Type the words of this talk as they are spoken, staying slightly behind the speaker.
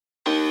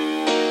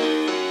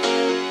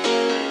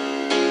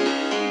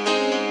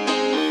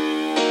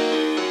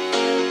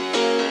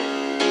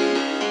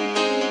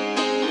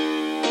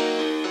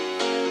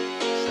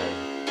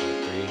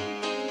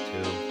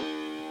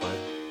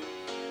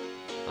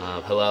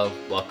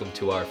Welcome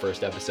to our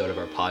first episode of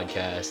our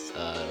podcast.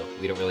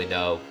 We don't really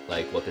know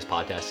what this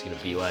podcast is gonna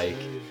be like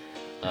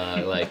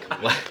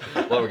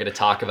what we're gonna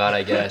talk about,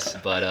 I guess.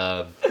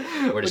 But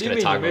we're just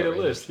gonna talk about. You made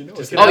a list, you know?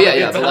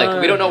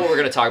 But we don't know what we're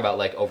gonna talk about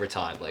over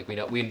time.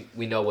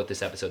 We know what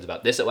this episode's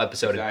about. This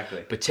episode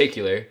in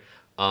particular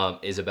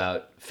is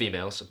about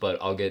females, but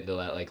I'll get into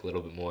that a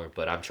little bit more.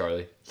 But I'm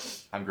Charlie.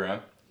 I'm Graham.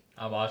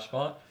 I'm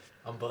Ashfont.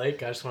 I'm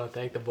Blake. I just want to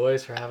thank the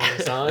boys for having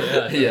us on.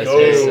 Yes,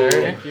 sir.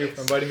 Thank you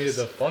for inviting me to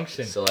the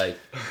function. So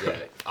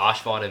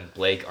Ashfont and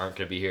Blake aren't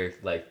gonna be here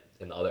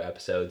in the other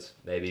episodes,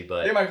 maybe,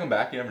 but they might come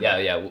back. You never know.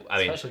 Yeah. I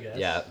mean, special guest.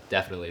 Yeah,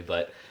 definitely.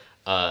 But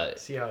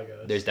see how it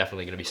goes. There's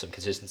definitely gonna be some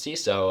consistency.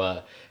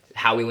 So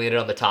how we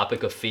landed on the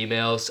topic of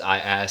females, I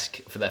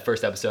asked for that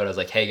first episode. I was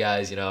like, hey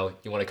guys, you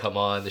want to come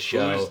on the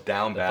show? Who's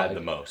down bad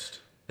the most?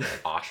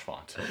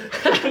 Ashfont.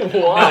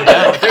 Why?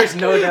 No, there's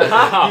no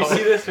doubt. You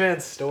see this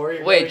man's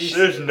story? Wait,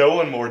 there's no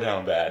one more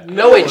down bad.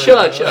 No, wait, chill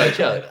out.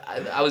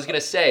 I was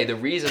gonna say the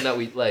reason that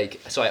we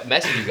so I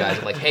messaged you guys.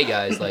 I'm like, hey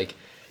guys,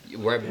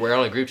 we're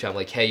on a group chat. I'm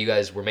like, hey, you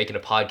guys, we're making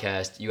a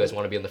podcast. You guys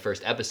want to be on the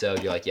first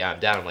episode? You're like, yeah, I'm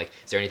down. I'm like,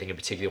 is there anything in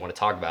particular you want to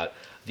talk about?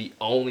 The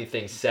only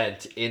thing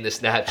sent in the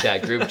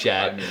Snapchat group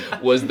chat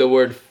was the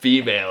word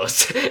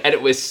females, and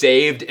it was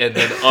saved and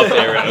then up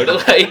arrowed.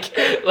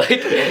 It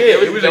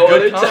was a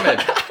good comment.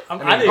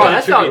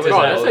 That's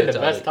the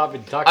best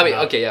topic to talk about. I mean,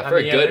 okay, yeah,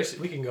 good.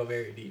 We can go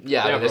very deep.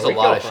 Yeah, I mean, there's a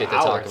lot of shit to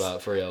talk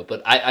about for real.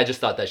 But I just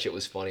thought that shit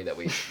was funny that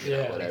we,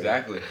 whatever.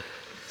 Exactly.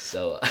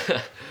 So,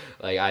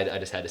 I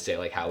just had to say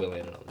how we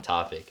landed on the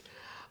topic.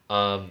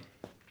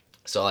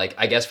 So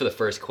I guess for the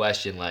first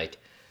question,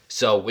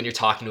 so when you're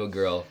talking to a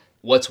girl,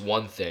 what's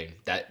one thing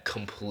that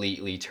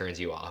completely turns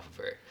you off of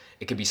her?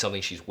 It could be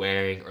something she's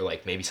wearing, or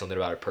maybe something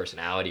about her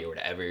personality or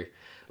whatever.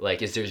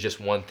 Is there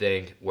just one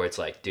thing where it's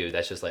dude,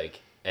 that's just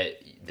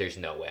there's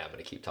no way I'm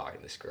gonna keep talking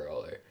to this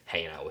girl or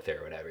hanging out with her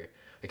or whatever.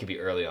 It could be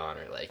early on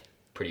or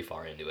pretty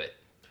far into it.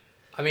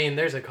 I mean,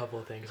 there's a couple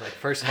of things.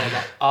 First of all,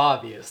 the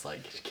obvious,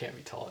 she can't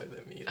be taller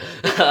than me.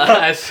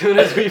 As soon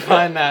as we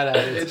find that out,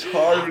 it's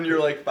hard when you're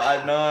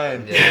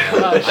 5'9". Yeah.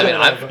 I mean,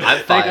 I'm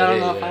 5'8". I'm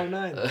not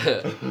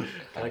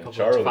 5'9".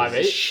 Charlie.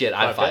 5'8". Shit,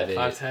 I'm 5'8".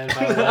 5'10",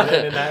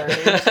 5'11", in that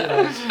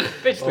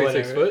range. Basically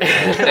 6 foot.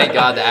 Thank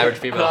God the average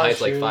female height's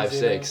Shoes,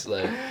 5'6".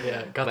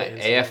 Yeah, got my the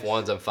instincts.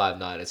 AF1s, I'm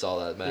 5'9". It's all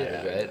that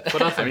matters, right?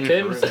 Put on some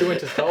Tim's 2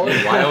 inches taller.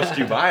 Why else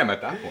do you buy them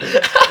at that point?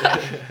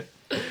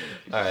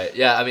 All right,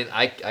 yeah, I mean,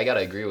 I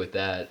gotta agree with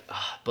that.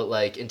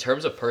 But in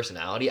terms of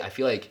personality, I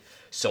feel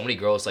so many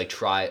girls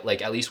try,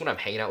 at least when I'm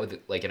hanging out with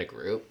in a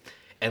group,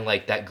 and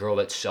that girl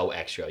that's so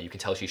extra, you can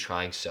tell she's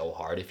trying so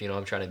hard, if you know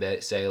what I'm trying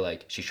to say,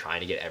 she's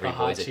trying to get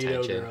everybody's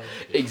attention. Girl.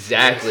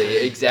 Exactly.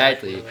 It's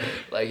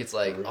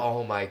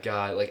oh my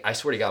God, I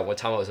swear to God, one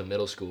time I was in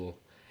middle school,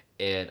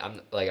 and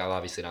I'm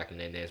obviously not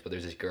gonna name names, but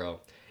there's this girl,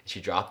 and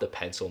she dropped a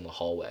pencil in the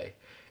hallway.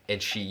 And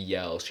she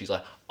yells, she's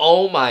like,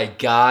 oh my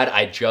God,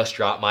 I just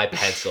dropped my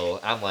pencil.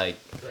 I'm like,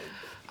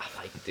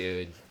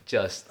 dude,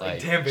 just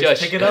damn, bitch,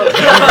 just pick it up.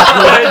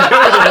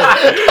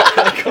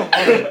 Come on.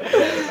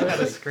 I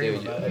gotta scream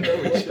about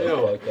it.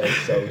 Chill. That's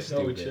so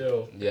stupid.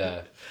 Chill.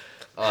 Yeah.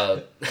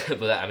 But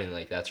I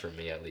mean, that's for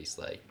me at least.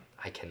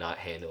 I cannot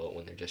handle it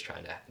when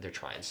they're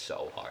trying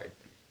so hard.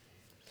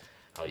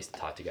 I used to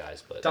talk to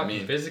guys, but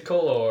Talking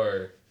physical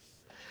or?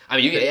 I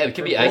mean, it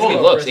could be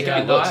looks. It could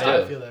be looks too.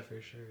 I feel that for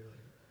sure.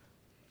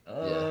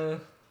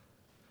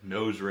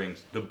 Nose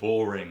rings, the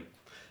bull ring.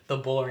 The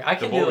bull ring. I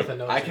can deal with the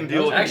nose ring. I can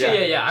deal with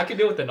Actually, I could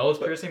deal with the nose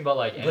piercing, but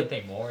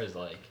anything more is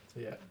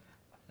Yeah.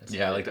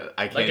 Yeah,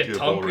 I can't do a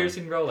tongue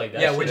piercing, bro. That.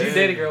 Yeah, would you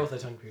date a girl with a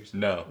tongue piercing?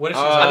 No. What if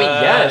she's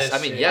I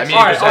mean, yes.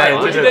 All right.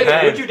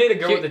 Would you date a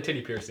girl with a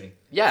titty piercing?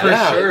 Yeah,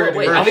 for sure.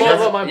 Wait, I think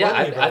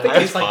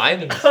it's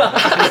fine.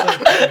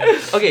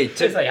 Okay,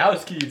 It's like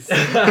house keys.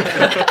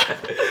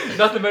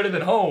 Nothing better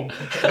than home.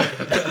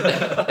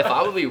 If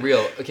I would be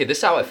real, okay, this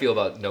is how I feel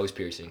about nose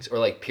piercings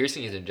or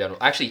piercings in general.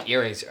 Actually,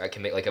 earrings, I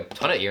can make a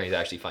ton of earrings I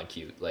actually find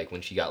cute.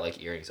 When she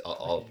got earrings,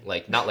 all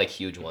not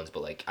huge ones,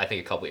 but I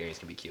think a couple earrings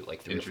can be cute,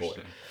 3 or 4.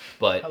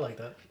 But I like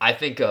that. I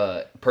think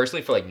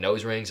personally for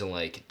nose rings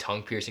and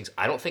tongue piercings,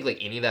 I don't think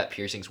any of that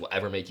piercings will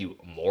ever make you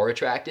more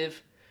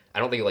attractive. I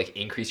don't think it'll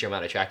increase your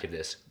amount of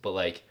attractiveness, but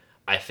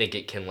I think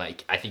it can I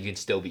think you can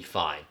still be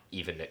fine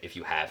even if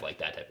you have that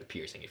type of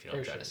piercing, if you know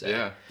what I'm trying to say.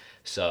 Yeah.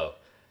 So,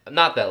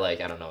 not that I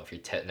don't know if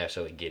you're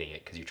necessarily getting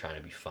it because you're trying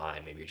to be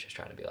fine. Maybe you're just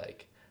trying to be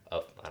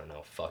oh, I don't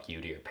know, fuck you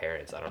to your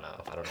parents. I don't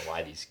know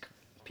why these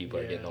people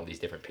are getting all these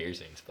different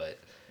piercings, but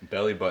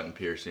belly button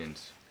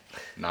piercings,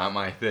 not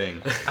my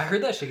thing. I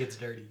heard that shit gets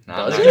dirty.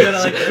 Does You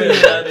gotta clean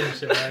it out and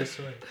shit. I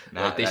swear.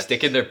 they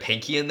sticking their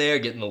pinky in there,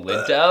 getting the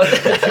lint out.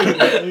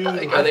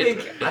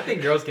 I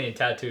think girls getting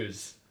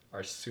tattoos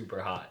are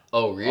super hot.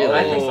 Oh really?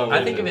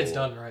 I think if it's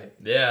done right.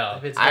 Yeah.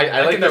 If it's done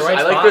I like the this. right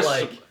I like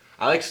spot, this.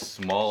 I like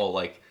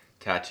small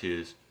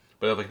tattoos,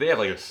 but if they have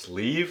a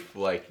sleeve,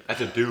 that's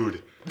a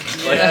dude.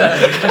 That's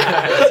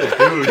a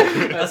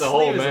dude. That's a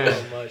whole man.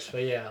 So much,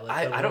 but yeah.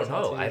 I don't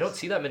know. I don't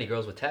see that many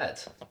girls with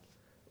tats.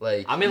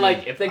 Like, I mean,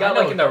 like if they got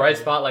like in the right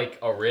spot, like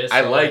a wrist.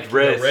 I or, like like,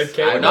 wrists. The rib cage.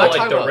 I'm No, not like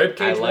talking the about- rib I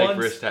cage like ones.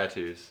 wrist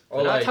tattoos. Or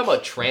we're not like, talking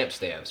about tramp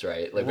stamps,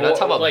 right? Like, we're Well, not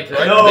talking about like,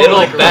 middle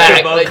right back.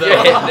 above Like,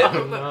 you're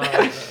hitting No.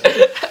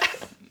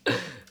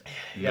 it.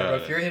 Yeah, No,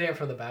 but if you're hitting it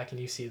from the back and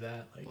you see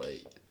that,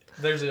 like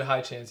there's a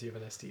high chance you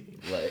have an STD.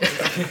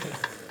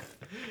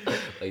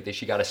 Like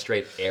she got a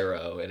straight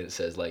arrow and it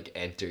says like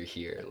enter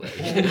here. Like,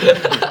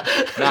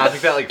 Nah, I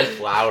think that like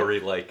flowery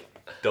like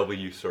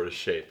W sort of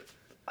shape.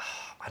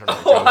 I don't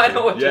know. Oh, I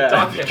know what you're Yeah,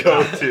 talking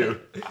go about. to.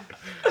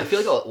 I feel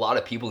like a lot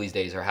of people these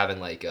days are having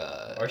like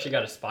Or she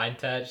got a spine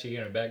tat. She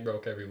getting her back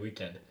broke every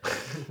weekend.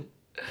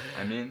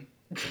 I mean,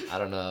 I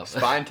don't know.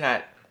 spine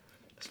tat.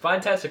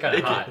 Spine tats are kind of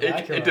It, hot.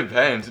 it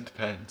depends. It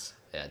depends.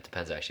 Yeah, it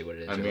depends actually what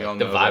it is. And or, we like, all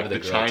the know vibe like, of the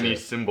the girl, Chinese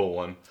too. symbol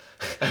one.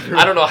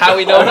 I don't know how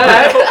we know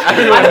that.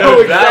 I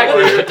know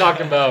exactly what you're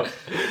talking about.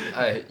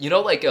 You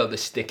know, like the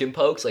stick and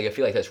pokes. Like I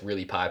feel like that's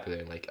really popular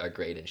in like our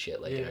grade and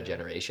shit. Like in our Yeah.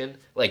 generation.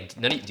 Like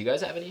do you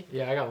guys have any?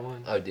 Yeah, I got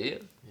one. Oh, do you?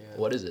 Yeah.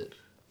 What is it?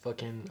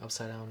 Fucking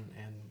upside down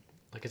and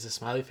like it's a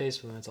smiley face,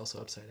 but then it's also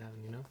upside down.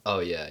 You know? Oh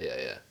yeah.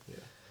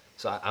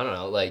 So I don't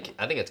know. Like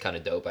I think it's kind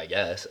of dope. I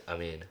guess. I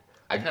mean,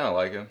 I kind of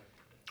like him.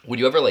 would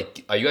you ever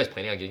like? Are you guys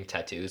planning on getting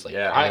tattoos? Like,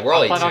 Yeah. I mean, we're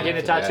all I plan on 18.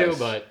 getting a tattoo, Yes.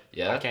 but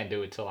Yeah? I can't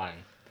do it till I'm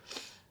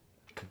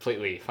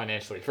completely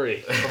financially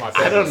free from my I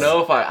parents. don't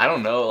know if I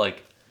don't know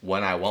like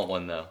when I want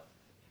one though.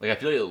 Like I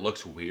feel like it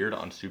looks weird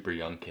on super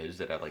young kids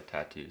that have like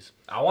tattoos.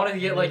 I wanted to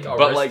get like a But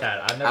wrist like,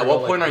 tat. I've never at go,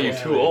 what point like, are you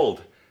yeah. too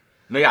old?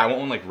 No, yeah, I want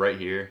one like right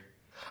here.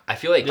 I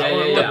feel like Yeah,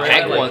 the yeah,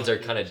 peg like- ones are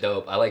kind of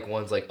dope. I like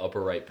ones like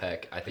upper right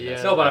pec. I think. Yeah.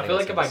 That's, No, but I think feel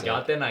that's like if I kinda got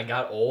sick. that and I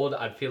got old,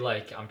 I'd feel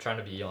like I'm trying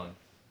to be young.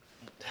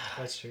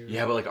 That's true.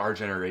 Yeah, but like our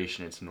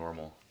generation, it's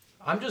normal.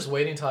 I'm just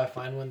waiting till I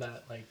find one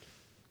that like.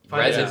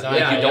 find a Resin, design- like,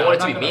 Yeah, you don't yeah, want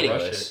it I'm to be not gonna rush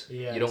meaningless.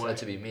 Yeah, You don't want it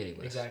to exactly. be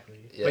meaningless. Exactly.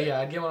 Yeah. But yeah,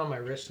 I'd get one on my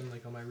wrist and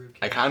like on my rib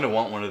I cage. kind of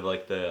want one of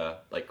like the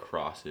like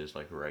crosses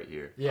like right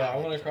here. Yeah, I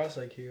want to cross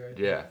like here. Right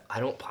Yeah. I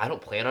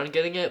don't plan on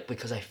getting it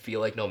because I feel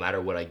like no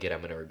matter what I get,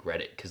 I'm gonna regret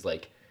it. Cause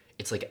like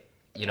it's like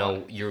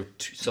you're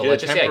so Get a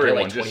let's just say I temporary get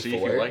like one, just see if you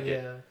 24. like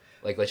it. Yeah.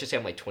 Like let's just say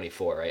I'm like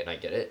 24, right, and I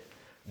get it.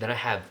 Then I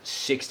have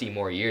 60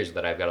 more years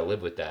that I've got to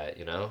live with that.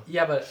 You know.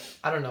 Yeah, but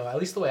I don't know. At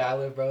least the way I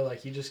live, bro,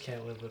 like you just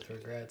can't live with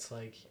regrets.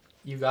 Like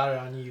you got it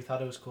on you. You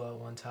thought it was cool at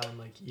one time.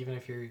 Like even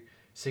if you're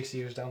 60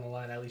 years down the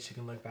line, at least you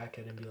can look back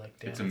at it and be like,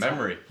 damn. It's a that's how-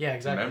 memory. Yeah,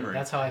 exactly. memory.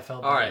 That's how I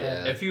felt. All back right.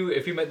 then. Yeah. If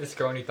you met this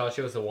girl and you thought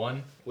she was the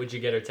one, would you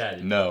get her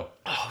tatted? No.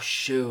 Oh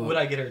shoot. Would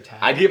I get her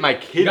tattooed? I'd get my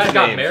kids' You guys names.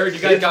 got married. You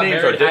guys Kids' got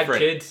names married. are Had different.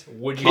 kids.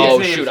 Would you? Oh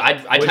Kids' shoot!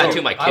 names- I Would tattoo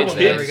you- my I kids'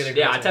 will never names. get a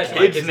Yeah, I girl's tattoo tattoo.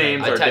 my Kids' kids'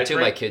 names I are tattoo my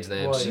different. kids'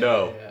 names. Well, yeah,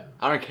 No. yeah, yeah.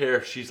 I don't care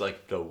if she's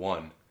like the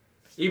one.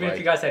 Even if Like-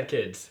 you guys had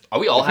kids, Are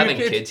we all If you having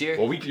have kids here?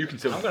 Well, you can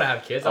still. I'm gonna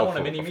have kids. I Oh, want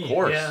a of mini me.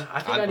 course. Yeah, I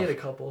think I I'm- need a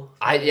couple.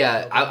 I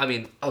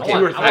mean okay.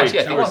 Two or three, Actually,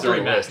 I two think or it's three on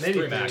the max. list. Maybe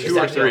Three max. three. Two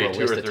or It's actually on three, the two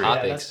list or of three. Yeah,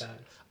 topics. that's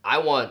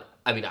bad.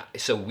 I mean,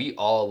 so we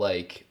all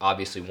like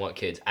obviously want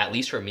kids. At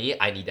least for me,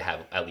 I need to have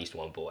at least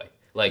one boy.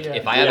 Like Yeah.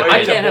 if I have Boy. a I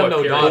kid, can't have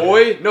no Boy, daughter.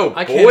 Boy, no,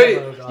 I can't boy.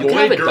 have no daughter. you can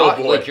have a girl,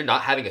 daughter. boy. Like you're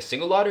not having a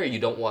single daughter. Or you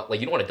don't want you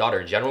don't want a daughter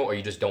in general, or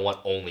you just don't want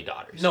only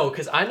daughters. No,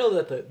 because I know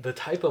that the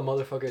type of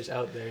motherfuckers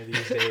out there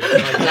these days,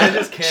 like, I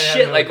just can't. have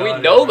Shit, no like we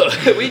daughter, know bro.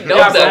 them. We know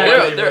Yeah, them.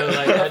 exactly, They're, bro,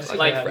 like, I just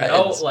Like can't friends.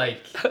 have no, like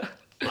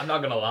I'm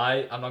not gonna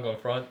lie. I'm not gonna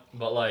front.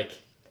 But like,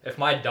 if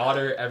my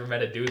daughter ever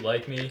met a dude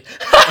like me,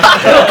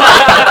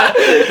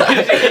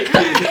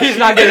 he's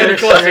not getting a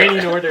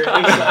restraining order.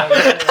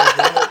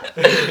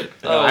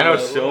 No, I know Oh,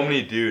 so Lord.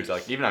 many dudes,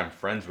 like even I'm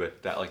friends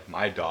with, that like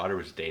my daughter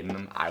was dating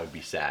them, I would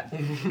be sad.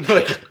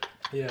 Like,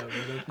 Yeah, bro.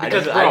 I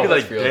Because, just, bro, I'd be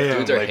That's like, real. damn,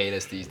 Dudes are like,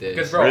 heinous these days.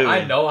 Because bro, Really?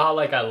 I know how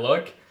like I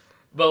look,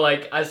 but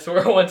like I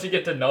swear once you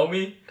get to know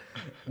me,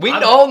 we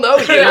I'm- all know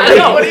you. I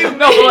know. What do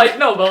you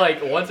No, but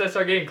like once I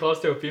start getting close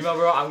to a female,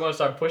 bro, I'm gonna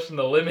start pushing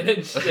the limit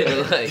and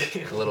shit.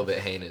 like a little bit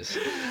heinous.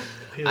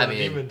 He's I on mean-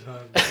 demon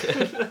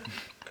time.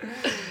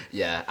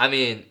 Yeah, I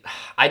mean,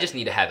 I just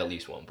need to have at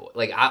least one boy.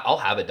 Like I'll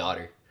have a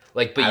daughter.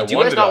 Like, but I do you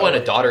want guys a not want a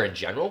daughter. daughter in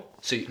general?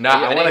 So Nah, are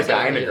you- I want a think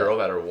guy and a so? girl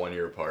that are 1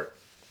 year apart.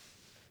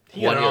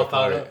 He got 1 it year all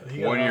thought apart. out. He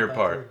got it 1 all year thought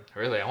apart.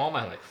 Really, I want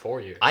mine like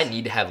 4 years. I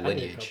need to have through. I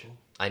need a lineage. couple.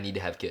 I need to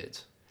have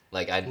kids.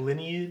 Like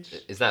Lineage?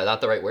 is that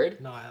not the right word?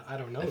 No, I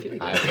don't know. I feel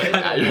dude. like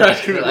You're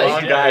asking the Like,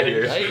 wrong guy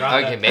here. Right?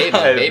 Right. Okay, maybe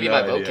I have maybe no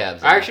my idea.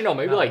 vocab's. Actually, no,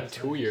 maybe No, like that's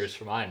 2 right. years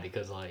for mine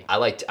because like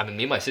I mean,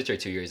 me and my sister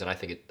 2 years, and I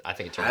think it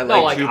turned. I out like,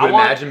 No, like, two, I but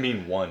want- imagine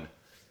being one.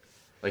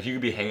 Like you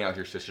could be hanging out with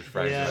your sister's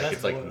friends, Yeah, and, like that's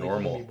it's like boy-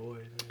 normal. you boys,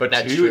 man. But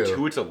That's two,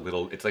 true.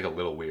 it's like a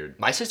little weird.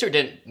 Me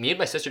and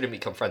my sister didn't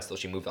become friends till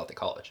she moved out to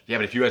college. Yeah,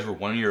 but if you guys were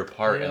 1 year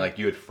apart Yeah. and like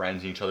you had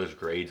friends in each other's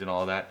grades and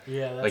all that,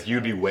 Yeah, that's like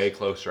you'd be nice. way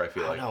closer. I I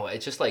feel don't like. know.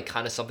 It's just like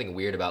kind of something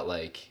weird about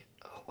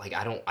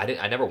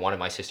I never wanted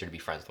my sister to be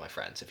friends with my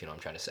friends. If you know what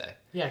I'm trying to say.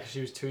 Yeah, because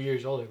she was 2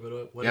 years older.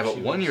 But what Yeah, if but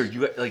she 1 was- year,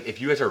 you like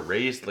if you guys are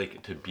raised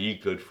like to be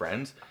good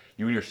friends,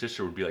 you and your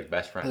sister would be like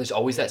best friends. There's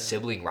always that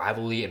sibling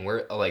rivalry, and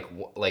we're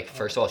like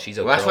first of all, she's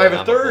a Well, girl that's why I and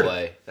have a I'm third.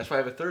 boy. That's why I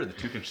have a third. The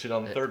two can shit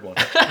on the third one.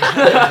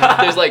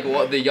 There's like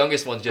the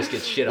youngest one just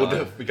gets shit Well,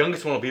 on. the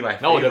youngest one will be my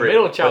No, the favorite.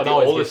 middle child but the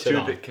always oldest gets shit two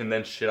on. that can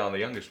then shit on the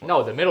youngest one.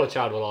 no, the middle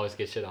child will always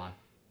get shit on.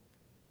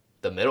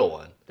 The middle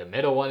one. The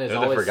middle one is They're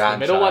the always forgotten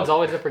the middle child. one's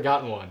always the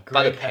forgotten one.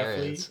 By the Greg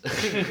parents.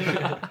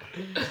 Heffley.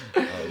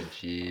 Oh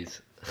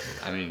jeez.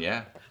 I mean,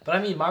 yeah. But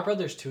I mean, my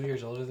brother's 2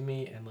 years older than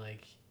me, and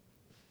like,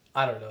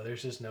 I don't know.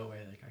 There's just no way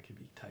like I could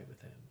be tight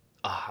with him.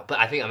 But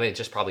I think it's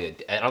just probably.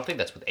 I don't think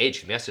that's with age.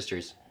 'Cause my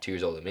sister's 2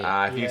 years older than me.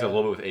 I think it's a Yeah.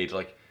 little bit with age.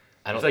 Like,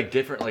 I don't. it's like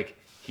different. Like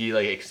he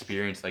like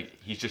experienced. Like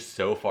he's just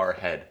so far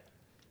ahead.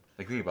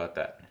 Like think about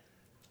that.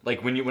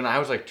 Like when I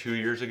was like 2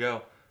 years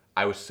ago,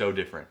 I was so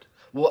different.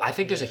 Well, I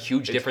think there's a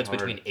huge It's difference hard.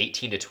 between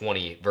 18 to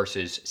 20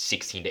 versus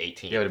 16 to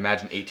 18. Yeah, but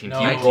imagine 18 No.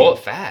 to You 19. grow up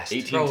fast.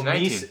 18 Bro, to me,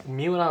 19.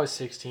 me when I was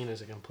 16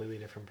 is a completely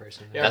different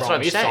person. Yeah, That's bro, what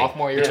I'm me saying.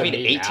 sophomore year Between to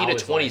me 18 now to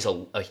is 20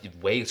 like- is a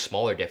way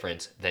smaller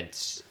difference than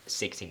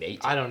 16 to 18.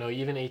 I don't know.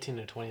 Even 18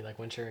 to 20, like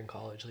once you're in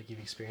college, like you've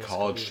experienced.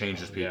 College completely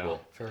changes different.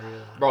 people. For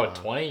real. Bro, at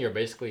 20, you're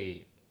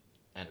basically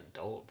an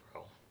adult,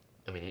 bro.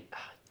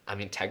 I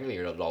mean, technically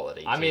you're an adult at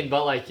 18. I mean,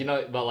 but like, you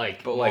know, but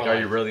like. But like, more are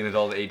you really an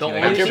adult at 18? The Like,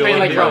 only I'm You're still paying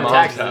like living your in own my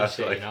mom's taxes and house,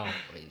 shit, like- you know.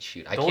 I mean,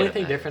 shoot. I The can't only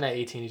thing imagine. different at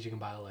 18 is you can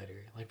buy a lighter.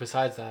 Like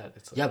besides that,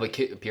 it's like, Yeah,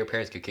 but your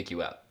parents could kick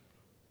you out.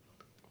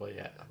 well,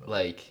 yeah. But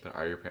Like, But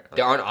are your parents?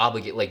 they aren't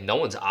obligated. Like, no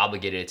one's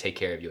obligated to take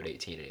care of you at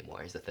 18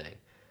 anymore. Is the thing.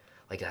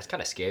 Like, that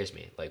kind of scares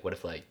me. Like, what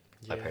if like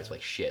my Yeah. parents were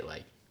like shit?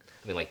 Like,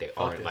 I mean, like they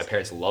aren't. this My guy.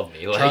 parents love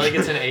me. Like, Charlie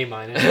gets an A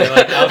minus. They're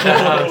like, out the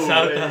house,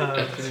 out the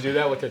house. Did you do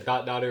that with your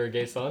daughter or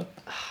gay son?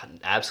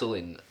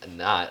 absolutely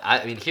not.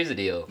 I mean, here's the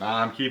deal.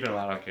 Nah, I'm keeping him.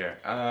 I don't care.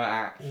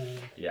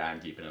 Yeah, I'm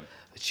keeping him.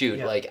 Shoot,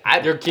 Yeah. like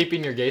You're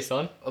keeping your gay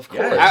son? of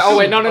Yes. course. Oh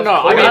wait, no. Of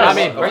I course.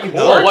 mean, Of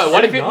no, course.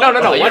 what if you? No.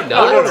 Oh, What? you're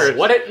No. not?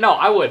 What if? No,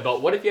 I would.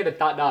 But what if you had a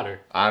thought daughter?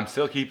 I'm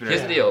still keeping her.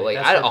 Here's the deal. Like,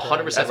 That's I'd not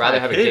 100% That's rather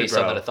my have a kid, gay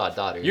son bro. than a thought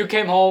daughter. You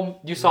came home,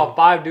 you saw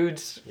 5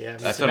 dudes. Yeah,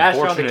 That's Smash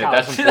her on the unfortunate.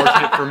 couch. That's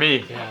unfortunate for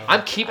me. yeah.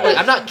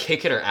 I'm not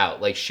kicking her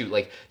out. Like, shoot,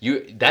 like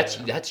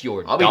that's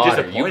your I'll be daughter.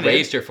 You disappointed.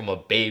 raised her from a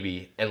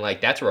baby, and like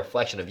that's a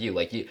reflection of you.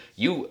 Like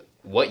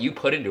what you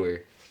put into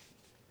her.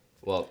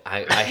 Well,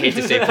 I hate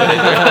to say put into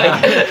her.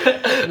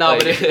 Like, No, like-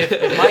 but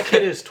if my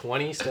kid is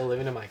 20 still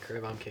living in my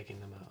crib, I'm kicking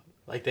them out.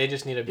 Like they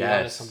just need to be on to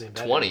Yes. something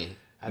better. 20.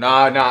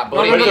 Nah. No.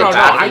 But No, no, no,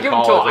 I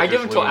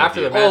give them till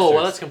after the master. Oh, well,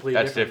 Masters. that's completely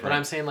That's different. But different.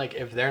 I'm saying like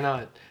if they're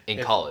not in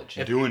if- college.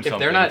 if, Doing if they're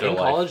something not with in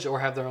their life. college or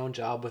have their own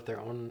job with their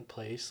own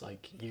place,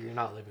 like you're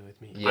not living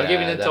with me. Yeah, I'm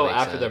giving it that until makes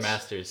after their sense.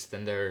 masters,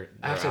 then they're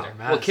After out. their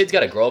Well, masters. kids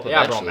gotta grow up Yeah,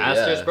 bro, eventually.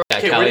 masters, yeah. bro. Yeah,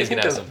 Okay, where do you Callie's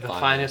think gonna have the some fun.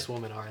 finest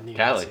women are in the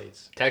Cali. United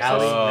States? Texas.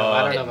 Cali? No,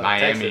 I don't know about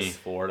Miami, Texas.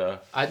 Florida.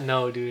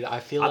 No, dude. I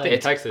feel I like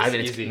think Texas. I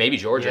mean, it's easy. maybe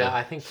Georgia. Yeah,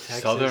 I think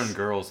Texas. Southern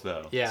girls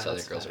though. Yeah, Southern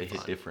that's girls not- They are hit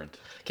fun. different.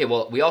 Okay,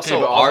 well, we also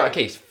Okay, but are. also-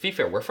 Okay, to be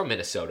fair, we're from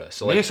Minnesota,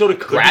 so like Minnesota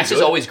could be grass is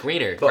good, always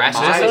greener. but Grass is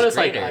always Minnesota's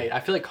like greener. I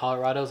feel like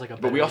Colorado's like a.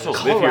 But we better also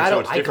than- live here, so Colorado,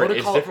 it's I go different. to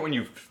It's Col- different when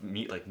you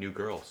meet like new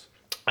girls.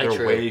 I They're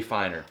true. way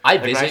finer. I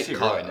Like, when visit see a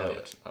girl, I Colorado. know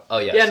it. Oh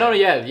yeah. Yeah, so-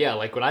 yeah.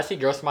 Like when I see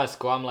girls from my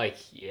school, I'm like,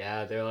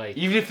 yeah, they're like,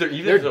 Even if they're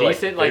they're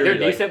decent. Like they're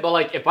very, decent, but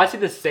like if I see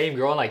the same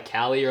girl in like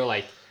Cali or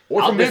like,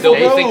 Or I'll from just- Maple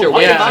they think they're Grove.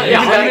 way Yeah, finer.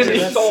 yeah, Even, exactly.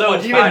 even, So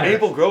much even finer.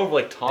 Maple Grove,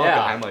 like Tonka,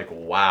 Yeah. I'm like,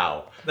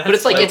 wow. But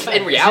it's like it's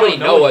in reality. You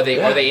don't know No, are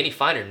them. they any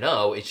finer?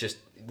 No, it's just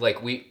like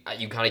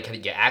you kind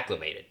of get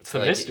acclimated. It's a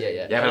like, mystery.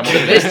 Yeah. Yeah, but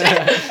It's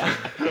a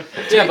I'm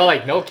mystery. yeah, but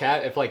like no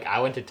cap. If like I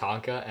went to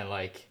Tonka and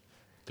like.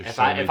 There's If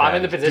so many I'm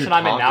in the guys. position Dude,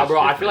 I'm in now, Tonka's bro,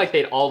 I feel different. like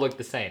they'd all look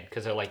the same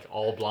because they're like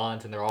all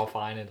blondes and they're all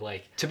fine and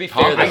like. To be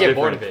fair, Tonka's I get though,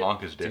 bored different.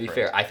 of it. Tonka's to different. be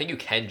fair, I think you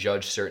can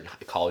judge certain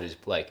colleges.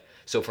 Like,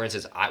 so for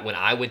instance, when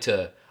I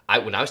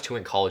was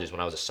touring colleges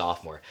when I was a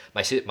sophomore,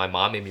 my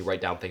mom made me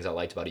write down things I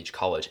liked about each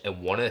college,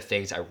 and one of the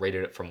things I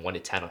rated it from 1 to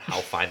 10 on how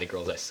fine the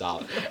girls I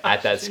saw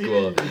at that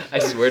school. I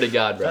swear to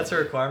God, bro. That's a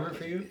requirement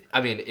for you.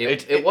 I mean,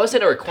 It- it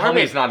wasn't a Tell me requirement.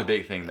 it's not a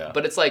big thing though.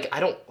 But it's like I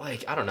don't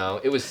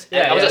know. It was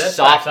Yeah, I was yeah, a that's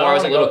facts. sophomore. I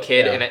was a wanna little go-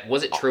 kid, yeah. and it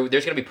was it true.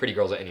 There's gonna be pretty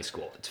girls at any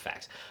school. It's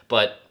facts.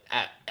 But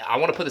I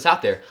want to put this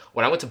out there.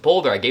 When I went to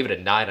Boulder, I gave it a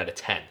 9 out of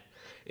 10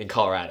 in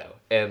Colorado,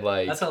 and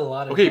like That's a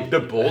lot of. okay, dumb the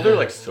people. Boulder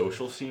like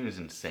social scene is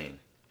insane.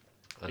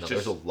 I know, it's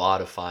there's a just-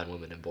 lot of fine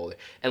women in Boulder,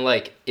 and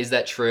like, is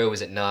that true?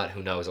 Is it not?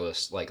 Who knows? I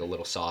was like a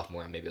little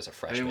sophomore, and maybe I was a I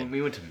freshman. mean, when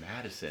we went to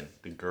Madison,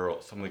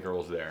 some of the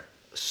girls there.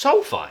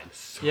 So fine.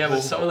 Yeah,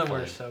 but so some of them were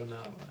fine. so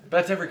not. Fine. But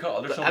that's every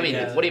college. There's so I mean,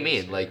 many Yeah, what do you that's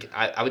mean? true. Like,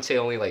 I would say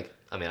only like.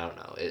 I mean, I don't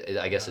know.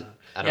 I guess it.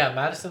 I don't. Yeah,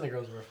 Madison, the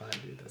girls were fine,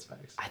 dude. That's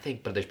facts. I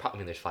think, but there's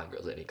probably there's fine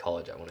girls at any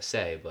college. I want to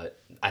say, but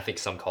I think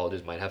some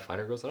colleges might have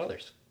finer girls than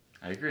others.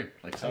 I agree.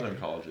 Like Southern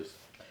colleges.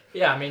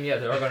 Yeah, I mean, yeah,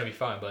 they're all gonna be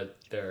fine, but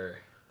they're.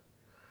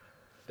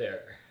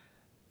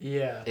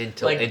 Yeah.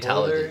 Intelligence.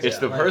 Boulder, It's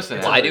the person.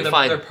 Well, I do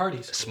find their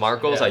parties.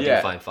 Smart girls, Yeah. I do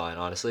Yeah. find fine.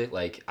 Honestly,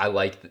 like I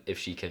like if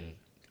she can.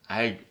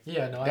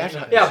 Yeah, no, I That's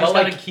agree. not- Yeah, She's but,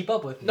 gotta like- keep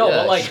up with. No, Yeah,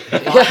 but like, she-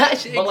 if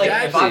Yeah, but like, if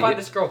I exactly. find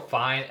this girl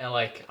fine and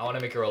like I want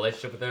to make a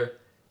relationship with her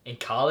in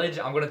college,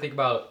 I'm gonna think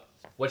about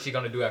what's she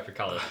gonna do after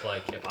college.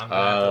 Like, if I'm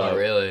gonna, Oh,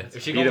 really?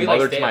 if she Be gonna the be like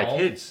mother stay to at my home.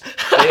 kids.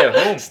 Stay at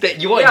home.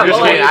 You want? Yeah, you're but,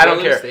 just like, kidding, I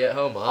don't care. Stay at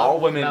home, huh? All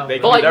women, No. they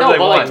But can like do no, whatever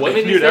but they like want. They women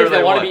can do these whatever days they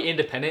they want to want. be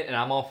independent, and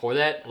I'm all for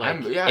that. Like,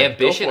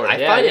 Ambition. Go for it. I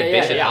yeah, find yeah,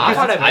 ambition yeah, hot. I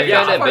find I ambition,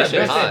 find I find ambition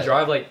ambition hot.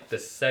 drive like the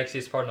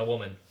sexiest part in a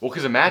woman. Well,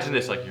 because imagine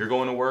this: like you're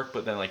going to work,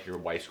 but then like your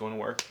wife's going to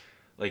work.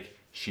 like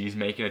she's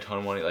making a ton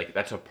of money. Like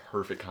that's a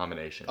perfect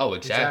combination. Oh,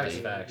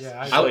 exactly. Facts.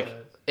 Yeah, I So, get like,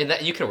 that. And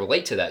that you can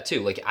relate to that too.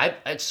 Like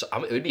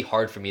it would be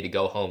hard for me to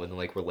go home and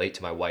like relate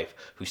to my wife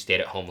who stayed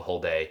at home the whole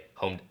day,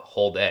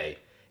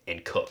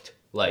 and cooked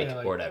Yeah, like-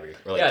 or whatever.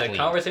 Or, like, Yeah, the cleaned.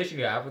 conversation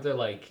you have with her,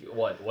 like,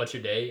 what's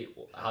your day?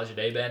 How's your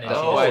day been? And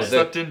Oh, Oh, I the-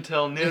 slept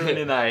until noon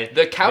and I.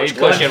 The couch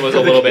made lunch cushion was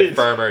for a the little bit kids.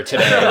 firmer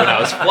today when I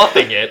was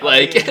fluffing it.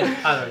 Like,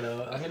 I don't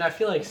know. I mean, I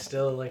feel like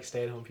still like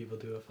stay-at-home people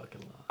do a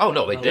fucking lot. oh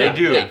no, they They do.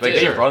 They do. Like they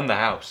do. run the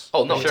house.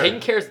 Oh no, For sure. taking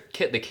care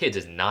of the kids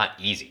is not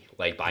easy.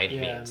 Like by any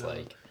Yeah, means. no.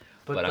 Like,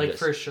 But, But I'm like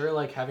just- for sure,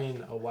 like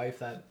having a wife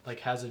that like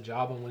has a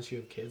job, and once you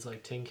have kids,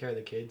 like taking care of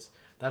the kids,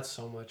 that's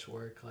so much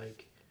work.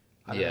 Like,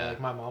 I don't Yeah. know,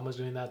 like my mom was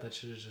doing that. That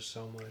shit is just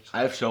so much.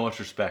 I have so much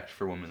respect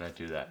for women that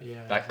do that.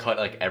 Yeah, That cut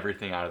like exactly.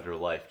 everything out of their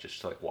life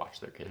just to like watch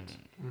their kids.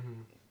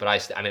 but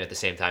I mean, at the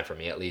same time, for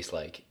me at least,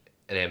 like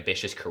an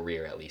ambitious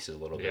career at least is a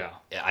little bit.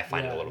 Yeah. I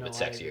find it a Yeah, little no,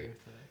 bit I agree sexier.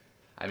 with that.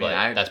 I mean,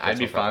 But that's I'd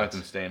be personal fine with preference.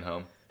 them staying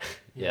home.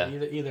 Yeah.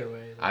 Either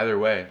way. Like, Either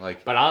way,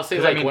 like. But honestly,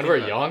 'Cause, I like mean, when think we're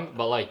about it. young,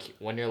 but like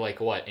when you're like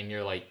what, and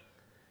you're like,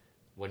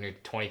 when you're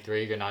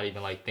 23, you're not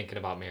even like thinking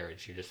about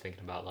marriage. You're just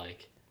thinking about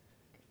like,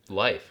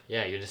 Life.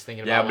 yeah, you're just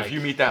thinking Yeah, about but like, if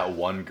you meet that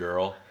one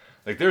girl,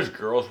 like there's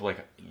girls who,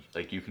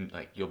 like you can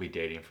like you'll be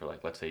dating for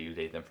like let's say you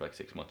date them for like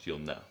 6 months, you'll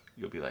know.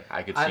 You'll be like,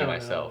 I could see I don't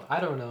myself. know. I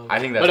don't know. I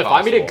think that's but if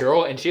possible. I meet a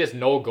girl and she has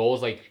no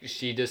goals, like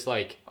she just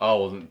like Oh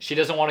well, then- she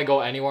doesn't want to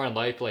go anywhere in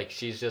life, like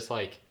she's just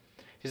like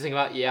she's thinking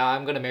about, yeah,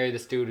 I'm gonna marry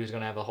this dude who's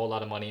gonna have a whole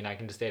lot of money and I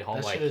can just stay at home.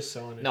 that Like, shit is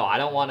so. no, I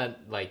don't want to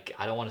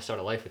I don't want to start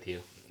a life with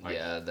you. Like,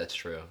 Yeah, that's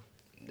true.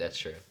 That's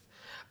true.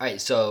 All right,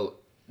 so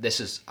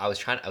I was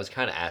trying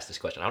to ask this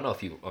question. I don't know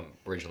if you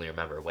originally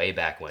remember way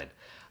back when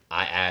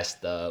I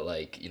asked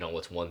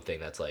what's one thing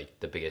that's like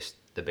the biggest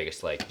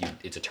like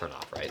it's a turn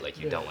off, right? Like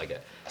you don't like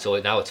it. So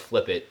now let's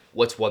flip it.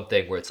 What's one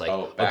thing where it's like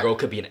a back- girl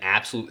could be an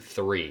absolute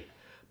 3,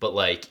 but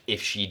like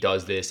if she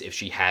does this, if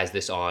she has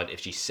this on,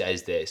 if she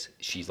says this,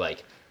 she's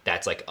like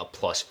that's like a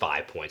plus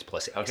 5 points,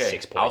 plus okay,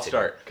 6 points. I'll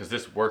start because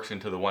this works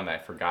into the one that I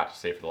forgot to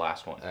say for the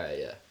last one. All right,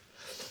 yeah.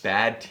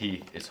 Bad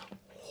teeth is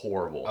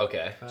horrible.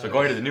 Okay. So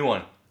going to the new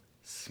one,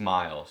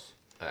 smiles.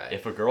 All right.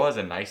 If a girl has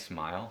a nice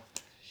smile,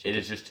 it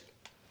is just,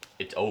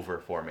 it's over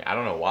for me. I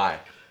don't know why.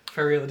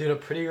 For real, dude, a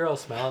pretty girl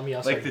smile at me,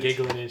 I'll Like start the-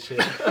 giggling and shit.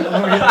 You'll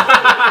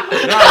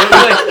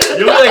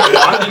be like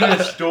walking in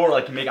a store,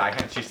 like you make eye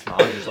contact, she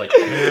smiles, you're just like,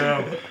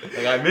 damn,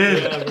 like I'm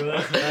in. Yeah, bro,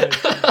 that's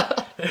nice.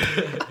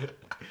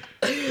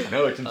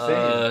 No, it's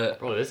insane.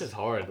 bro, this is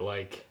hard.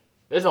 Like,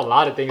 there's a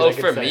lot of things. Oh, I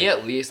could for say. me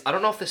at least, I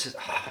don't know if this is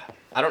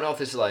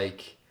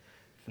like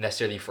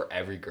necessarily for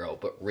every girl,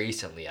 but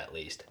recently at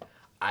least,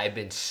 I've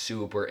been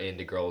super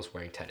into girls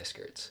wearing tennis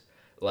skirts.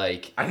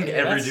 Like, I think Yeah,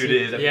 every that's dude super-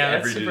 is. I think Yeah, that's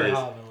every dude super is.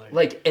 hot, but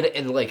like,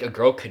 and like a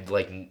girl could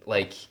like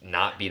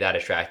not be that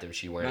attractive if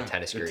she wearing a No,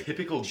 tennis the skirt.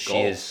 typical She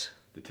golf, is.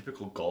 the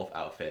typical golf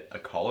outfit, a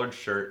collared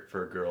shirt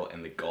for a girl,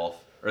 and the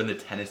golf or the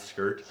tennis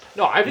skirt.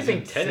 No, I It's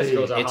think tennis insane.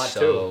 girls are It's hot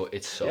so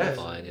Yes.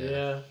 fun. Yeah.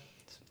 yeah.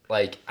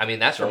 Like I mean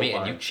that's for So me,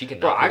 fun. and she can.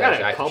 Bro, not be I that got a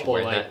attractive. She couple,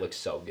 wearing like- that looks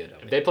so good. too. On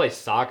If me. they play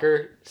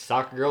soccer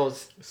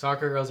girls,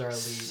 Soccer girls are elite.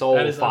 so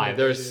That is fine.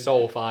 They're underrated.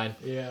 so fine.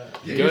 Yeah.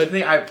 Yeah, here's the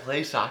thing. I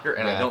play soccer,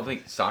 and Yeah. I don't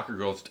think soccer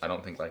girls. I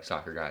don't think like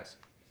soccer guys.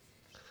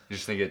 I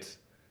just think it's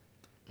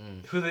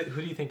Who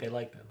do you think they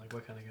like then? Like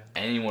what kind of guy?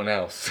 anyone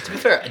else. To be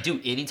fair,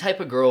 dude, any type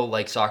of girl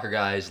like soccer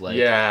guys, like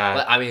Yeah.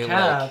 like, I mean,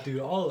 Yeah, like dude.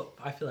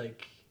 I feel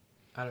like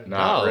I don't know.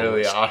 Not No.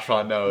 really.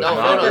 Ashwan knows. No, I feel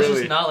no, not like that's really.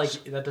 just not like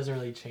that doesn't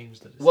really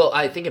change the. well,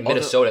 I think in Although-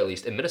 Minnesota at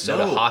least, in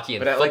Minnesota, No, hockey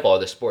and but I like- football are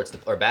the sports,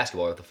 or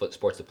basketball are the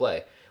sports to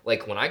play.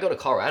 Like when I go to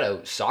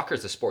Colorado,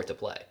 soccer's the sport to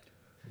play.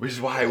 Which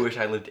is why I wish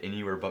I lived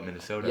anywhere but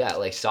Minnesota. Yeah,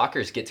 like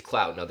soccer's gets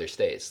clout in other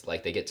states.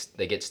 Like they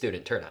get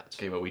student turnouts.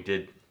 Okay, but we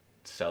did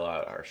sell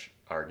out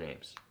our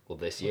games Well,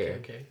 this year.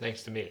 Okay.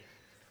 Thanks to me.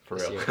 for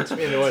This real. year. It's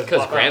me and the boys.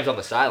 Because Graham's on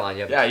the sideline.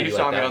 You have Yeah, to you be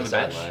saw like me that on the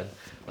bench. sideline.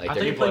 I Like thought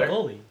the you played player?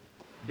 goalie.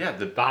 Yeah,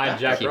 the Behind back-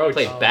 Jack he Roach.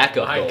 played Oh,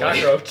 backup Behind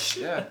goalie. Cockroach.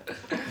 Yeah.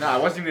 No, I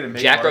wasn't even gonna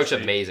make. Jack Roach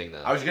varsity. amazing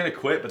though. I was gonna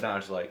quit, but then I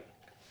was like,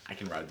 I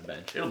can ride the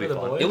bench. It'll be For the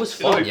fun. boys? It was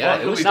It'll fun, be yeah.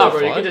 fun. It was It'll No, be bro,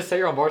 fun. you can just say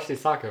you're on varsity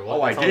soccer.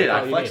 Oh, I That's all- did. that's I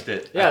all you flexed need.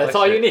 it. Yeah, I that's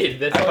all you flexed need.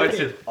 That's I all you flexed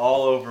need. it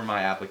all over my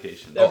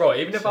application. Yeah, bro.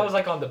 Even if I was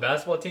like on the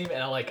basketball team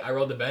and I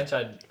rode the bench,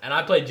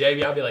 I played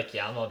JV, I'd be like,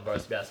 yeah, I'm on the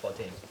varsity basketball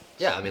team.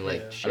 Yeah, I mean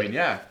like Yeah. I shit. mean,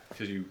 yeah,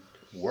 because you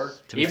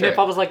work. To be Even fair, if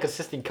I was like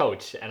assistant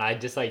coach and I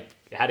just like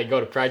had to go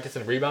to practice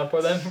and rebound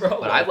for them, bro.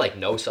 but I have like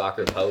no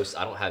soccer posts.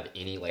 I don't have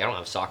any I don't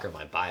have soccer in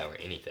my bio or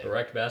anything.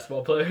 direct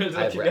basketball players.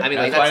 I, What you I mean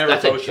like That's why I never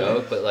that's a posted them.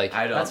 joke, but like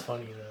I don't. That's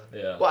funny though.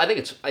 yeah. well, I think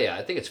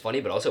it's funny,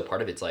 but also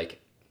part of it's like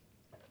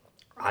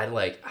I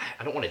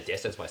don't want to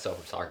distance myself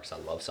from soccer because I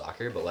love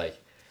soccer, but like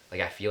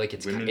I feel like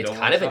it's Women it's don't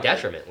kind like of a soccer.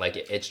 detriment. Like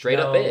it straight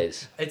up No.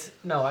 is. It's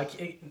no,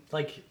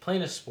 like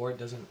playing a sport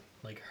doesn't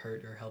like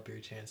hurt or help your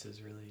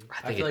chances really. I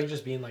I think feel it- like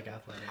just being like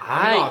athletic.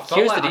 I don't know, I felt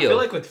Here's like, the I deal. feel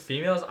like with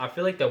females, I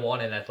feel like they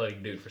want an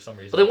athletic dude for some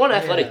reason. Well, they want an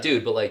Yeah. athletic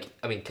dude, but like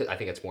I mean, 'cause I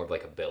think it's more of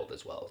like a build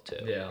as well too.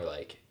 Yeah. Or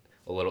like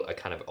a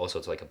kind of also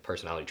it's like a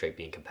personality trait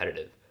being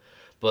competitive.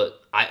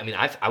 But I mean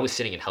I was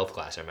sitting in health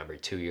class I remember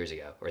 2 years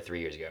ago or 3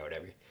 years ago or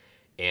whatever,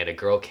 and a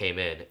girl came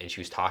in and she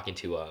was talking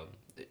to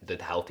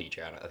the health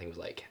teacher. I think it was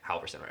like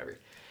Halverson or whatever.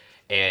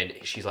 And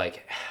she's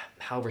like,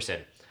 Halverson,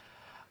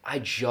 I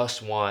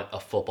just want a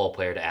football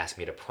player to ask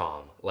me to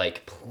prom.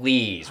 Like,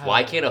 please,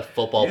 why can't a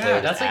football Yeah,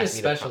 player That's just like a ask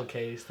me to special prom?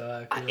 case,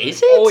 though. I feel like.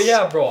 Is it? Oh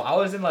yeah, bro. I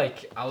was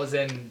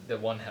in this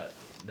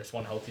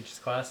one health teacher's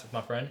class with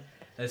my friend,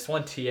 and this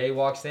one TA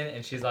walks in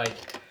and she's like,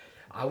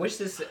 I wish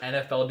this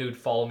NFL dude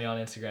followed me on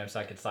Instagram so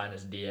I could sign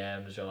his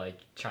DMs or like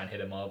try and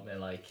hit him up and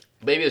like.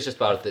 Maybe it's just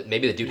about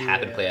maybe the dude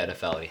happened to play Yeah.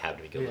 NFL and he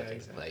happened to be good Yeah, looking.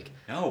 exactly. Like,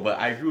 No, but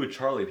I agree with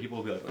Charlie. People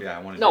will be like, oh, yeah,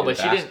 I want to No, be a but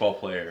she didn't- basketball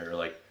player. Or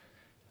like,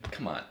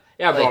 come on.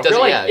 Yeah, bro. Like, I feel doesn't-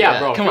 like, yeah, yeah, yeah.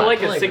 bro. I Come feel on.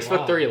 like a Like,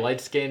 6'3" wow.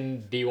 light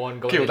skinned D1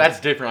 going. Okay, well, that's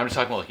different. I'm just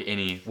talking about like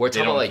any. We're they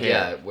talking don't like, care.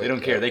 yeah, They don't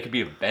yeah. care. They could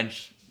be a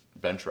bench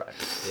rider.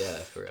 yeah,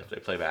 for real. If they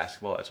play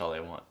basketball, that's all they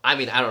want. I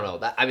mean, I don't know.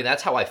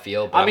 That's how I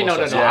feel. But I mean, I'm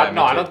no. also- Yeah, I me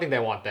don't too. think they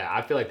want that.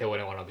 I feel like they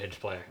wouldn't want a bench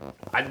player.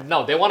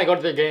 No, they want to go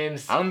to their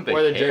games, I don't think they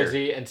wear their care.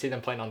 jersey, and see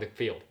them playing on the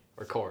field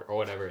or court or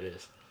whatever it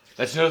is.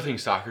 That's another thing.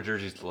 Soccer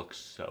jerseys look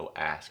so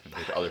ass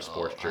compared to other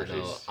sports I know.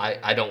 jerseys.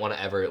 I don't want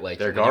to ever like.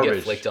 They're when you get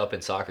garbage. flicked up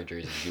in soccer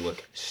jerseys, you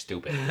look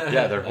stupid.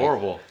 Yeah, they're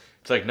horrible.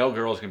 It's like no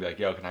girl's gonna be like,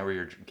 "Yo, can I wear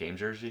your game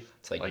jersey?"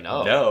 It's like,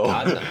 no, no,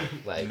 God, no.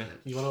 Like,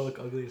 You want to look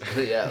ugly as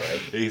hell. yeah,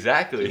 like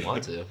exactly. you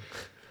want to.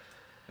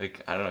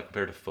 Like I don't know,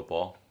 compared to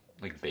football,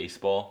 like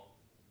baseball,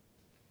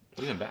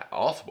 even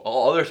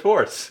all other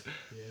sports.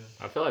 Yeah.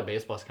 I feel like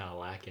baseball's kind of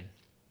lacking.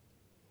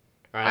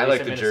 Or I at like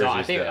least in the Minnesota.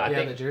 jerseys, though. I Yeah,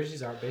 think the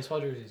jerseys are baseball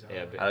jerseys are.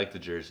 Yeah, but- I like the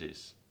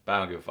jerseys, but I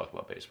don't give a fuck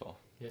about baseball.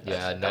 Yeah.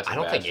 Yeah, no, that's a I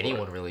don't bad think sport.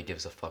 anyone really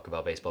gives a fuck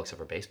about baseball except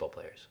for baseball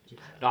players.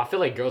 No, I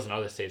feel like girls in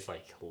other states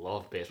like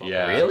love baseball.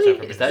 Yeah. players, Really?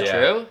 except for Is that Minnesota.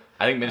 Yeah. true?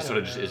 I think Minnesota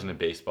don't just know. isn't a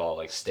baseball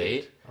like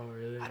State? Oh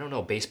really? I don't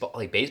know.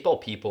 Baseball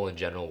people in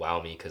general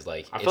wow me because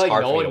like I it's feel like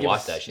hard no for me one to gives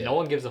watch that shit. no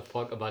one gives a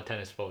fuck about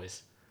tennis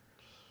boys.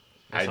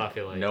 That's what I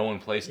feel like. No one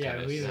plays Yeah,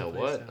 tennis. who even No,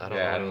 plays what? tennis? I don't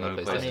Yeah, know I don't know anyone who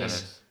that plays plays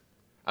tennis.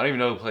 I don't even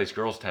know who plays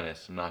girls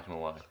tennis. I'm not gonna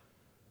lie.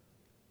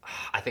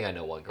 I think I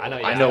know one girl. I know.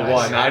 I yeah, know I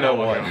one. I know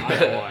girl.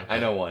 one. I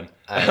know one.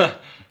 I know one.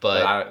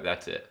 But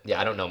that's it. yeah,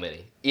 I don't know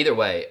many. Either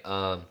way,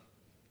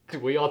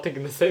 We all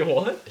thinking the same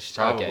one?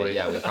 Probably. Okay,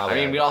 yeah, we probably. I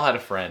mean, are. we all had a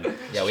friend.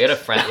 Yeah, we had a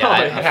friend. Yeah, Oh,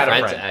 I you had had a a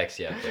friend's friend. ex.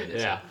 Yeah, played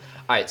this. Yeah.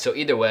 All right. So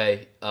either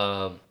way,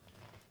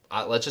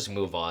 let's just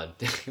move on.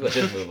 Let's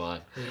just move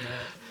on.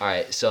 All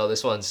right. So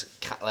this one's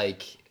kind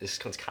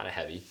of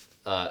heavy.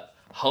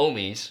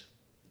 Homies,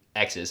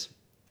 exes.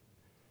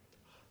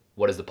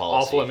 What is the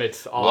policy? Off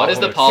limits. What is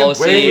the limits.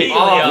 policy? Completely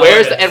off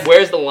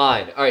Where's the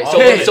line? All right. So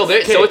Okay. so Okay.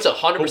 it's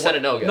 100% a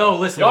no go. No,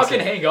 listen. Y'all listen.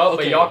 can hang up, but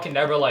Okay.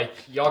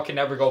 y'all can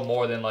never go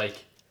more than like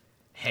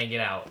hanging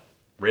out.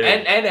 Really?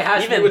 And it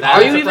has to Even be with that- Are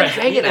other you even friends.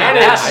 hanging And it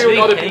out? has to be with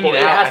I other think people. It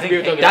hanging out- has I to be think with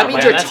other hanging that people. means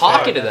man, you're that's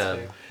talking to That's them.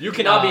 fair. You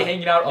cannot be Nah.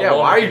 hanging out alone. Yeah,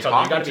 why are you with each other.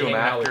 talking gotta to be him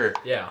hanging out after? with-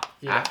 Yeah.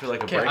 Yeah. After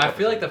like a Okay, breakup. I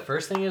feel or like the something.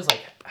 first thing is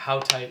like how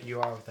tight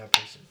you are with that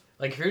person.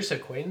 Like if you're just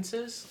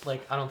acquaintances,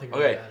 like I don't think it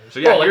really Okay, matters. so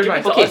yeah, Bro, like, here's if my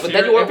it's Okay, us but then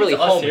here, you weren't if really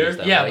it's us homies. here-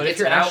 though. Yeah, Like, but if it's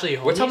you're now- actually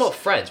we're talking homies- about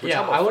friends. We're Yeah,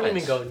 talking about I wouldn't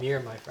friends. even go near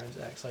my friend's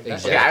ex. Like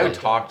that's Exactly. Okay, I would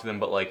just- talk to them,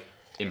 but like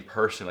in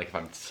person, like if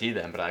I see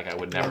them, but like I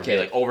would never Okay. be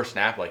like over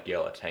Snap, like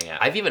yo, let's hang out.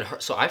 I've even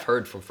heard. So I've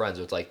heard from friends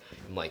where it's like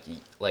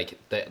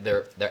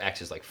their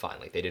ex is like fine,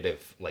 like they did it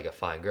like a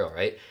fine girl,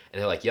 right? And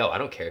they're like, yo, I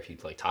don't care if you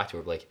like talk to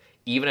her, but like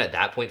even at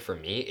that point for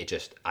me, it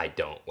just I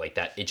don't like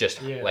that. It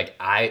just Yeah. like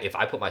if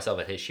I put myself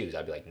in his shoes,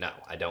 I'd be like, no,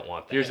 I don't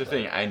want that. Here's the Like,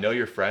 thing: I know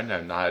your friend.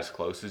 I'm not as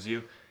close as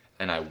you,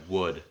 and I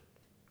would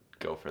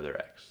go for their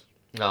ex.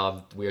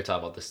 we were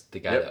talking about this. The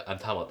guy. Yep. That, I'm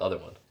talking about the other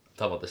one. I'm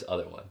talking about this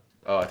other one.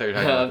 Oh, I thought you were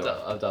talking I'm about.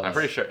 ta- I'm talking I'm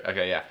pretty sure.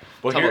 Okay, yeah. I'm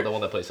Well, talking here. about the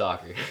one that plays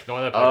soccer. The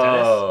one that played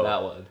tennis? Oh,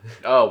 That one.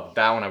 oh,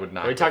 that one I would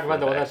not. Are we go talking for about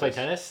the one that exes. played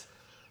tennis?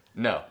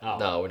 No. Oh.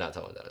 No, we're not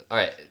talking about that. All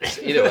right.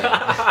 So either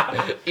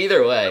way.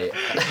 Either way.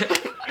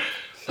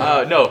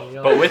 No,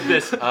 Yeah. but with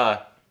this,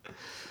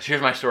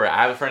 here's my story.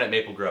 I have a friend at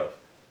Maple Grove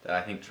that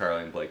I think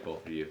Charlie and Blake,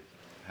 both of you,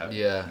 have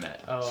Yeah.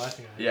 met. Oh, I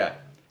think. Yeah,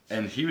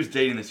 and he was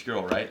dating this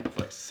girl, right,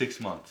 for like 6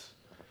 months,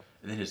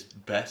 and then his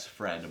best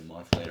friend a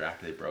month later,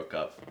 after they broke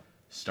up,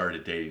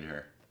 started dating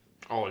her.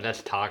 Oh,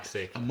 that's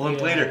toxic. A month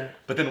Yeah. later,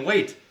 but then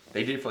wait,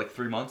 they dated for like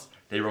 3 months.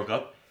 They broke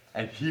up,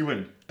 and he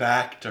went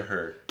back to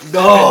her.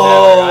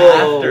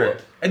 No. After,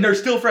 and they're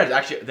still friends.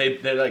 Actually,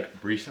 they like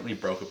recently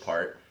broke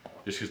apart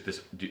just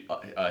because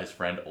his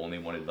friend only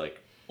wanted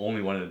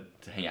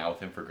to hang out with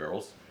him for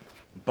girls,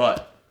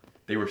 but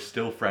they were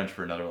still friends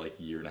for another like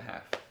year and a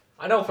half.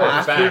 I know for a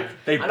After fact.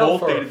 they I know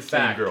both for a dated the same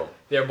fact girl.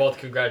 They're both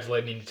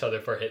congratulating each other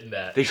for hitting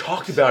that. They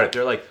talked about it.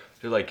 They're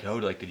like, yo,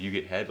 like, did you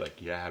get head?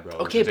 Like, yeah, bro.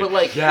 Okay, She's but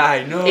like, yeah,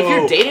 I know. if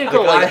you're dating a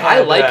girl, Like, like I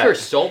had like that. her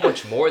so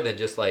much more than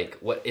just like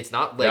what. It's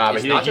not like Nah, but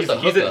it's not just a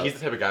he's hookup. the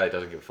type of guy that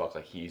doesn't give a fuck.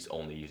 Like, he's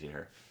only using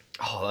her.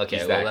 Oh, okay.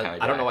 he's Well, that then,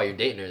 kinda I don't guy. know why you're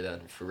dating her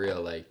then. For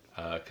real, like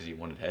Because he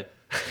wanted head.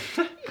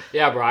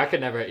 Yeah, bro, I could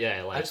never.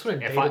 Yeah, like I just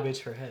wouldn't if date I- a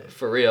bitch for head.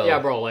 for real. Yeah,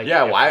 bro, like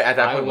Yeah, if why at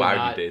that I point? would Why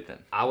not- would you date them?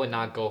 I would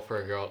not go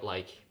for a girl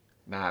like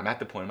Nah, I'm at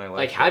the point in my life.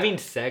 Like where- having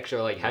sex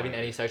or like having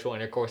any sexual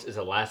intercourse is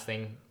the last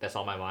thing that's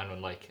on my mind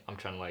when like I'm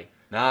trying to like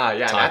Nah,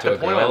 yeah, I'm Talk at to the a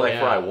point in my girl, life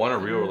where yeah. I want a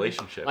real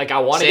relationship. I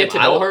want to Same, get to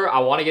I know will- her. I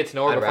want to get to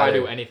know her I'd before I do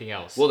rather- anything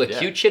else. Well, the Yeah.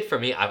 cute shit for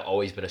me, I've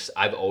always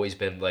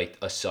been like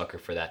a sucker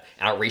for that,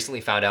 and I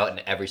recently found out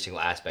in every single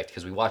aspect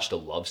because we watched a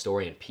love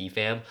story in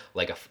PFAM,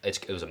 like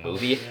it was a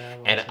movie, yeah,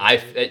 I and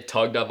watched that it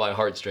tugged on my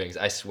heartstrings.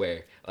 I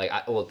swear, like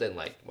it didn't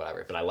like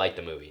whatever, but I liked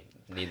the movie.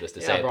 Needless to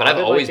Yeah, say, bro, but I've I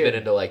did always like been it.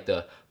 into like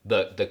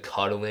the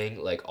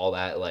cuddling, like all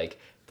that, like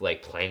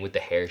playing with the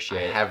hair shit.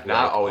 I have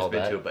not like, always all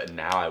been that. to it, but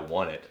now I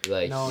want it.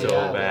 Like No, so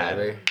yeah, bad.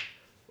 whatever.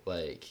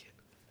 Like,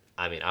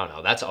 I mean, I don't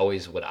know. That's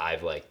always what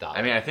I've like thought.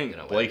 I mean, I think in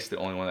a way. Blake's the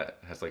only one that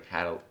has like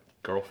had a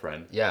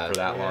girlfriend Yeah. for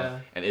that Yeah.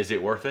 long. And is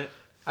it worth it?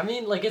 I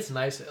mean, like it's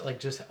nice, like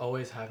just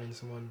always having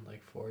someone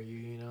like for you,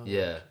 you know.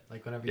 Yeah.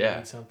 Like whenever you Yeah.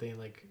 need something,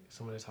 like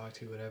someone to talk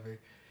to, whatever.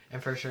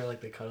 And for sure, like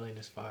the cuddling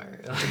is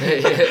fire.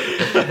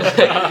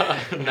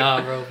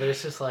 Nah, bro, but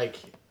it's just like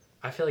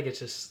I feel like it's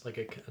just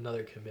like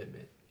another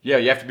commitment. Yeah,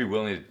 you have to be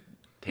willing to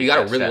take You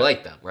gotta that really step.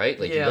 like them, right?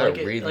 Like yeah, you gotta like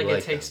really like like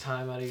it takes them.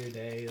 time out of your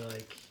day,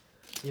 like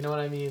you know what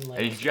I mean? Like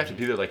And you have to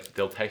be there, like,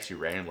 they'll text you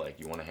randomly, like,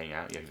 you want to hang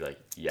out? You have to be like,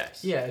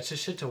 yes. yeah, it's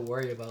just shit to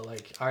worry about.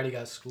 Like I already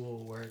got school,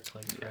 work,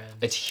 like friends.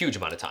 It's a huge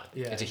amount of time.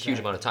 Yeah, it's a huge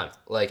amount of time.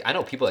 Like I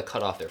know people that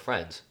cut off their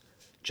friends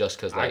just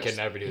because I like could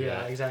never do yeah,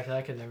 that. exactly.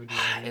 I could never do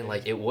that. and either.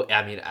 like it would.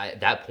 I mean,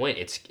 at that point,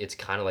 it's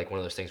kind of like one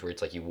of those things where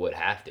it's like you would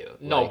have to.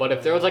 No, Like, but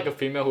if there was like a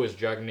female who was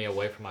dragging me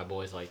away from my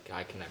boys, like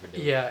I can never do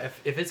it. yeah,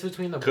 if it's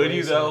between the Could boys you,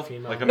 and though? the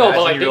female, Like, No, but,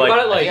 imagine like, you're, think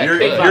about it, like, you're,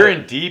 think if about you're it.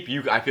 in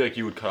deep, I feel like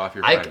you would cut off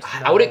your I friends.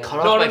 I wouldn't cut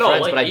off my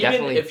friends, but I even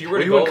definitely if you were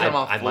Well, to you go, wouldn't cut 'em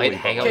off I fully, might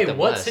hang but- out okay, with them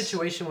what less.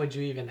 situation would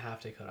you even have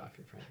to cut off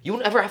your friend? You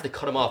would never have to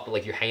cut them off, but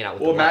like you're hanging out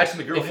with Well, them. less.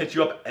 imagine the girl If- hits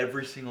you up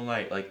every single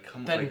night. Like,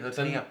 come Then- like, let's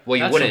then- hang out. Well,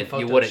 you That's wouldn't. some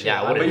You fucked wouldn't. up Yeah, I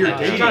shit. wouldn't. But you're have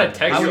dating. to. trying to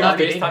text I would you not or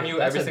be FaceTime dating. you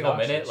That's every single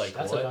obnoxious. minute. Like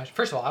That's what? obnoxious.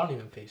 First of all, I don't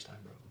even FaceTime,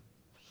 bro.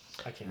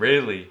 I can't.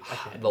 Really? I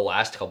can't. The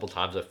last couple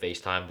times I've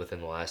FaceTimed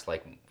within the last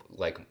like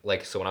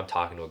so when I'm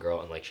talking to a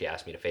girl and like she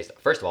asked me to FaceTime.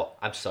 First of all,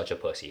 I'm such a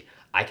pussy.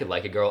 I could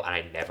like a girl and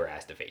I never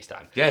asked to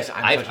FaceTime. Yes,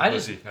 I'm such a I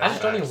just pussy.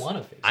 don't even want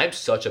to FaceTime. I'm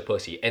such a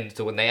pussy, and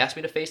so when they ask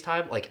me to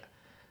FaceTime, like,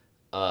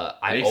 I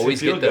Makes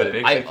always it feel get good. the. It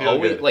makes I it feel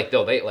always good. like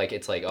no, they like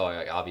it's like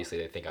obviously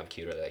they think I'm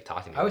cute or they like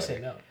talk to me. I or would say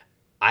whatever. no.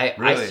 I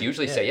Really?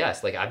 usually say Yeah.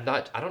 yes. Like I'm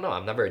not. I don't know.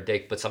 I'm never a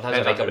dick, but sometimes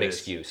Depends I make on up who an it is.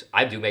 excuse.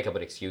 I do make up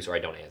an excuse or I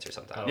don't answer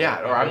sometimes. Oh.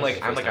 Yeah, or I'm like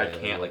FaceTime, I yeah.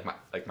 can't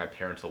like my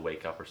parents will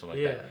wake up or something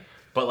like Yeah. that.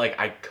 But like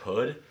I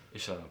could.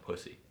 It's just I'm a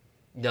pussy.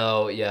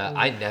 No, yeah,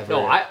 I never.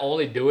 No, I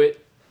only do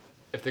it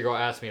if the girl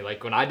asks me.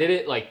 Like when I did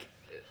it, like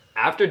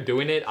after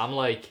doing it, I'm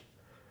like,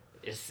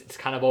 it's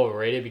kind of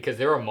overrated because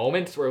there were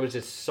moments where it was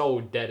just so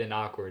dead and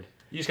awkward.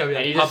 You just gotta be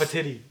And like you Papa just-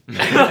 Titty.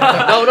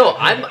 no,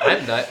 I'm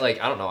not like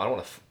I don't know. I don't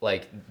want to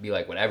like be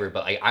like whatever,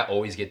 but like I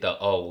always get the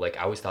like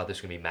I always thought this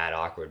was gonna be mad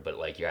awkward, but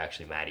like you're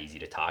actually mad easy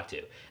to talk to,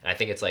 and I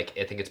think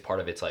it's part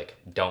of it's like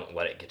don't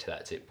let it get to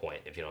that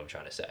point if you know what I'm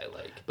trying to say.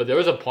 Like But there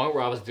was a point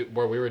where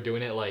where we were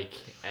doing it like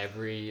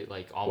every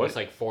like almost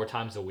What? like 4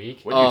 times a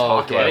week. What are you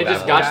talking And okay, it about?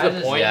 just got to Yeah, the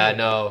I point. yeah,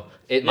 no,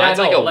 it Yeah, mine's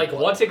no, like a like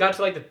once it got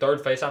to like the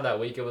third FaceTime that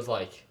week, it was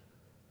like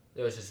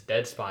there was just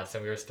dead spots,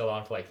 and we were still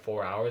on for like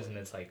 4 hours, and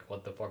it's like,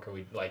 what the fuck are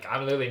we like?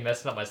 I'm literally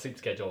messing up my sleep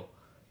schedule.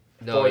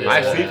 no, My yeah. My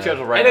Yeah. sleep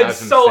schedule right And now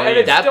it's is so- insane. and At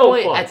it's that still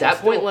point, fucked. at that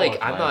It's point, still like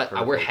fucked. I'm not.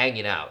 Mine We're perfect.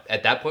 hanging out.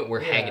 At that point,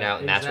 we're Yeah, hanging out,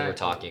 and that's when we're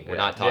exactly. talking. We're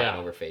Yeah. not talking Yeah.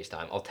 over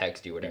FaceTime. I'll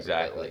text you, whatever.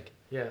 Exactly. But, like,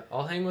 Yeah,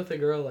 I'll hang with a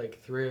girl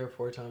like 3 or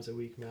 4 times a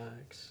week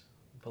max,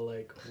 but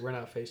like we're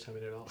not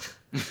FaceTiming at all.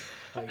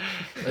 Like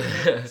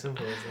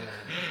simple as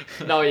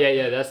that. No,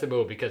 yeah, that's the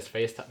move because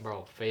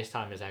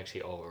FaceTime is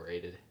actually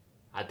overrated.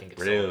 I think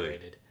it's so Really?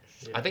 overrated.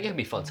 Yeah. I think it can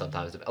be fun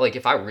sometimes. Like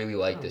if I really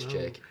like this don't know.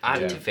 chick,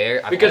 I'm Yeah. too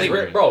fair. I've Because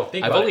only- bro,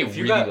 think I've about only it. If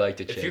you really got- liked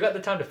a If chick. you got the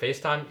time to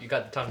FaceTime, you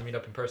got the time to meet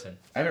up in person.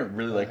 I haven't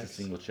really liked a Nice.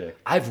 single chick.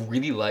 I've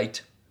really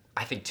liked.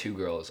 I think 2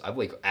 girls. I've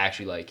like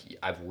actually like.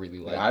 I've really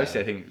liked. Obviously,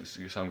 I them.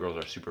 think some girls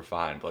are super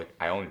fine, but like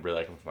I only really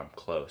like them if I'm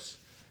close,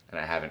 and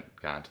I haven't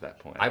gotten to that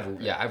point. I've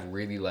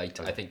really liked.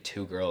 I think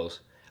 2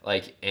 girls.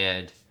 Like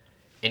and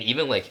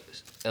even like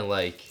and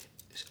like.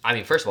 I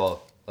mean, first of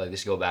all, like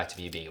this go back to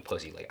me being a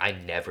pussy. Like I'll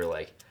never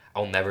like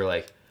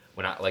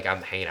when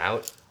I'm hanging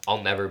out.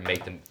 I'll never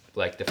make them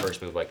like the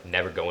first move. Like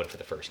never going for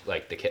the first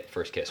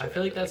first kiss. or I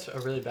feel like whatever. that's a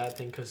really bad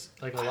thing because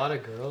like a lot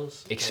of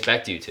girls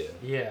expect you to.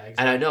 yeah, exactly.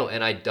 And I know,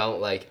 and I don't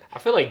like. I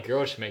feel like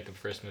girls should make the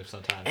first move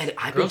sometimes. And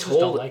I've Girls been just don't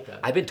told. like that.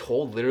 I've been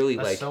told literally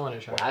That's like so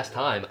unattractive. last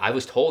time I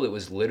was told it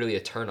was literally a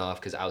turn off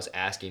because I was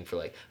asking for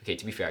like. Okay,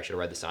 to be fair, I should have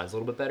read the signs a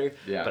little bit better.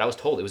 Yeah. But I was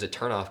told it was a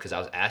turn off because I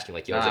was asking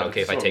like, yo, is Nah, it but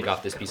okay if I this take will-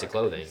 off this piece of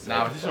clothing?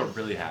 Nah, but this is what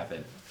really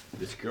happened.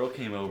 This girl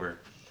came over,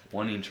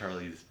 wanting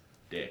Charlie's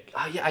dick,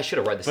 Oh yeah, I should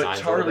have read the but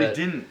signs. a little Charlie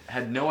bit.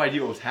 had no idea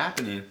what was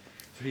happening.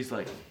 So he's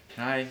like,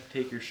 "Can I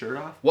take your shirt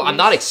off?" Well, I'm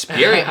not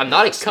experienced. I'm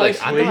not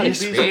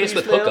experienced please,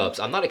 with ma'am? hookups.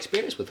 I'm not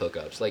experienced with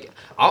hookups. Like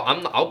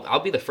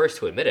I'll be the first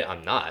to admit it.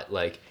 I'm not.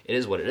 Like it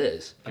is what it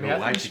is. I I mean, mean,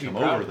 I why'd think she you should come be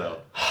proud over of though?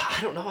 I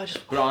don't know. I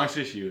just. But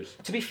honestly, she was.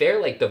 To be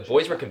fair, like the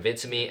boys were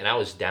convincing me, and I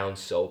was down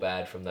so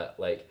bad from that.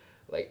 Like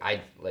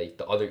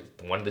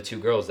one of the 2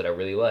 girls that I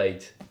really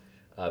liked.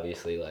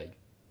 Obviously, like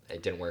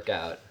it didn't work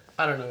out.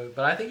 I don't know,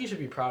 but I think you should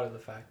be proud of the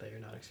fact that you're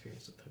not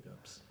experienced with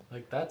hookups.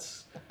 Like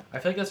I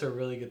feel like that's a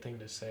really good thing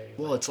to say.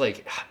 Well, it's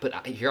like,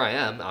 but here I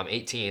am. I'm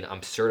 18.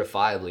 I'm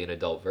certifiably an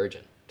adult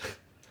virgin.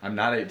 I'm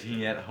not 18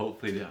 yet.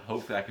 Hopefully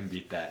I can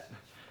beat that.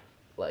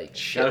 Like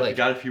shit.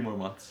 Got a few more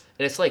months.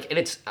 And it's like,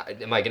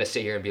 am I gonna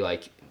sit here and be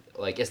like,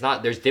 it's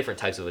not. There's different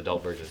types of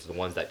adult virgins. The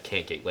ones that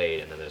can't get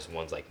laid, and then there's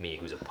ones like me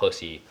who's a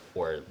pussy,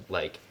 or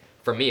like,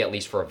 for me at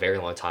least, for a very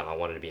long time, I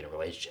wanted to be in a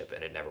relationship,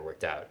 and it never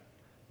worked out.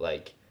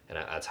 Like, and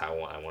that's how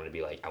I wanted to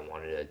be. Like, I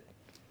wanted to,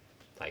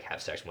 like,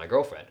 have sex with my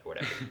girlfriend or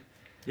whatever.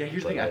 Yeah,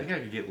 here's the thing. I think I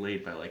could get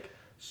laid by like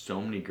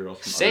so many girls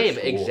from Same, other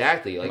schools.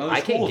 exactly. Like, From other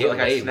I can schools, get like,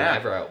 laid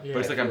snap. whenever I. Yeah. But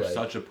it's like I'm feel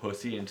such a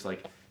pussy, and it's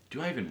like,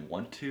 do I even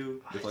want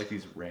to with like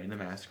these random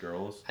ass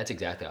girls? That's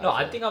exactly how No,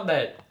 I I feel.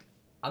 think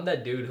I'm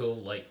that dude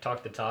who'll like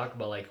talk the talk,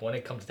 but like when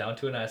it comes down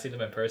to it and I see them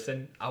in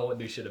person, I won't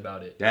do shit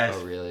about it. Yes.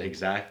 Oh, really?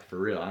 Exact. For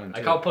real. I'm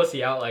Like I'll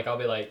pussy out, like I'll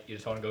be like, you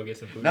just want to go get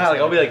some food? Nah, like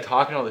I'll be like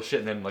talking all this shit,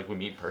 and then like we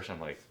meet in person, I'm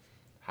like,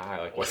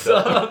 hi, like What's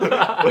up?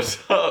 What's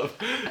up?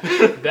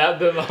 Dab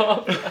them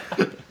up.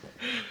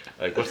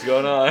 Like what's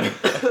going on? I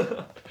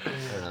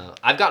don't know.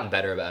 I've gotten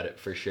better about it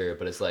for sure,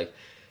 but it's like,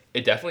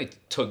 it definitely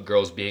took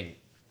girls being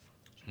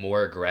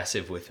more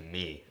aggressive with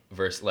me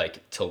versus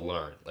like to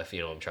learn, if you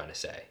know what I'm trying to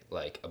say,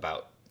 like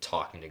about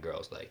talking to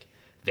girls. Like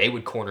they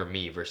would corner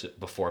me versus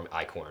before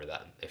I corner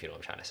them, if you know what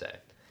I'm trying to say.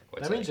 Where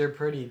it's That means like, you're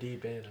pretty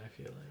deep in. I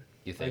feel like.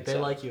 you think Like they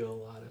so? like you a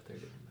lot if they're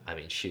doing that. I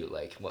mean, shoot,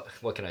 like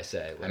what can I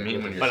say? I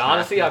mean, when you're But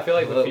honestly, I feel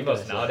like with What females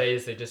was that?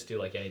 nowadays, they just do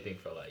like anything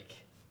for like.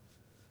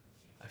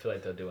 I feel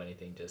like they'll do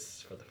anything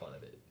just for the fun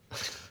of it.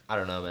 I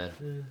don't know, man.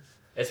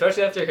 Yeah.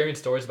 Especially after hearing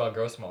stories about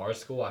girls from our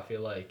school, I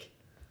feel like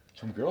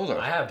Some girls are.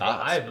 I have,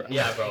 bro.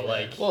 yeah, bro.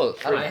 Like, Well,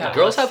 I don't I know. have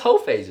Girls less- have hoe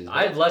phases.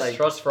 I have man. less Like,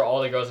 trust for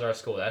all the girls in our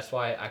school. That's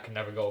why I could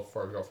never go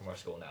for a girl from our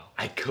school now.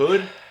 I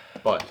could,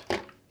 but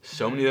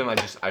so many of them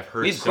I've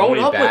heard. We've so grown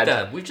many up bad, with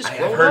them. We've just I've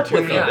grown heard up too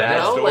with many them. You bad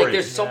know, like stories.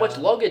 there's so much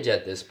Yeah. luggage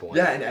at this point.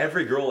 Yeah, and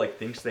every girl like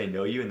thinks they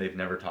know you and they've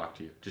never talked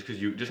to you just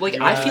because you just. 'cause Like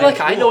you I act feel like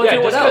I know Yeah,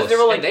 everyone just 'cause else. they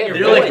were, like, and they you're have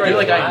They're no like, idea you're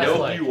like, who I am. know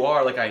like- who you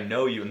are, like I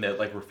know you, and they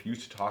like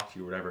refuse to talk to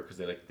you or whatever because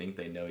they like think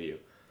they know you,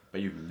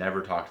 but you've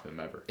never talked to them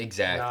ever.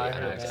 Exactly. No, I I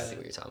know heard exactly that.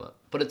 what you're talking about.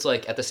 But it's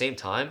like at the same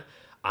time,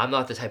 I'm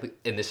not the type of,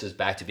 and this is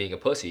back to being a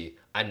pussy.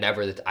 I've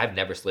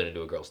never slid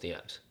into a girl's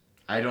DMs.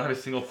 I don't have a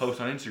single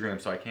post on Instagram,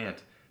 so I can't.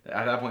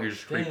 At that point, you're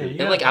just Damn, creepy. you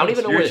And like I don't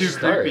even know You're where to too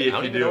start. creepy if I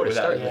don't you even do know it where to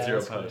without start. it. Yeah, zero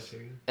that's what I posts.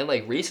 figured. And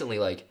like recently,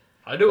 like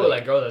I do it Like- with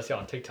like girls I see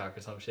on TikTok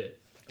or some shit.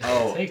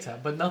 Oh,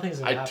 TikTok, but nothing's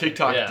gonna I happen.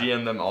 TikTok Yeah.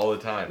 DM them all the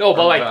time. No,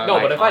 but like On no,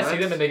 my but if I see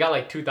comments, them and they got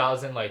like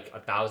 2,000, like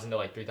 1,000 to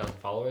like 3,000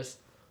 followers,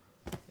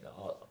 you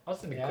know, I'll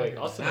send a Yeah, quick, I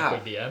I'll agree. send a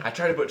quick DM. I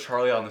tried to put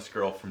Charlie on this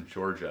girl from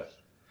Georgia,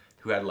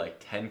 who had like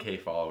 10K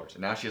followers,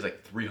 and now she has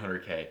like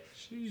 300K.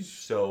 She's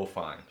so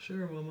fine,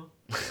 Sure, mama.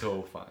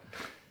 so fine.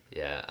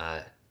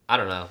 yeah, I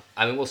don't know.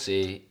 I mean, we'll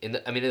see. In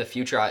the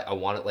future, I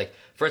want it. Like,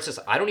 for instance,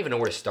 I don't even know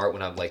where to start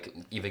when I'm like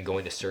even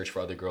going to search for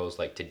other girls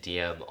like to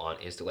DM on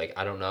Insta. Like,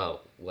 I don't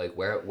know. Like,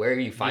 where are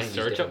you finding Just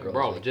these search different them,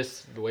 girls? bro. Like,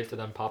 Just wait for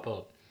them to pop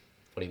up.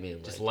 what do you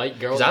mean? Just Like, like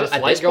girls. 'Cause I'm- Just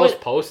at like this girls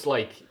point- post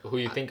like who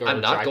you think are I'm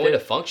not attractive. going to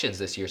functions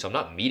this year, so I'm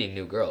not meeting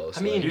new girls.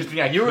 I mean, Like, Here's the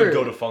thing: I You could were-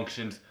 go to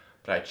functions,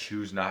 but I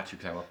choose not to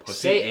because I'm a pussy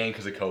Say- and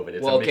because of COVID.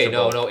 It's well, a mix okay, of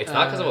no, both. no, it's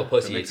not because I'm a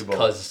pussy. mix It's of both.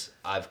 because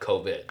I've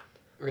COVID.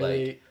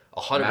 Really?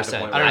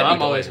 100%. point I don't know. I'd be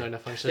I'm always going- going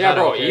to functions. Yeah, I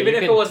don't bro. care. Even You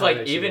if it can was tell me like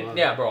what you even want.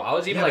 yeah, bro. I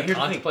was even Yeah, but like here's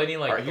the thing. contemplating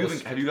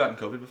like. Have you gotten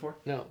COVID before?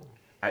 No.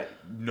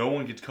 No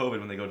one gets COVID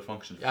when they go to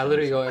functions. I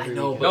literally go I every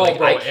know, weekend. but No, like,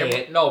 bro. I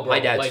can't- No, bro. my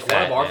dad's like fat, one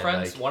man, of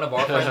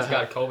like- our friends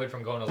got COVID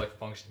from going to like a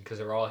function because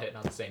they were all hitting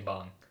on the same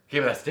bong. Okay,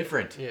 but that's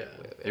different. Yeah.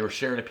 They were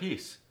sharing a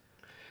piece.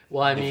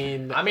 Well, I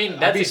mean, I mean, I'd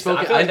that's be ex- I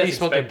smoking. feel like I'd be that's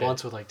smoking expected.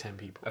 blunts with like 10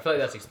 people. I feel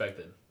like that's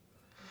expected.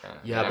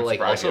 Yeah, I'm but like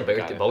surprised also you haven't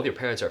gotten it. both your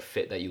parents are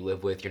fit that you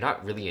live with. You're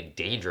not really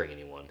endangering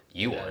anyone.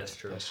 You Yeah, aren't. that's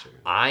true. That's true.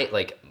 I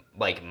like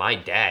my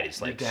dad is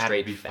Your like dad would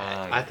straight be fat.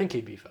 fine. I think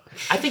he'd be fine.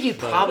 I think he'd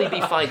probably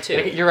be fine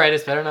too. You're right.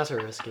 It's better not to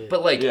risk it.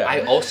 But like Yeah.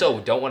 I also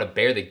don't want to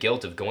bear the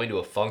guilt of going to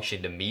a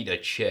function to meet a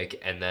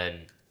chick and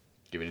then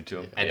Giving it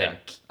to him. and yeah,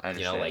 I then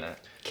you know understand like that.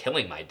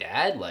 killing my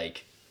dad.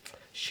 Like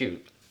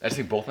shoot, I just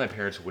think both my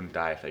parents wouldn't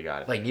die if they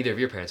got it. like neither of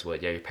your parents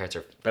would. Yeah, your parents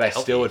are. But I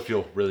healthy. still would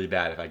feel really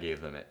bad if I gave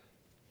them it.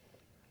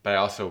 But I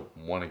also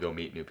want to go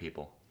meet new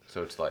people.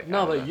 So it's like no,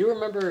 I don't but know. you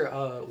remember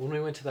when we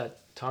went to that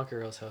Tonka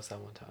girl's house that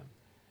one time?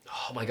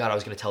 Oh my god, I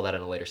was gonna tell that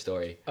in a later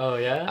story. Oh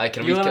yeah.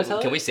 Can You we wanna can, tell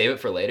can it? we save it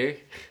for later?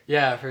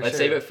 Yeah, for Let's sure.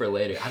 save it for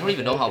later. I don't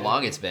even know how Okay.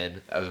 long it's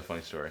been. That was a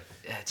funny story.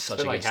 It's such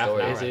been a like good half an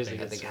story. hour, I I think,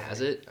 think. I think it It's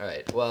has a it. All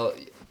right. Well,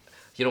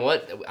 you know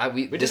what?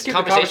 We this just keep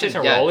the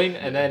conversation yeah, rolling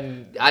and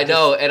then. I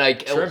know, and I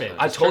trim it.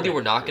 I Just told trim you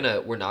it.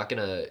 we're not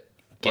gonna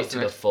get What's to the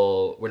the next-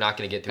 full. We're not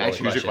gonna get through Can I all the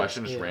choose your questions.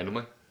 question just Yeah.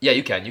 randomly? Yeah,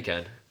 you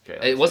can.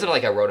 Okay. It wasn't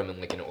like I wrote them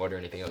in like an order or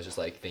anything. I was just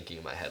like thinking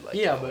in my head like.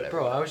 Yeah, oh, but whatever.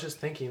 bro, I was just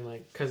thinking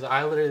like, cause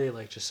I literally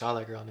like just saw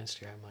that girl on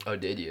Instagram. Like, Oh,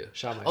 did you?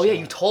 shot my Oh yeah, shot.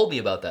 you told me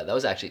about that. That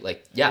was actually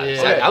like yeah. Yeah.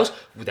 Exactly. Okay. I was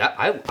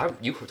that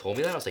you told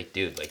me that I was like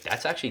dude like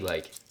that's actually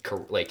like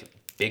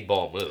big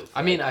ball move.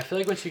 I mean, I feel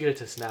like once you get it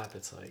to snap,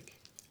 it's like.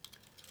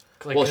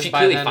 Like, Well, 'cause she by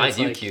clearly then finds it's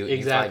you like- cute. You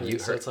Exactly. find you,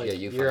 so her, it's like yeah,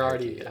 you you're find her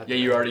already. cute. At Yeah,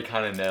 the you point. already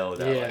kind of nailed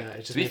that. Yeah, Like, it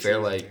just To be makes it fair,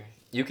 like easier.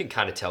 you can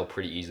kind of tell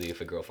pretty easily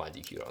if a girl finds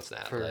you cute on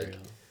Snap. For like, real.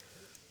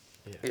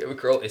 if a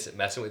girl isn't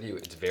messing with you,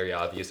 it's very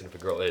obvious, and if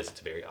a girl is, it's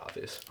very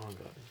obvious. Oh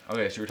god.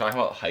 okay, so we're talking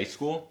about high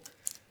school.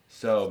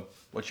 So,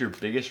 what's your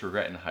biggest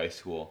regret in high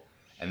school?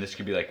 And this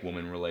could be like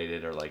woman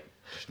related or like.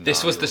 Just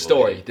This was the non-girl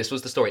story. related. This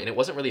was the story, and it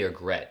wasn't really a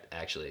regret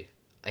actually.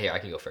 Here, I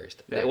can go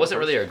first. Yeah, it go wasn't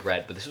first. really a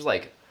regret, but this was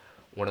like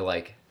one of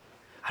like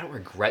I don't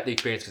regret the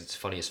experience because it's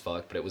funny as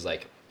fuck, but it was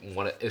like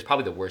it was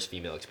probably the worst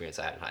female experience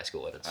I had in high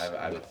school, and it's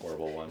I have a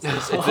horrible one.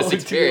 it's Oh, this dude,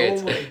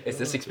 experience. oh my It's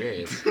this God.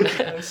 experience.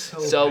 That's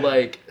so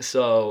bad.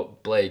 So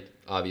Blake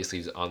obviously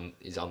he's on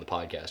the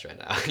podcast right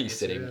now. He's Yes,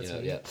 sitting, sir, you that's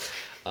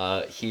know, me.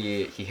 yeah.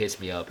 He hits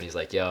me up and he's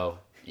like, "Yo,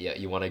 yeah,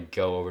 you want to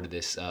go over to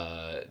this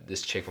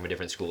chick from a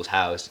different school's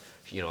house?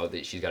 You know,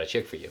 that she's got a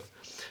chick for you."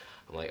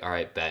 I'm like, all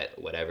right,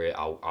 bet, whatever.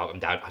 I'm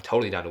down. I'm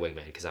totally down to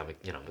wingman because I'm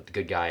the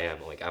good guy I am.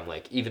 I'm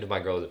like, even if my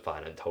girl isn't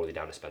fine, I'm totally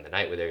down to spend the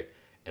night with her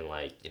and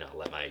like,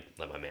 let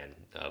my man,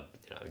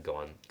 go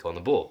on the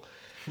bull.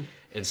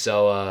 And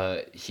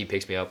so he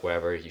picks me up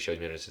wherever. He shows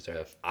me her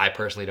stuff. I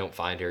personally don't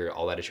find her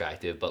all that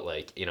attractive, but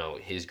like,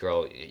 his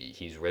girl,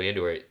 he's really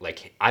into her.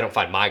 Like, I don't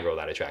find my girl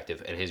that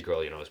attractive, and his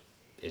girl,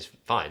 is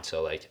fine.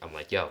 So like, I'm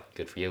like, yo,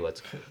 good for you.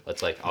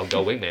 Let's like, I'll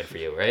go wingman for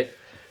you, right?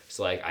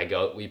 So like,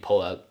 we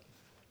pull up.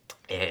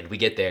 And we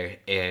get there,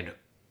 and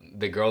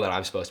the girl that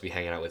I'm supposed to be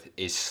hanging out with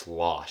is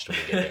sloshed when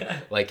we get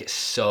there. Like,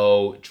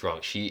 so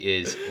drunk. She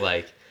is,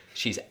 like,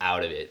 she's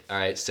out of it. All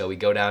right, so we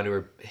go down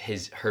to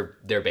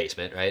their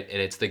basement, right?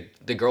 And it's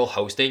the girl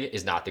hosting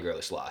is not the girl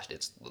who's sloshed.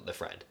 It's the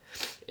friend.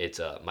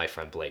 It's my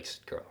friend Blake's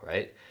girl,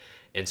 right?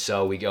 And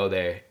so we go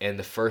there, and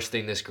the first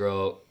thing this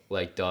girl,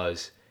 like,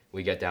 does,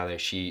 we get down there,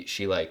 she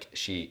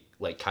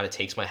kind of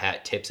takes my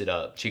hat, tips it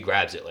up. She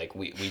grabs it. Like,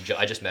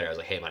 I just met her. I was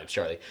like, hey, my name's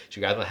Charlie. She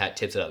grabs my hat,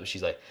 tips it up, and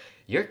she's like,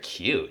 you're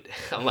cute.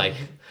 I'm like,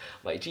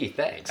 gee,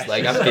 thanks.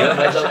 Like, I'm feeling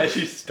myself. As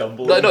she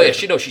stumbled. No, yeah,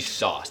 she's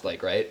sauced,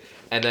 like, right?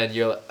 And then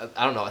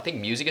I don't know, I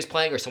think music is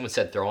playing, or someone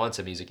said throw on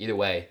some music, either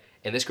way.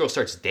 And this girl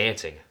starts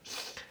dancing.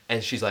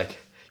 And she's like,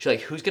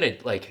 who's gonna,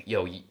 like,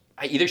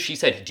 either she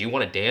said, do you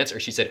want to dance? Or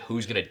she said,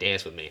 who's gonna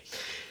dance with me?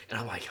 And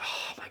I'm like,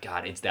 oh my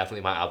God, it's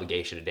definitely my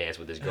obligation to dance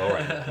with this girl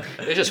right now.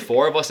 There's just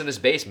 4 of us in this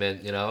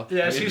basement, Yeah, I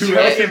mean, she who was else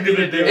trying is to gonna do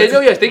do it.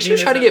 it? I think she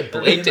was trying to get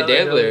Blake to Another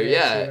dance with her, dumb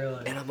yeah. bitch,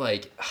 really. And I'm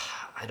like,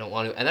 I don't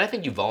want to. And then I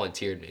think you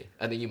volunteered me.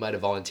 I think you might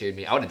have volunteered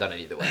me. I would have done it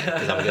either way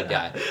because I'm a good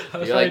guy.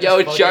 You're like,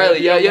 yo,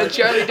 Charlie, yo,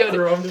 Charlie, doing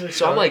it.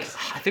 So I'm like,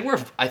 I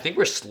think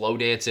we're slow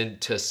dancing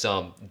to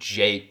some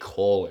J.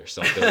 Cole or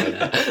something like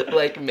that.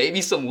 Like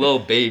maybe some Lil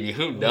Baby,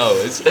 who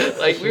knows?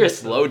 Like we were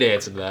slow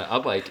dancing to that.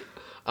 I'm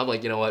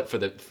like, you know what, for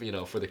the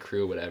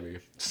crew, whatever.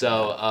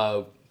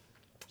 So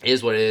it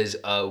is what it is.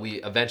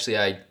 We eventually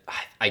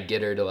I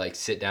get her to like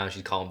sit down.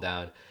 She's calmed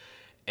down,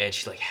 and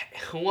she's like,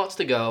 who wants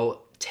to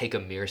go take a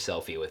mirror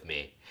selfie with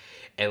me?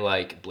 And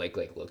like Blake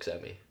like looks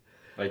at me.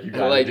 Like, you And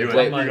gotta like do it.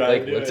 Blake, You gotta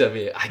like do looks it. at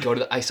me. I go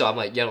to the, so I'm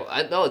like, no,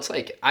 it's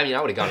like, I mean,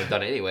 I would have gone and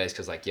done it anyways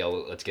because like, yo,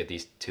 let's get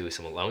these two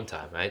some alone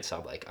time, right? So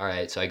I'm like, all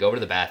right. So I go over to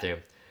the bathroom.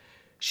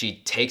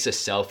 She takes a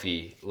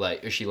selfie,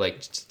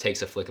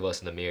 takes a flick of us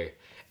in the mirror,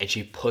 and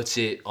she puts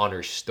it on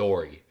her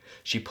story.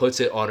 She puts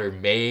it on her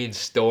main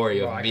story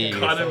Bro, of I me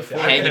can't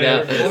afford hanging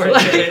that.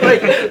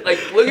 out.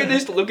 like, look at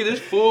this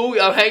fool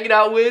I'm hanging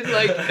out with.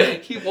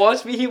 Like, he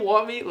wants me,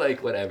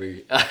 like, whatever.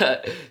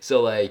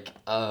 So, like,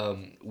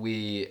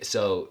 okay,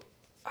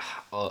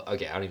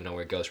 I don't even know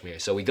where it goes from here.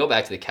 So we go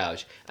back to the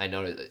couch. I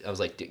was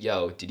like,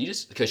 yo, did you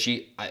just, because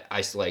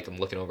I'm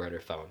looking over at her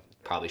phone.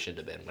 Probably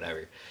shouldn't have been,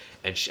 whatever.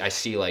 And I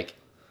see, like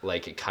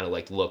it kind of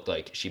like looked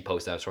like she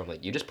posted that story. I'm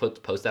like, you just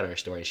post that on her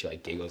story, and she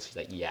like giggles. She's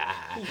like, yeah,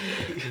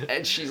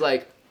 and she's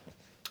like,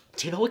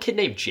 do you know a kid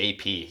named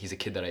JP? He's a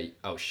kid that I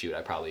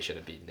probably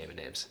shouldn't be naming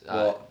names.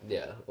 Yeah,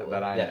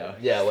 That I know.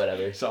 Yeah,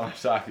 whatever. So on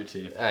soccer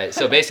team. All right,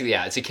 so basically,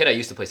 yeah, it's a kid I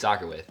used to play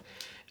soccer with,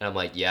 and I'm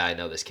like, yeah, I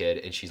know this kid,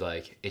 and she's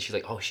like,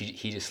 oh,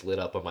 he just lit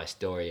up on my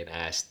story and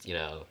asked, is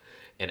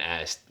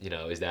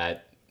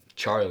that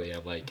Charlie?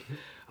 I'm like,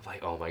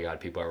 oh my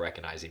God, people are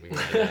recognizing me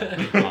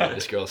right now on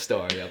this girl's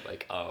story. I'm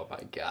like, oh my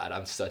God,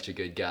 I'm such a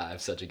good guy. I'm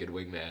such a good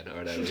wingman or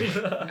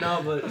whatever.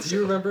 No, but do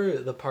you remember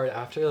the part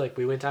after, like,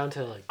 we went down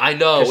to, like... I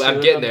know, Cause I'm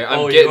you getting remember- there. I'm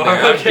Oh, you getting are?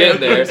 there. I'm Okay,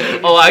 getting there.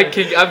 okay. Oh, I'm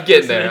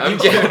getting there. I'm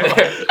getting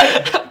there.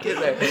 I'm getting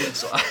there.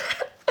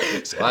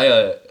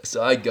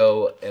 So I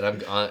go, and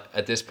I'm on,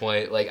 at this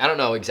point, like, I don't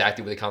know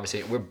exactly what the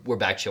conversation. We're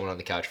back chilling on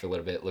the couch for a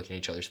little bit, looking at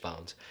each other's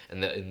phones,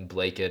 and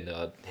Blake and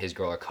his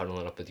girl are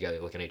cuddling up together,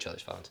 looking at each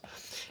other's phones,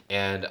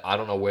 and I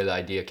don't know where the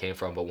idea came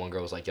from, but one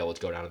girl was like, "Yo, let's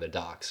go down to the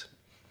docks."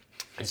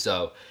 And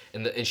so,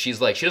 and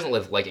she's like, she doesn't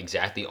live like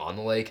exactly on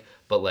the lake,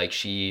 but like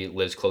she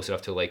lives close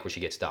enough to the lake where she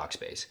gets dock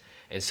space.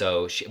 And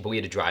so, but we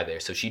had to drive there,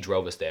 so she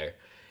drove us there,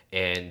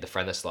 and the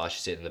friend that sloshed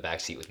is sitting in the back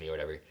seat with me or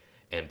whatever,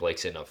 and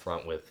Blake's sitting up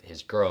front with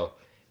his girl.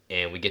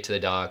 And we get to the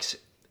docks,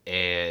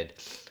 and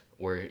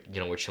we're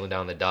chilling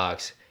down the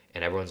docks,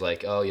 and everyone's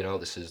like, oh,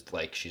 this is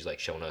like, she's like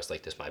showing us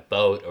like, this is my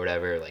boat or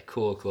whatever, like,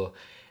 cool.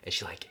 And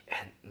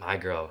and my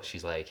girl,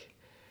 she's like,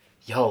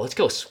 yo, let's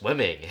go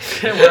swimming.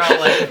 We're out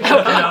like,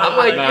 I'm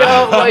like, nah.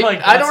 yo, like,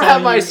 like, I don't that's have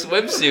all my you.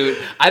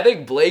 swimsuit. I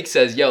think Blake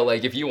says, yo,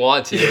 like, if you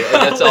want to, like,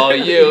 that's all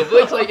you.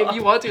 Blake's like, if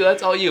you want to,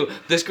 that's all you.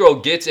 This girl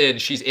gets in.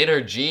 She's in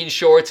her jean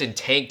shorts and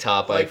tank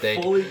top, I Like,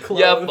 think. fully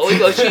clothed. Yeah, fully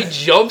clothed.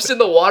 She jumps in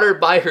the water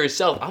by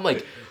herself. I'm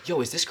like, yo,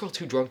 is this girl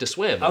too drunk to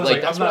swim? I was Like,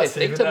 like, that's I'm what I not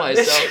think to saving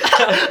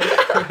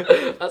that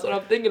myself. That's what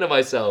I'm thinking to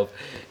myself.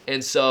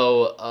 And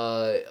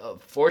so,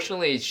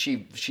 fortunately,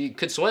 she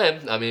could swim.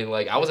 I mean,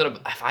 like,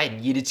 if I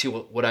needed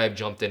to, would I have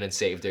jumped in and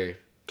saved her?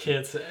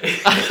 Can't say.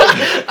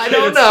 I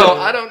don't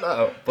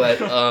know.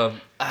 But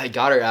I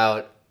got her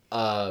out,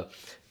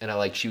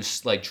 and she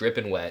was like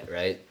dripping wet,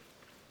 right?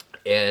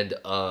 And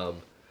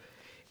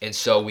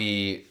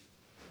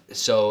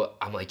so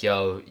I'm like,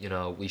 yo,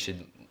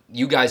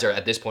 you guys are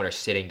at this point are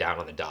sitting down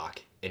on the dock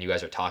and you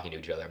guys are talking to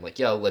each other. I'm like,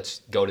 yo,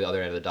 let's go to the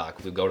other end of the dock.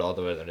 We'll go to the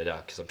other end of the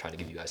dock because I'm trying to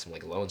give you guys some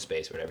like alone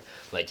space or whatever.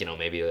 Like,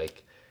 maybe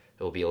like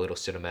it will be a little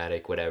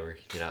cinematic, whatever.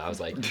 I was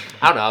like,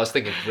 I don't know. I was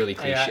thinking really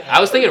cliche. Yeah, I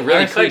was thinking really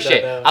I respect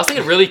cliche. that, though. I was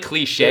thinking really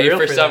cliche You're real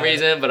for for some that.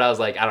 reason, but I was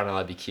like, I don't know,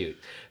 that'd be cute.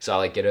 So I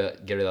like get her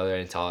to the other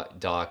end of the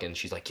dock, and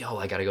she's like, yo,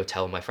 I gotta go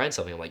tell my friend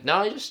something. I'm like,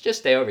 no, just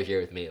stay over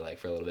here with me like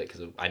for a little bit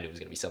because I knew it was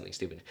gonna be something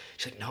stupid.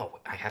 She's like, no,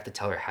 I have to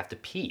tell her I have to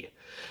pee.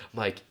 I'm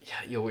like,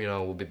 yeah,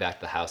 we'll be back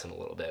to the house in a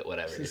little bit,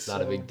 whatever. She's It's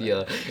not a so big bad.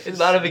 deal. She's It's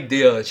not a so big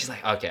deal. And she's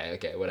like,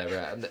 okay,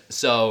 whatever.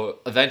 So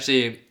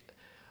eventually,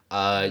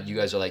 you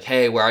guys are like,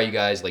 hey, where are you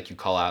guys? Like, you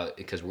call out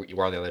because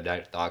we're on the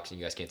other docks and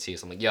you guys can't see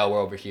us. I'm like, yo, we're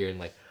over here. And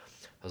like,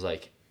 I was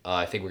like,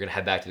 I think we're gonna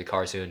head back to the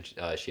car soon.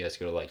 She has to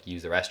go to like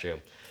use the restroom.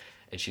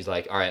 And she's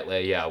like, all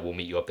right, yeah, we'll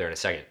meet you up there in a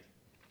second.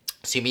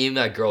 See me and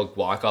that girl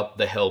walk up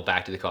the hill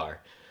back to the car.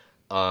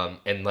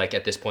 And like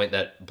at this point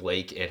that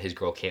Blake and his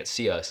girl can't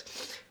see us.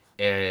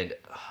 And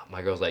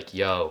my girl's like,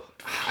 yo,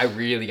 I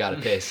really gotta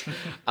piss.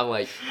 I'm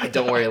like,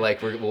 don't worry,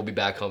 like we'll be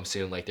back home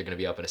soon. Like they're gonna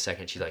be up in a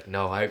second. She's like,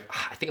 no, I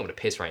think I'm gonna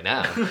piss right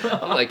now.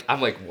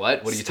 I'm like,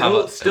 what? What are you talking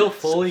about? Still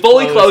fully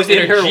Clothed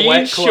in her jean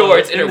wet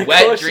shorts, in her the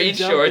wet clothes she jean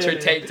jumped shorts, in her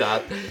it. tank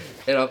top.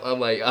 And I'm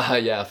like,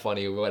 yeah,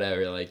 funny,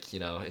 whatever, like,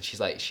 And she's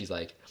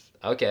like,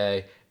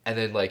 okay. And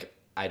then like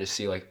I just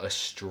see like a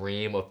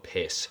stream of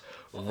piss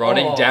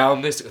running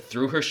down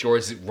through her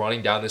shorts,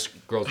 running down this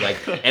girl's leg,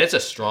 and it's a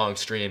strong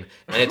stream,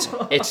 and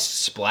it's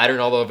splattering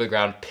all over the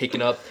ground, picking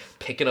up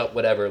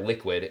whatever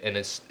liquid, and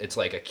it's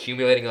like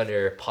accumulating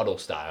under her puddle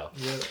style.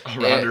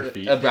 Around her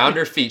feet. Around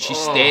her feet. She's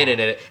standing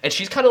in it, and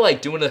she's kind of like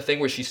doing the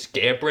thing where she's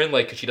scampering,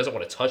 like, 'cause she doesn't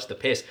want to touch the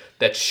piss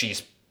that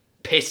she's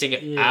pissing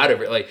it out of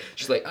it. Like,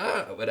 she's like,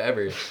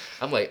 whatever.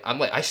 I'm like,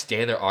 I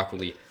stand there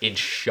awkwardly in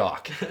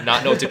shock,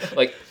 not knowing to,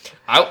 like,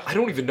 I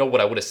don't even know what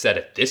I would have said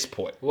at this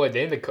point. What,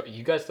 they in the car?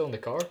 You guys still in the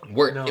car?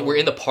 We're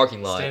in the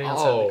parking lot. Standing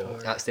outside the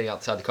car. Not standing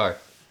outside the car.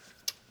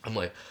 I'm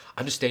like,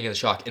 I'm just standing in the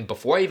shock. And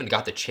before I even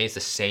got the chance to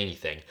say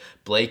anything,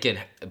 Blake and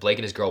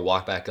his girl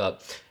walk back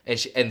up,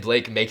 and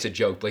Blake makes a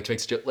joke. Blake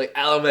makes a joke like,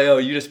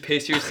 "LMAO, you just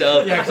pissed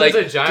yourself." Yeah, 'cause like,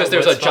 there's a giant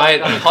there's a wet spot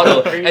giant on the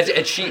puddle, concrete.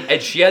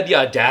 and she had the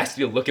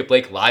audacity to look at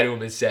Blake, lie to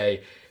him, and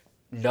say,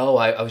 "No,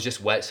 I was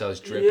just wet, so I was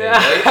dripping."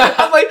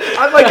 Yeah. Like,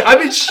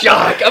 I'm in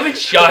shock.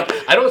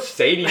 I don't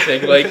say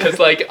anything, like, because,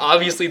 like,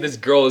 obviously this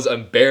girl is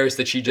embarrassed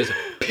that she just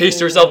pissed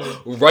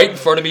herself right in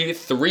front of me,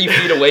 3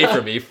 feet away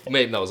from me.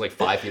 Maybe, no, it was like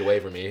 5 feet away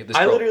from me. This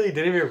I girl, literally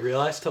didn't even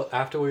realize till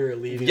after we were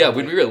leaving. yeah, I'm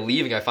when like, we were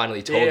leaving, I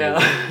finally told Yeah.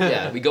 you.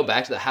 Yeah, we go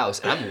back to the house,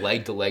 and I'm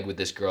leg to leg with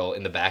this girl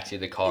in the backseat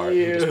of the car who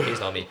Ew. just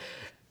pissed on me.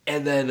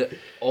 And then,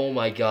 oh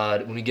my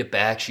god, when we get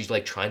back, she's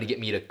like trying to get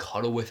me to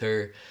cuddle with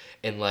her.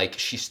 And like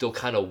she's still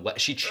kind of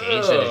wet. She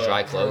changed into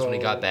dry clothes when we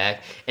got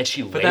back, and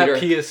she But later. that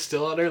pee is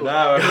still on her leg.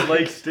 Nah, her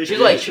legs sticky.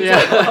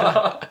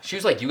 She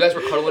was like, you guys were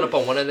cuddling up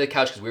on one end of the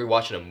couch because we were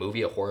watching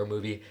a horror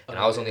movie, and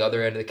I was on the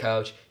other end of the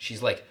couch. She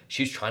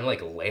was trying to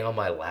like lay on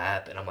my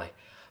lap, and I'm like,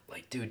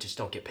 dude, just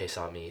don't get pissed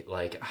on me.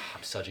 Like,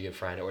 I'm such a good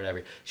friend or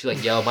whatever. She's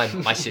like, yo,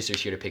 my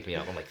sister's here to pick me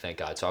up. I'm like, thank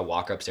God. So I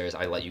walk her upstairs.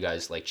 I let you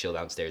guys like chill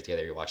downstairs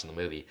together. You're watching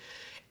the movie,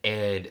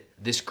 and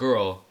this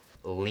girl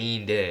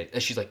leaned in,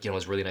 and she's like, it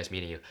was really nice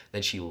meeting you.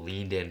 Then she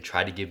leaned in,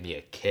 tried to give me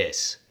a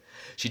kiss.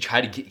 She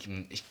tried to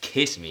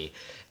kiss me,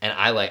 and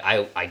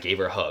I gave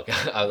her a hug.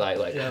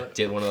 I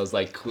did one of those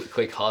like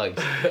quick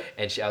hugs,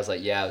 and I was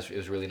like, yeah, it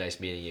was really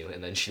nice meeting you.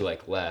 And then she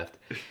like left.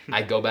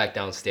 I go back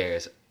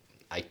downstairs.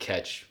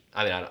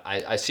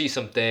 I see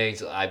some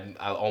things. I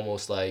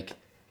almost like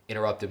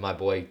interrupted my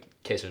boy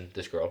kissing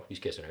this girl. He's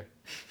kissing her.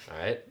 All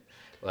right,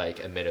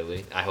 like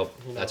admittedly, I hope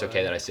that's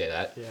okay that I say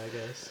that. Yeah, I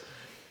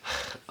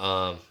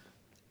guess.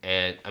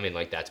 And I mean,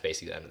 like, that's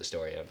basically the end of the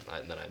story.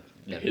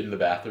 You hid in the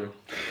bathroom.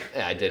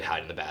 Yeah, I did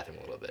hide in the bathroom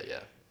a little bit, yeah.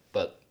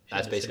 But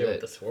that's basically with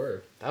the it.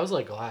 swerve. That was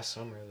like last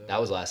summer though.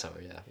 That was last summer,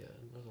 yeah. Yeah,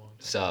 that was a long time.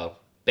 So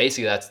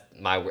basically, that's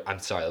I'm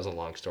sorry, that was a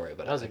long story,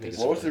 but That was I a think good it's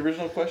What was the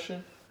original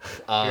question?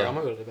 Here, I'm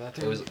gonna go to the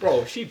bathroom. it was Bro,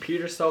 if she peed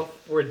herself,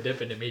 we're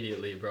dipping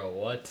immediately, bro.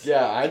 What?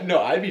 Yeah, I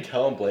know. I'd be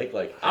telling Blake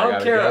like, I don't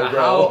gotta care go, how.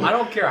 bro. I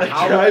don't care Like,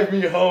 how. drive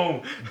me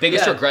home.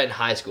 biggest Yeah. regret in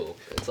high school.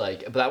 It's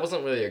like, but that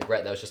wasn't really a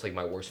regret. That was just like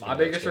my worst. My female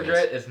biggest experience.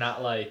 regret is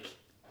not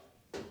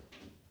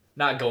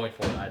going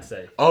for it. I'd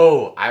say.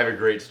 Oh, I have a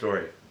great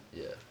story.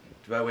 Yeah.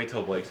 Do I wait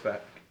till Blake's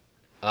back?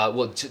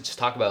 Well, just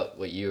talk about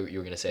what you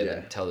were gonna say. Yeah.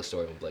 Then tell the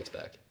story when Blake's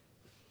back.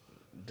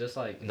 Just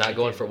like Not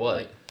going for what?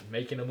 Like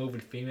making a move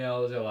with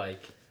females or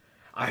like.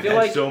 I I've feel had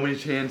like so many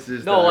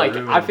chances. no, that like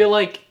ruined. I feel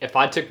like if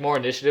I took more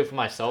initiative for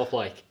myself,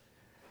 like,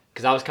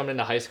 cause I was coming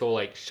into high school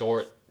like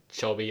short,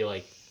 chubby,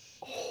 like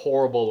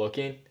horrible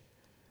looking.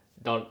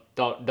 Don't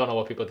know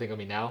what people think of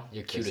me now.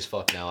 You're cute as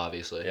fuck now,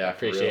 obviously. Yeah.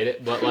 Appreciate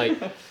it, but like,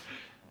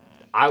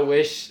 I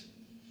wish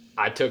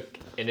I took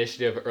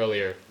initiative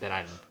earlier than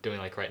I'm doing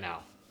like right now.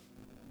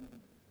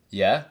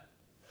 Yeah.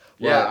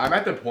 Yeah, Well- I'm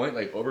at the point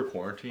like over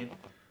quarantine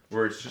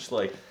where it's just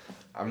like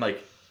I'm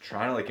like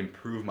trying to like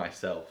improve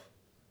myself.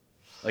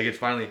 Like it's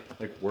finally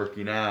like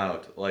working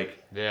out,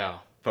 like Yeah.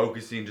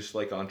 focusing just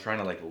like on trying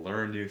to like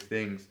learn new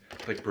things,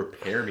 like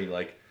prepare me.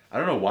 Like I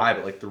don't know why,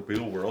 but like the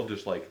real world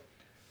just like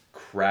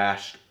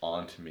crashed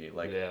onto me.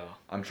 Like Yeah.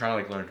 I'm trying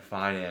to like learn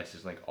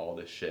finances, like all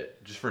this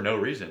shit, just for no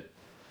reason.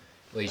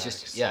 Well, you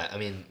just I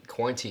mean,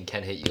 quarantine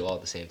can hit you all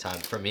at the same time.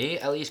 For me,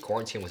 at least,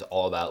 quarantine was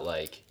all about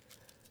like.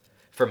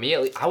 For me,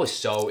 at least, I was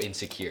so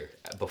insecure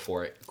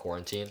before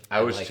quarantine. I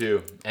And, was like,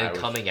 too. And I was-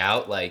 coming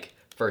out, like,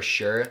 for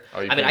sure.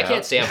 Oh, you I mean, came I can't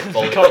out? say I'm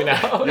fully Coming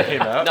out. You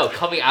came out? No,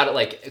 coming out at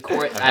like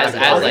as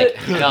happy.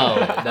 like no.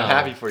 I'm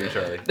happy for you,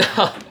 Charlie.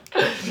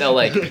 No,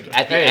 like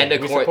at the Hey, end of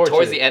we quarantine, support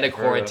towards you. the end of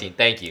quarantine.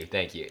 Thank you.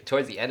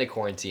 Towards the end of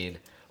quarantine,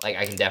 like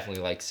I can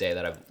definitely like say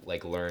that I've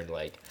like learned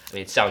like. I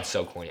mean, it sounds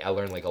so corny. I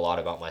learned like a lot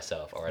about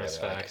myself or That's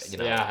whatever. Like, facts. you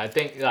know, Yeah, I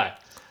think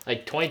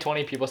like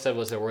 2020 people said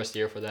was the worst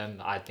year for them.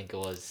 I think it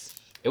was.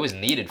 it was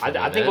needed for me.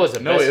 I think man. it was the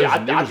No, best. it year.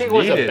 was- I it think was it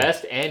was the needed.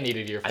 best and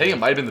needed year. For I think it them.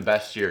 might have been the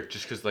best year,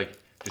 just because like.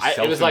 just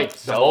It was like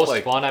the most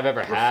like, fun I've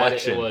ever had. It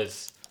reflection.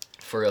 was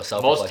for real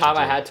self. most time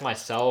I had to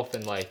myself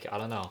and like I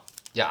don't know.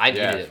 Yeah, I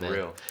needed Yeah, it, for man.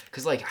 real.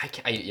 Cause like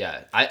I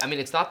mean,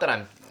 it's not that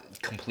I'm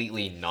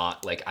completely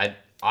not like I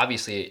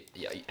obviously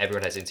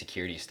everyone has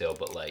insecurity still,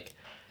 but like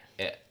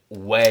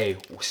way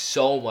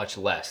so much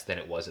less than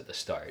it was at the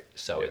start.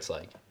 So Yeah. it's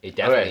like it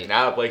definitely. Okay,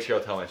 now that Blake's here,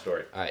 I'll tell my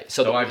story. All right,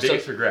 So my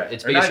biggest regret.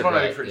 It's or biggest not even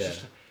my regret. biggest- Yeah. it's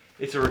just-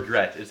 it's a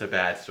regret. It's a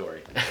bad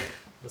story.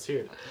 Let's hear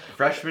it.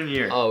 Freshman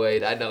year. Oh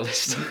wait, I know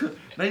this.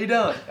 No, you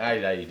don't.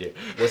 I you do.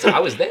 I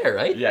was there,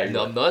 right? Yeah, you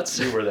no were. nuts.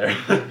 You were there.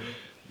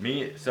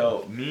 me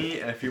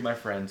and a few of my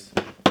friends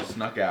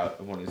snuck out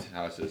of one of these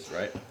houses,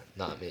 right?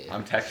 Not me.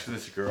 I'm texting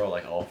this girl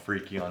like all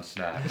freaky on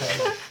Snap.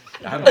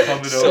 I'm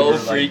coming so over.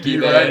 freaky, like, be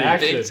man. ready.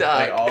 Action. Big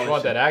time. Like all I this want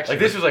shit. that action. Like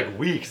this was like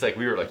weeks. Like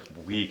we were like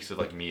weeks of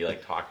like me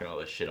like talking all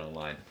this shit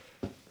online.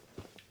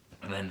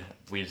 And then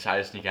we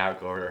decided to sneak out,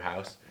 go over to her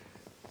house.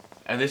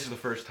 And this is the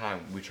first time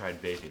we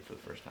tried vaping for the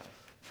first time.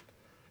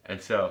 And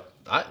so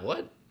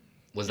What?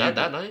 Was that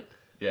night?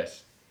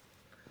 yes.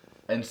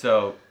 And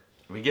so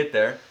we get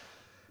there,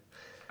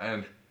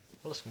 and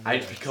I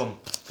just become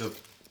the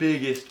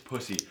biggest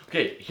pussy.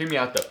 Okay, hear me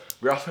out though.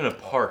 We're also in a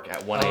park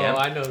at 1 a.m. Oh,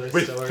 I know this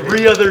with story.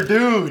 3 other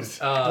dudes.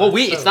 Well,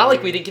 it's not like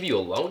we weird. didn't give you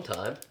alone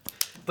time.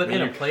 But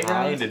in a You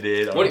playground. Kinda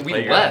did. on What? a We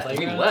playground. left. We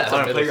Playground? left. On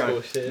a Middle playground.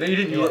 school shit. No, you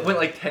didn't. You Yeah. went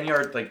like 10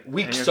 yards. Like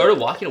We 10 yards started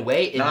walking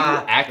away, and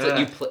Nah, you acted nah.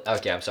 like you.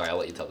 Okay, I'm sorry. I'll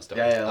let you tell the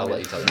story. Yeah, I'll let let me-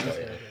 you tell the story.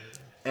 Okay, okay.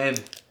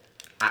 And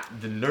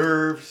the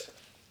nerves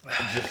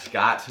just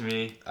got to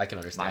me. I can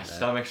understand My that.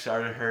 stomach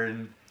started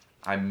hurting.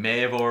 I may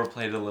have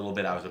overplayed it a little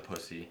bit. I was a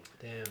pussy.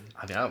 Damn.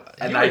 I mean,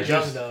 And you I were young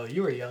just- though.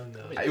 You were young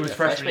though. It was yeah,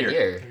 freshman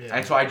year. Yeah.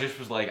 And so I just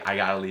was like, I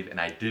gotta leave, and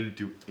I didn't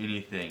do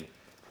anything.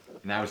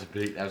 And that was a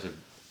big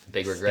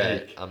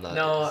regret. mistake. I'm not.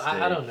 No, I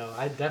mistake. don't know.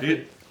 I definitely.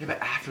 Dude, yeah, but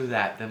after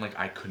that, then like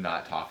I could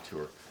not talk to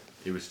her.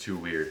 It was too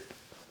weird.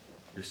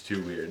 It was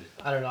too weird.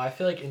 I don't know. I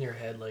feel like in your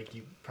head, like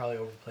you probably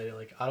overplayed it.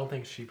 Like I don't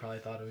think she probably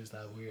thought it was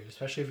that weird,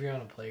 especially if you're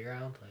on a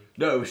playground. Like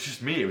No, it was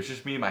just me. It was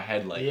just me in my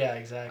head. Like, yeah,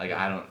 exactly.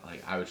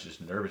 like I was just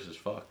nervous as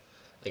fuck.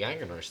 Like I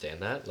can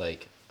understand that.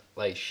 Like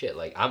shit.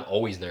 Like I'm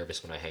always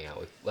nervous when I hang out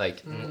with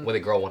Mm. with a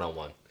girl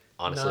 1-on-1.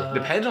 Honestly. Nah.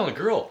 Depends on the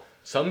girl.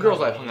 Some girls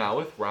I've hung out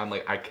with where I'm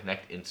like I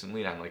connect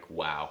instantly, and I'm like,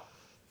 wow.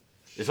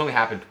 It's only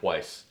happened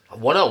twice.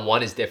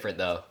 1-on-1 is different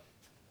though.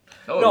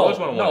 Oh, No, it was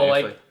one-on-one, no,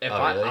 like actually. if Oh,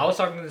 I really? was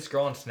talking to this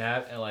girl on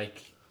Snap and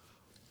like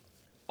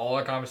all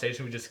our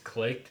conversation we just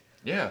clicked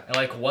Yeah, and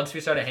like once we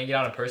started hanging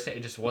out in person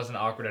it just wasn't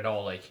awkward at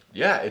all. Like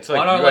yeah. It's like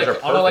on our you guys like are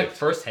perfect. on our like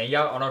first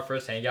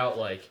hangout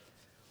like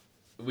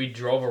we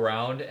drove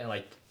around and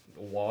like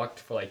walked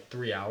for like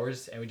 3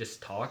 hours and we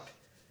just talked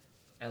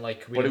and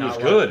like we But did it not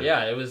was run- good.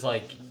 Yeah, it was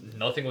like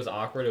nothing was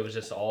awkward. It was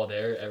just all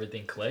there.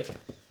 Everything clicked.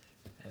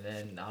 And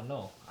then I don't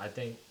know. I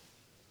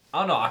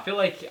don't know. I feel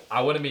like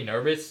I wouldn't be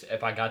nervous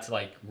if I got to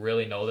like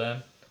really know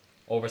them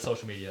over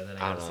social media. Then I I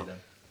got don't to see know. them.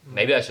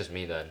 Maybe that's just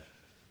me then.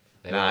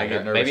 Maybe Nah, I I'm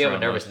get nervous maybe I'm a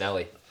around nervous most.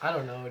 Nelly. I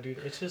don't know, dude.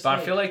 It's just. But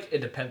I feel like it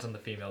depends on the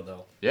female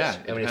though. Yeah,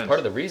 I mean, it's part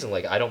of the reason.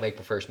 Like I don't make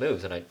the first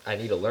moves, and I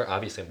need to learn.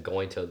 Obviously, I'm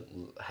going to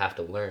have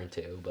to learn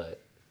to, but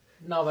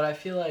No, but I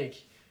feel like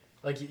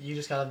you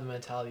just gotta have the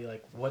mentality.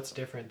 Like, what's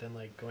different than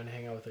like going to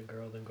hang out with a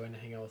girl than going to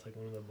hang out with like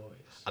one of the boys?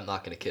 I'm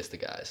not gonna kiss the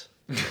guys.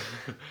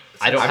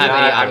 I don't I'm have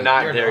not, any- I'm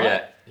not You're there not?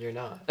 yet. You're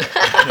not.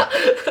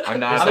 I'm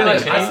not. I mean,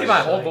 like, not I see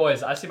my changed.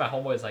 homeboys. I see my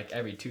homeboys like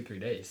every 2-3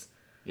 days.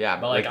 Yeah,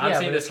 But like, I'm yeah,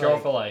 seeing but this it's girl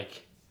like- for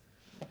like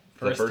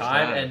For the first first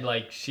time, time. and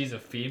like she's a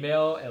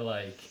female, and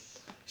like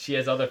she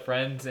has other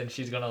friends and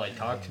she's gonna like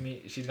talk to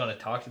me. She's gonna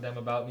talk to them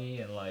about me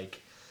and like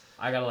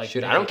I gotta like.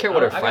 Shoot, think I don't care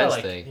what her I gotta, friends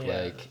like, think.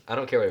 yeah. Like, I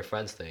don't care what her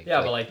friends think.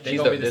 Yeah, but like they she's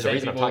gonna be the there's a same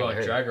reason I'm people who talking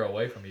are to gonna her. drag her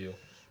away from you.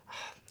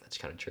 That's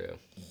kind of true.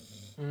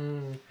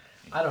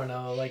 I don't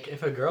know. Like,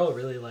 if a girl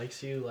really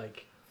likes you,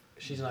 like,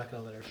 she's not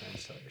gonna let her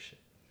friends tell her shit.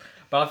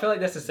 But I feel like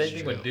that's the same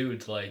thing True. with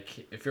dudes.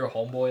 Like, if your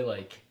homeboy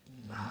like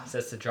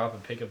says to drop a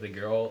pic of the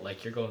girl,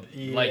 like you're going,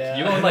 like Yeah,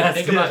 you gonna like that's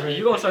think about, different.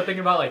 you gonna start thinking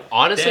about like,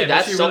 Honestly, damn,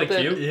 that's is she really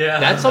something. cute? Yeah.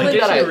 That's something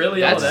Like, is that she I.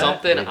 really all That's that?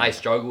 something I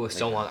struggled with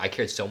so long. I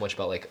cared so much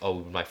about like,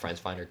 oh, my friends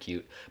find her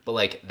cute, but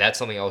like that's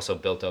something I also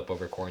built up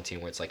over quarantine,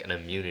 where it's like an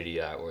immunity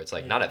to that, where it's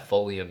like not at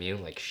fully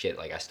immune, like shit,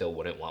 like I still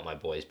wouldn't want my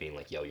boys being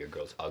like, yo, your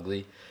girl's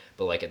ugly,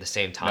 but like at the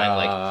same time,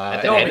 like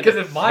at the No, end, because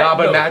if my Nah,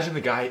 but no, imagine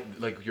the guy,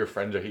 like your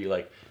friends are he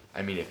like.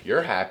 I mean, if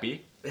you're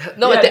happy,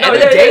 no, Yeah, at the no, end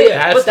of yeah, the day, yeah,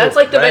 yeah. but that's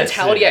like the That's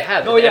mentality I depressing.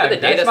 have. No, At the yeah, end of the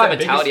day, that's that's the my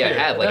mentality I biggest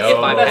fear. have. Like That's-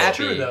 if I'm that's happy,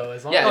 true, though,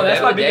 as long yeah, as- at No, the that's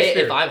end my of the day, biggest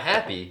fear. if I'm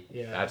happy,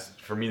 Yeah. that's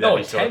for me. That'd no,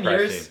 be so 10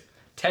 depressing. years,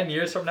 10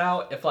 years from now,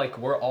 if like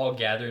we're all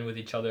gathering with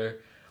each other,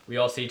 we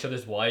all see each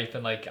other's wife,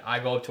 and like I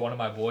go up to one of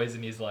my boys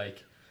and he's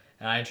like,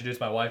 and I introduce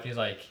my wife, and he's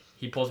like,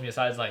 he pulls me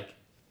aside, he's like,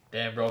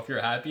 damn, bro, if you're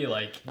happy,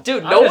 like,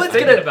 dude, I'm no just one's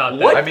thinking gonna. about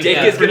that. What I mean, dick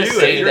yeah, is for gonna you, if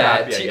say you're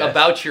that happy, I guess.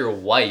 about your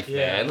wife,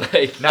 Yeah. man?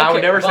 Like, Now, I would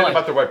Okay, never but, say like-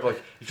 about their wife, but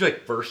like if you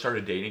like first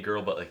started dating a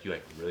girl, but like you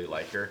like really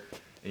like her,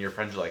 and your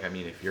friends are like, I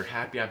mean, if you're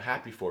happy, I'm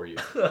happy for you.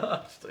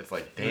 It's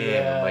like, damn,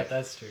 Yeah, like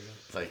that's true.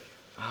 it's like,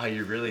 ah,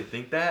 you really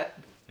think that?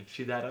 Is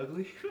she that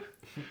ugly?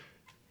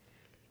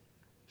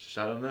 Just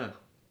I don't know.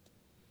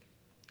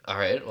 all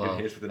right, You well,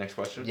 hit us with the next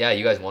question. yeah,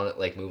 you guys want to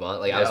like move on?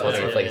 Like I was Yeah,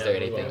 wondering if like is there yeah,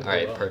 anything? move All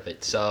right, on.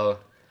 perfect. So,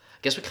 I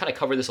guess we kind of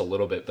covered this a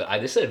little bit, but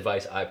this is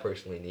advice I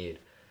personally need.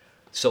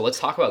 So let's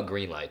talk about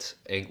green lights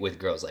with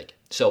girls. Like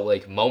so,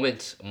 like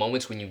moments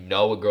when you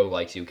know a girl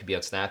likes you. It could be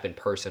on Snap, in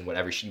person,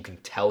 whatever. You can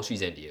tell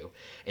she's into you.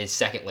 And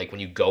second, like when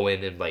you go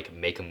in and like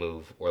make a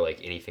move or like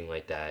anything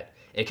like that.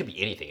 And it could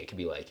be anything. It could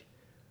be like,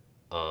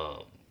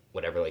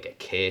 whatever, like a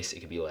kiss.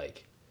 It could be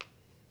like,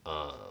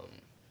 I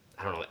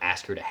don't know,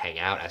 ask her to hang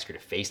out, ask her to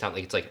FaceTime.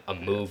 Like it's like a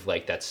move,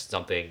 like that's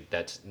something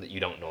that you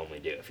don't normally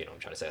do. If you know what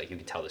I'm trying to say, like you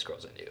can tell this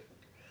girl's into you.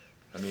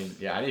 I mean,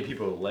 yeah, I need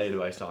people to lay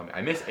advice on me.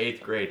 I miss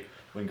 8th grade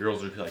when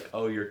girls would be like,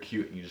 "Oh, you're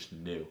cute," and you just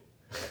knew.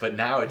 But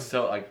now it's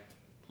so like,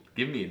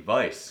 give me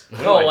advice. What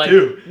No, do I like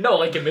do? no,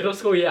 like in middle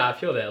school, yeah, I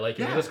feel that. Like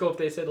in Yeah. middle school, if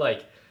they said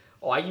like,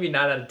 "Oh, I give you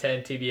 9 out of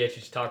 10," TBH,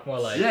 you should talk more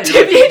like. Yeah,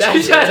 TBH,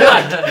 that's,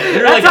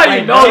 you're that's how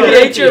you know. know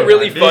they're TBH, into you're you.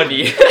 really dude.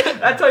 funny.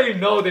 That's how you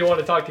know they want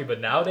to talk to you.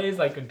 But nowadays,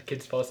 like when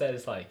kids post that,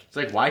 it's like, It's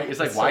like why? It's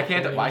like It's why so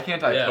can't funny. why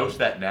can't I Yeah. post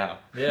that now?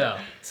 yeah.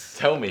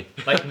 Tell me.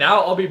 Like now,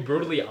 I'll be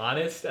brutally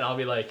honest, and I'll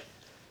be like,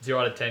 0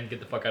 out of 10, get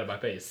the fuck out of my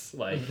face.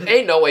 Like,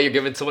 Ain't no way you're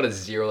giving someone a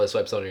 0 that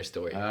swipes on your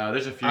story.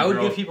 There's a few. I would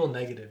girls. give people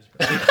negatives,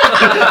 bro. Like,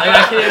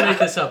 I can't even make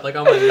this up. Like,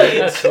 on my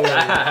main story.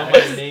 On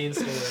my main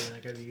story.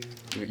 Like, I'd be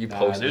giving You Nah,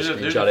 post and there's a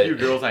screenshot few it.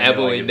 girls I know I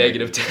Emily give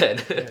negative 10.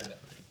 yeah.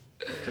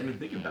 I mean,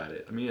 think about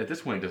it. I mean, at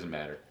this point, it doesn't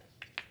matter.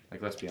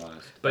 Like, let's be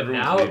honest. But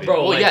Everyone's now, leaving. bro,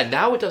 Well, like, yeah,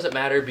 now it doesn't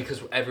matter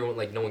because everyone,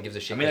 like, no one gives a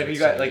shit. I mean, like, 'cause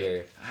you it's got like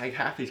here.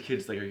 half these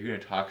kids. Like, are you gonna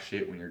talk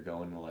shit when you're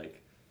going to like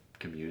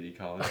community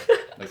college?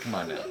 Like, come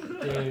on now.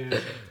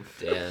 Dude.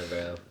 Damn,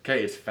 bro.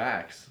 Okay, it's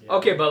facts.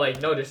 okay, but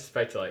like, no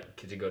disrespect to like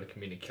kids who go to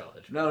community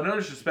college. No, no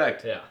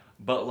disrespect. Yeah.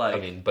 But like, I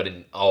mean, but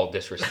in all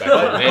disrespect,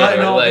 but in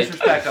manner, all like,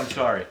 disrespect, I'm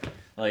sorry.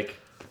 Like,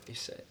 you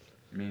said.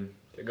 I mean,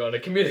 They're going to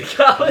community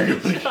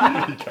college.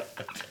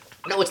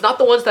 No, it's not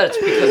the ones that it's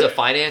because of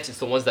finance. It's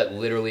the ones that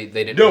literally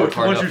they didn't. no, work it's the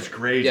hard ones enough. whose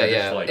grades Yeah, are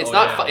yeah. just like. It's oh,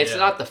 not. yeah, It's yeah.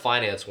 not the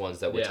finance ones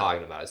that we're Yeah.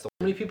 talking about. It's the.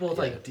 So many people Yeah.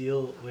 like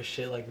deal with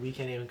shit like we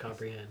can't even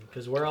comprehend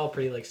because we're all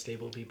pretty like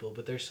stable people,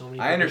 but there's so many.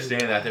 I people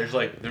understand who- that. There's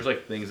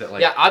like things that like.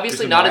 Yeah, obviously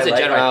just in not my as a life,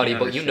 I generality,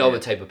 can't but you know the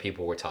understand. type of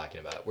people we're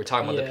talking about. We're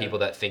talking about the Yeah. people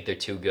that think they're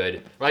too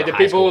good. Like for the high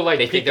people school. who, like,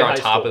 they think peaked they're in on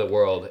high top school. of the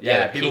world. Yeah,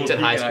 Yeah, people peaked who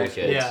in high peak in school high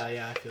school. kids. Yeah,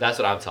 yeah. I feel That's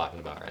that. what I'm talking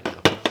about right now.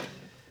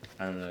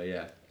 I don't know.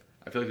 Yeah,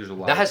 I feel like there's a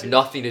lot. That of has kids.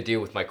 nothing to do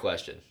with my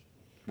question.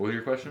 What was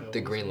your question?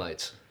 The green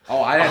lights.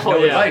 Oh, I have Oh, no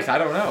yeah. advice. I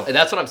don't know. And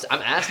that's what I'm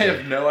I asking.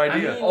 have no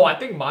idea. mean- Oh, I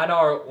think mine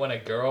are when a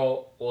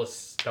girl will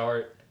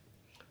start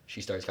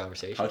She starts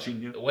conversation. Touching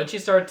you. when she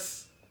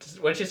starts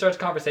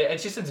conversation and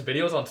she sends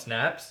videos on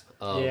snaps.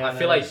 Yeah. I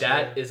feel like that's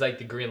that true. is like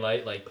the green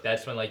light. Like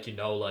that's when like you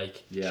know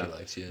like Yeah. She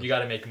likes you. you got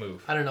to make a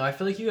move. I don't know. I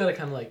feel like you gotta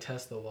kind of like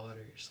test the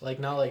waters, like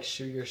not like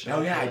shoot your shot.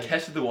 Oh yeah, but, I like,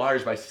 tested the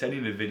waters by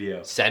sending a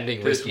video. Sending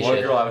This risky one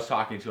shit. girl I was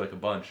talking to like a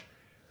bunch,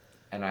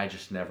 and I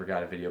just never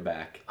got a video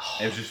back.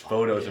 It was just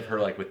photos of her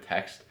like with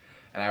text,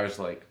 and I was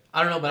like,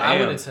 I don't know, but I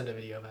Damn. wouldn't send a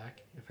video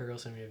back if a girl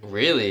sent me a video.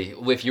 Really?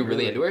 If you're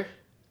really Really? into her?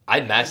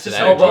 I'd match It's to just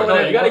that. No, so bro, no,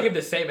 what- you got to give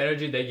the same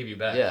energy they give you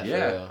back. Yeah. for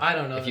Yeah. real. I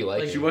don't know. If you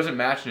like she wasn't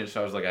matching it,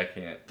 so I was like, I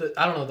can't.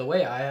 I don't know. The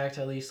way I act,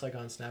 at least, like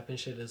on Snap and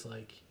shit, is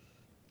like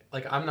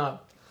I'm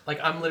not, like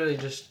I'm literally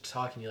just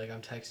talking to you, like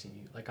I'm texting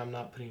you, like I'm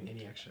not putting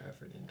any extra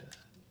effort into that.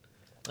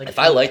 Like If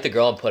I like the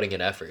girl, I'm putting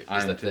in effort. Is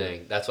I'm the too.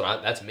 thing. That's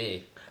what that's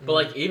me. But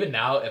like even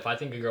now, if I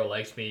think a girl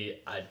likes me,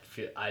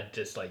 I'd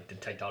just like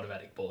detect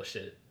automatic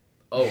bullshit.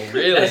 Oh,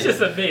 really? That's just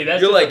a me.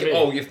 That's You're just like, a me.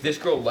 oh, if this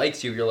girl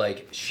likes you, you're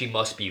like, she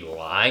must be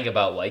lying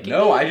about liking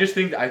No, you? I just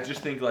think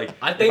like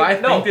I think if I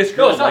no, think this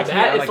girl no, it's not likes me,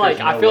 that. I'm It's like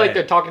there's I no feel way. like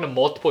they're talking to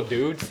multiple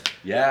dudes,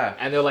 Yeah.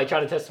 and they're like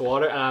trying to test the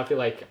water, and I feel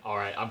like, all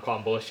right, I'm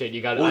calling bullshit.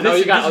 You got, Well, I know this-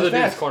 you got this is other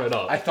dudes fast. cornered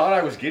up. I thought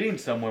I was getting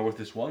somewhere with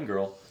this one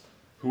girl,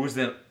 who was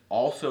then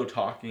also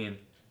talking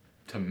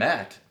to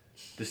Matt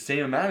the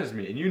same amount as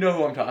me, and you know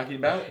who I'm talking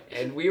about.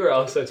 And we were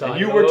also talking.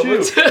 And you a were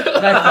little too. bit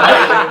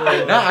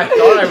And I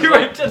thought I was You were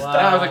like, just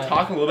I was like Wow.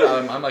 talking a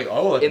little bit. I'm like,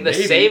 oh, like In the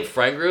maybe. same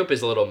friend group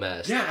is a little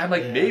mess. Yeah, I'm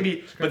like Yeah.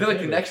 maybe, but then like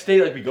the maybe. next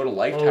day, like we go to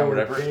Lifetime or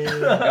whatever,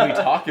 and we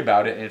talk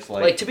about it, and it's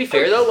Like, to be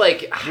fair though,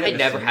 like I the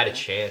never same- had a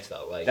chance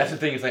though. Like that's the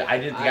thing. It's like I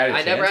didn't think I had a I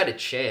chance. never had a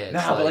chance.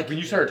 Nah, but like when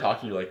you started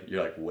talking,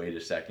 you're like, wait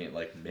a second,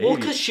 like maybe. well,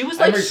 because she was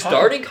I like remember talking-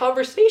 starting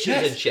conversations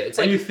Yes. and shit. It's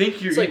and like, you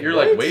think it's like, you're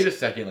what? like, wait a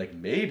second, like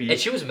maybe. and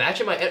she was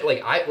matching my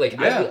like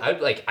Yeah.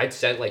 I'd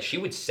send like she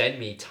would send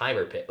me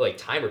timer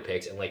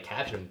pics and like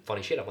caption them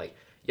funny shit. I'm like,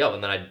 yo,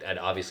 and then I'd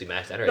obviously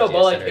match that. No,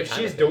 but like if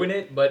she's doing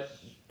it, but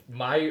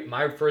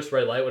my first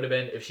red light would have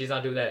been if she's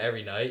not doing that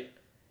every night,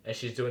 and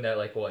she's doing that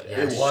like what?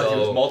 Yeah, it was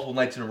so- multiple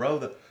nights in a row.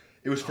 Though.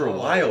 It was for a Oh.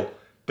 while,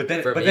 but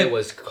then for but me then it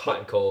was hot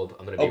and cold.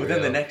 I'm gonna be but then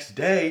the real. next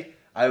day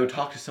I would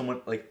talk to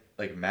someone like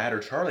Matt or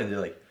Charlie, and they're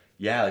like,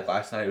 yeah, like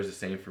last night it was the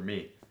same for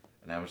me,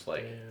 and I was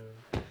like,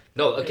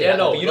 No, okay, Yeah,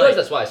 no, but you like- realize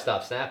that's why I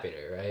stopped snapping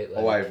her, right?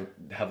 Like, oh,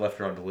 I have left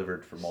her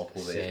undelivered for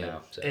multiple days same,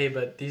 now. same. Hey,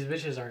 but these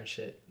bitches aren't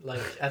shit.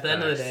 Like at the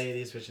end of the day,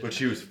 these bitches. But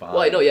she was fine.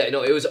 Well, I know, yeah,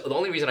 no. It was the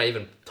only reason I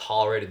even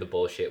tolerated the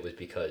bullshit was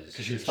because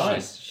 'Cause she's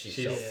fine. She's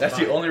She's- so That's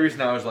fine. the only reason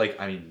I was like,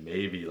 I mean,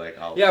 maybe like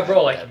I'll. Yeah,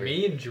 bro. Like Whatever.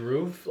 me and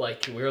Drew,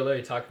 like we were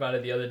literally talking about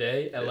it the other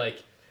day, and Yeah.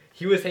 like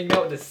he was hanging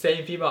out with the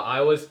same female I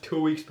was 2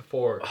 weeks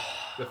before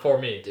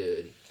me.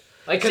 dude.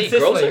 Like See, girls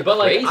consistently, are but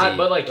like, crazy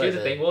but like right here's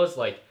the then. thing was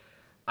like,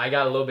 I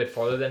got a little bit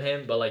farther than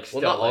him, but like still,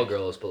 Well, not all like,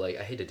 girls, but like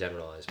I hate to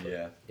generalize, but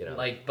Yeah. you know,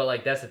 Like, but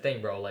like that's the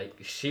thing, bro. Like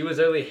she was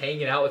literally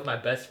hanging out with my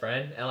best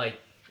friend, and like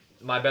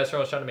my best friend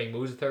was trying to make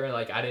moves with her, and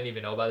like I didn't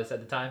even know about this at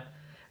the time.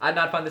 I did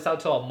not find this out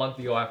till a month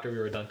ago after we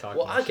were done talking.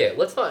 well, and okay, shit.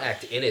 let's not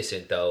act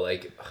innocent though.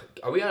 Like,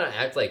 are we gonna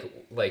act like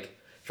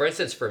for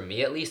instance, for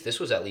me at least, this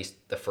was at least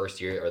the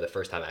first year or the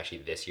first time actually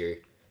this year.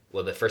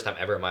 Well, the first time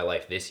ever in my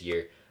life this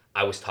year,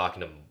 I was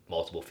talking to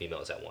multiple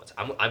females at once.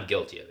 I'm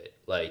guilty of it.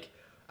 Like,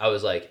 I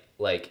was like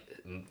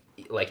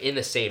in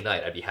the same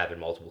night, I'd be having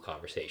multiple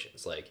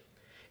conversations. Like,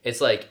 it's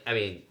like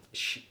I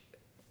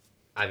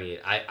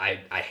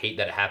hate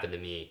that it happened to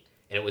me,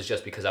 and it was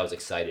just because I was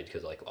excited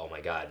because like, oh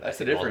my god, That's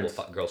I the think multiple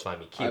difference. girls find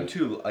me cute. I'm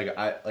too I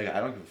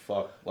don't give a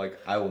fuck. Like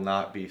I will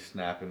not be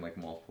snapping like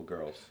multiple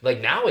girls.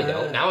 Like now I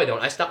don't. Now I don't.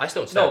 I don't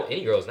snap No.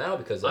 any girls now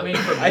because like, I mean,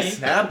 for I me,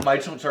 snap. I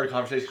just don't start a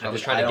conversation. I'm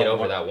just like, trying to I get don't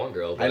over want- that one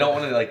girl. I don't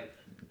want to like.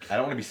 I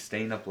don't want to be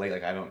staying up late.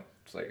 Like I don't.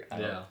 It's like I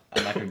don't, Yeah.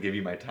 I'm not gonna give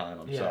you my time.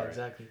 I'm yeah, sorry.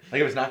 exactly.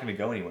 Like if it's not gonna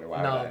go anywhere, why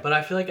would No, I? but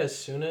I feel like as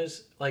soon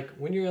as like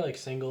when you're like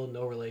single,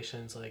 no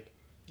relations, like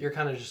you're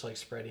kind of just like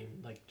spreading,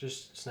 like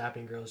just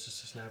snapping girls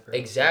just to snap girls, like,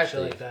 Exactly.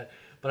 shit like that.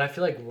 But I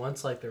feel like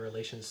once like the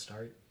relations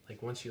start,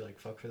 like once you like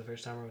fuck for the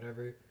first time or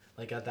whatever,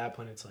 like at that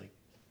point it's like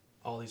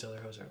all these other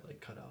hoes are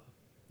like cut off.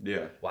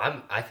 Yeah.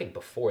 Well, I think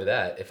before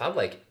that, if I'm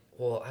like,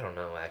 well, I don't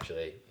know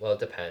actually. Well, it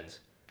depends.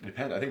 It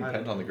depends. I think it I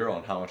depends don't on the girl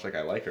and how much like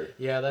I like her.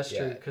 Yeah, that's true.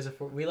 Yeah. Because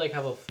if we like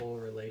have a full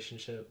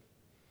relationship,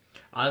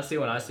 honestly,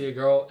 when I see a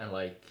girl and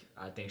like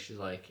I think she's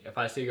like, if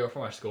I see a girl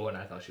from our school and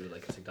I thought she was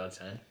like a 6 out of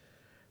 10,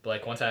 but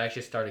like once I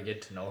actually started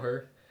getting to know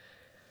her,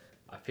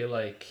 I feel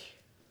like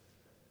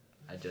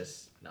I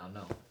don't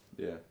know.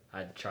 Yeah.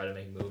 I'd try to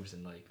make moves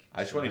and like.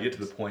 I just want to get to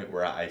the point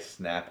where I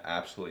snap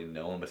absolutely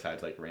no one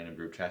besides like random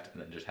group chats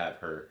and then just have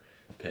her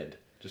pinned.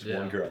 Just Yeah.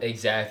 one girl.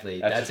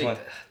 Exactly. That's That's just it. one-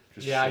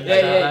 Just Yeah, shit. Yeah,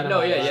 Yeah, yeah, that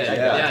no, in yeah, my yeah, life. yeah,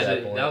 Yeah, yeah. to that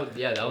that point. that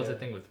was the Yeah.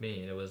 thing with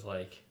me. It was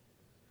like,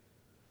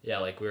 yeah,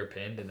 like we were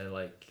pinned, and then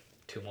like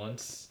 2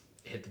 months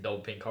hit the double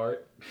pink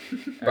heart.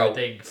 Bro.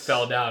 Everything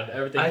fell down.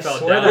 Everything I fell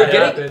swear down. that We're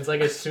getting- happens.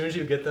 Like as soon as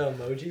you get the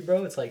emoji,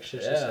 bro, it's like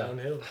shit's just Yeah.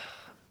 downhill.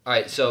 All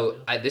right, so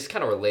this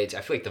kind of relates.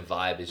 I feel like the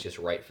vibe is just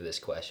right for this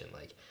question.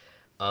 Like,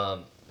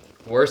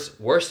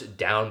 worst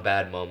down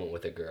bad moment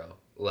with a girl.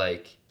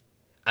 Like,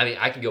 I mean,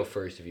 I can go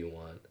first if you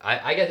want.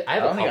 I guess I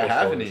have I a don't think couple I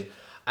have stories. any.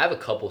 I have a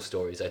couple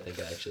stories. I think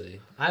actually.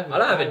 I don't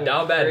have a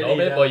down bad pretty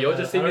moment, down but you'll bad.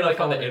 just see I me don't know like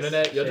if on I the wanna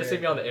internet. You'll just see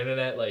share. me on the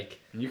internet like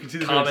And you can see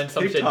this comment on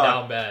some shit TikTok.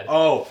 down bad.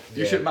 Oh,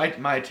 you Yeah. should.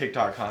 My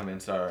TikTok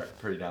comments are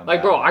pretty down. Like,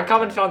 bad bro, all I the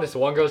commented time. on this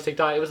one girl's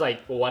TikTok. It was like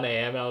 1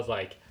 a.m. and I was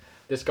like,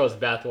 this girl's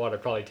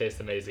bathwater probably tastes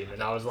amazing.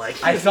 And I was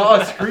like, I saw a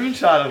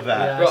screenshot of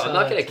that. Yeah. Bro, I saw I'm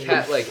not that gonna too.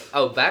 cat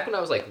like back when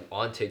I was like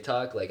on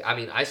TikTok, like I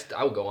mean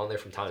I would go on there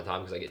from time to time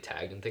because I get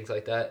tagged and things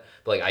like that.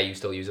 But like I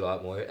used to use it a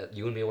lot more.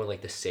 You and me were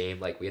like the same.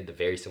 Like we had the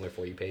very similar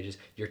For You pages.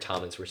 Your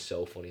comments were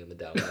so funny on the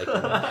down. Like,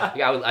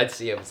 I'd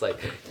see them. It's like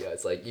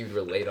it's like you'd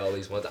relate all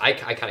these ones. I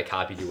kind of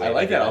copied you. I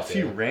like that. I'll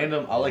see too.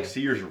 random. I'll like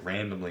see yours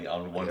randomly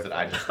on ones that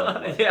I just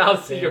love. yeah,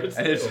 I'll see yours.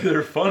 And too.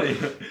 they're funny.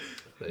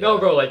 But, No, yeah.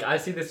 bro, like I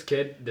see this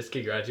kid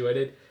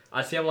graduated.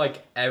 I see him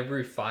like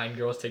every fine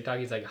girl's TikTok.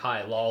 He's like,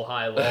 hi, lol,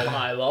 hi, lol,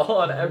 hi, lol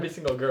on every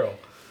single girl.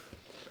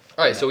 All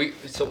All right, so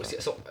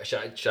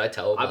should I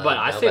tell? But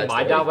I down say bad my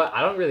story? down bad.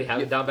 I don't really have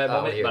Yeah. a down bad Oh,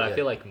 moment, here, but I yeah.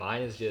 feel like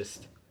mine is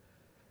just.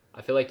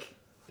 I feel like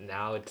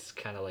now it's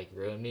kind of like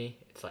ruined me.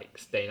 It's like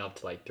staying up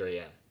to like 3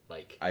 a.m.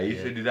 Like I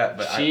used to do that,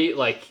 but she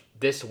like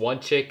this one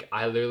chick.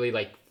 I literally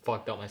like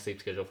fucked up my sleep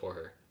schedule for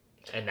her,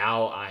 and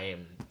now I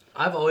am.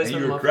 I've always And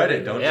been you a regret motherfucker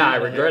it, don't who you? Yeah, I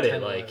hit regret it,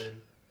 10, like-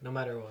 11, no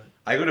matter what.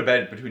 I go to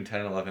bed between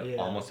 10 and 11 Yeah.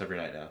 almost every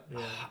night now. Yeah.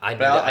 I, need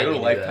But to- I go need to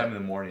do Lifetime that. in the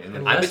morning. And then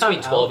And I'm Unless between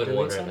I'm 12 out and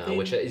 1 doing right now, something.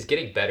 which is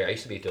getting better. I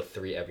used to be till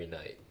 3 every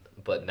night,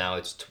 but now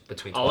it's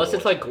between 12 Unless and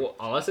it's 1. like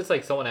unless it's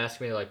like someone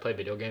asks me to like play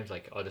video games,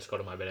 like I'll just go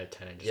to my bed at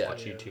 10 and just Yeah.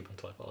 watch Yeah. YouTube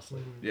until I fall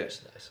asleep. yeah.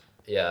 It's nice.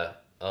 Yeah.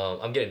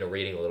 I'm getting to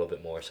reading a little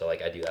bit more, so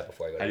like I do that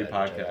before I go to I do bed.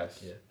 which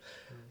podcasts. Yeah.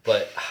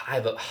 But I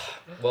have a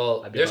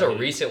well. I'd be There's a lucky.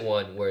 recent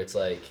one where it's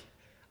like,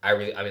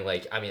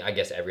 I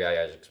guess every guy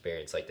has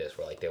experience like this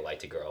where like they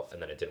liked a girl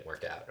and then it didn't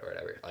work out or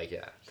whatever. Like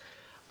yeah.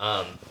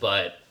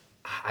 But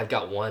I've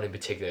got one in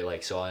particular.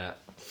 Like so,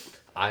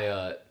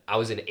 I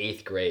was in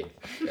 8th grade,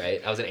 right?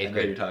 I was in I 8th know what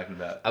grade. you're talking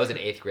about. I was in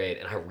 8th grade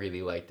and I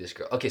really liked this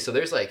girl. Okay, so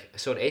there's like in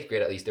 8th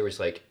grade at least there was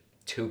like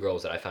 2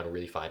 girls that I found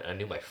really fine, and I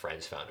knew my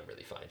friends found them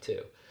really fine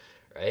too,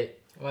 right?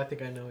 Well, I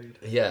think I know you.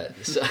 Yeah.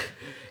 So,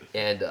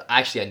 and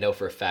actually, I know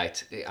for a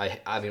fact.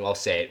 I mean, I'll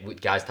say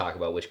it. Guys talk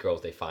about which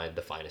girls they find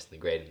the finest in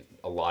the grade, and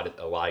a lot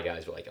of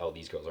guys were like, "Oh,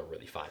 these girls are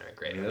really fine in our I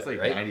grade." mean, that's like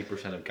right?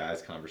 90% of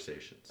guys'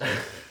 conversations.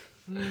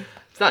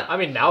 It's not. I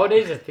mean,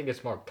 nowadays I think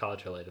it's more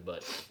college related,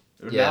 but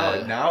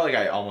Yeah. Now, like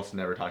I almost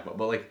never talk about,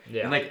 but like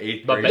Yeah. in like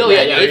 8th But grade. No,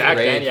 yeah, Yeah, 8th back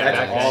grade. then, yeah, that's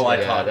back all then,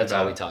 I yeah, talked. That's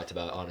all we about. talked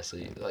about,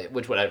 honestly. Like,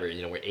 which whatever,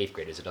 we're 8th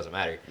graders. It doesn't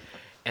matter.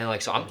 And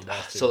like, so I'm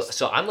That's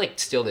so I'm like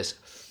still this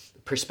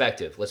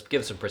perspective. Let's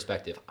give some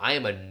perspective. I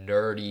am a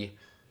nerdy,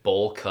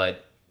 bowl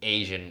cut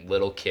Asian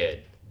little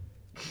kid.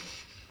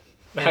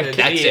 And a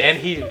That's G, it. and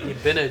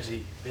he'd been a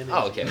G. Been a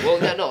Oh, G. okay.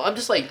 Well, yeah, no. I'm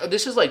just like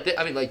this is like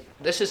I mean, like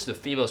this is the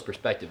female's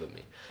perspective of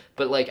me.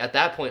 But like at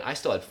that point, I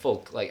still had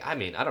full like I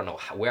mean I don't know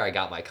where I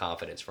got my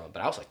confidence from,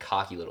 but I was a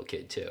cocky little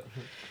kid too,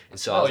 and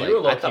so I oh, was you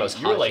were like I thought I was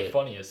you were hot like shit.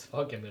 funny as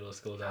fuck in middle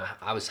school though.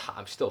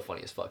 I'm still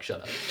funny as fuck.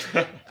 Shut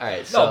up. All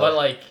right. So, No, but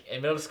like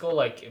in middle school,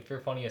 like if you're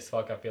funny as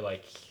fuck, I feel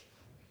like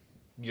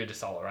you're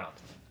just all around.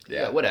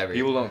 yeah, whatever.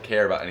 People don't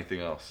care about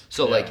anything else.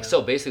 So Yeah. like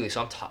so basically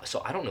so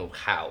so I don't know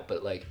how,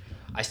 but like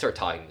I start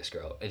talking to this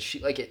girl and she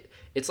like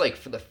it's like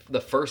for the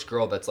first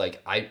girl that's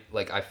like I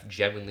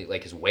genuinely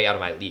like is way out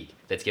of my league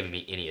that's giving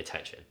me any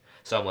attention.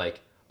 So I'm like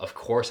of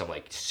course I'm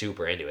like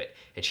super into it.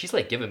 And she's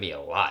like giving me a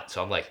lot.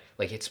 So I'm like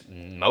it's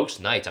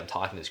most nights I'm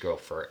talking to this girl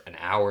for an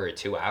hour or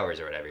 2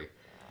 hours or whatever.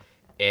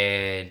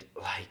 And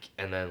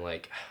then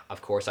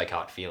of course I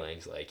caught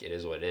feelings, like it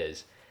is what it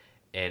is.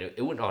 And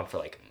it went on for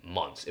like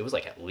months. It was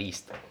like at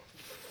least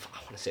I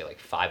want to say like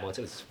 5 months.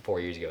 It was 4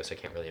 years ago, so I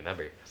can't really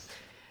remember.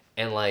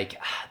 And like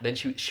then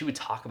she would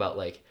talk about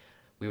like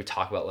we would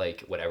talk about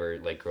like whatever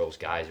like girls,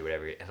 guys or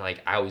whatever. And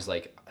like I always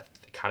like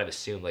kind of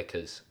assumed like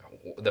because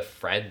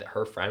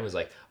her friend was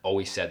like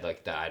always said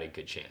like that I had a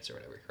good chance or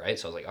whatever, right?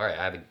 So I was like, all right,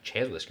 I have a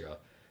chance with this girl.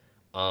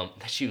 Then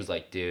she was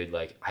like, dude,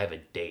 like I have a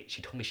date.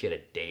 She told me she had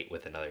a date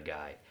with another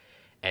guy,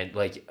 and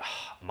like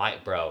my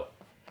bro.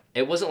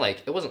 It wasn't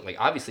like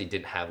obviously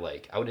didn't have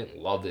like I wouldn't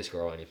love this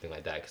girl or anything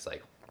like that because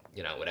like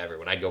whatever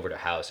when I'd go over to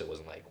her house it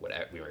wasn't like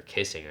whatever we were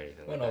kissing or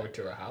anything Went like over that.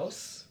 to her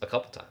house. A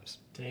couple times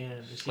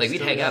Damn. she like we'd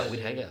still hang got out it, we'd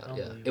hang dude. out yeah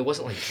Unbelievable. it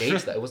wasn't like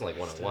dates that it wasn't like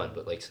one-on-one Still.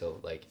 but like so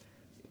like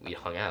we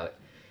hung out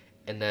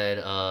and then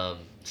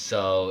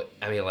so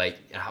I mean like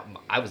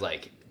I was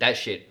like that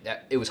shit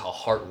it was a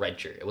heart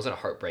wrencher. It wasn't a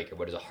heartbreaker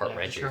but it was a heart Yeah,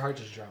 wrencher. your heart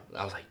just dropped.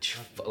 I was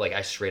like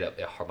I straight up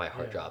my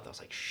heart Yeah. dropped. I was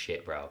like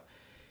shit bro.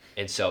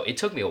 And so it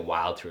took me a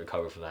while to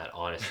recover from that,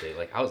 honestly.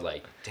 Like I was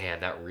like, damn,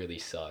 that really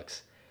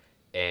sucks.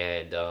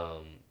 And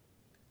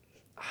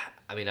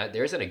I mean,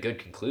 there isn't a good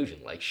conclusion.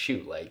 Like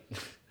shoot, like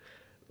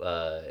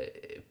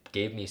it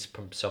gave me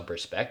some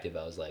perspective.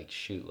 I was like,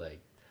 shoot, like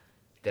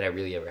did I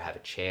really ever have a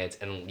chance?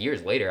 And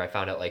years later, I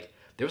found out like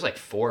there was like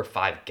 4 or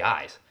 5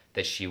 guys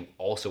that she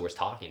also was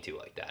talking to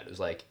like that. It was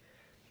like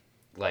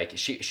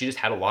she just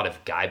had a lot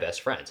of guy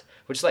best friends,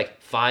 which is like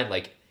fine.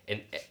 Like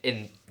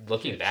in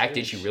looking back,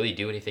 did she really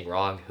do anything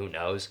wrong? Who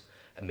knows?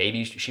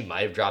 Maybe she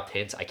might have dropped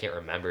hints. I can't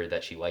remember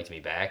that she liked me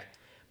back,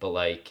 but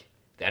like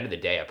at the end of the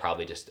day, I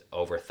probably just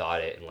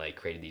overthought it and like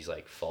created these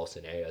like false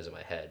scenarios in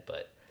my head.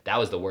 But that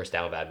was the worst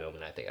down bad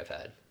moment I think I've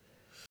had.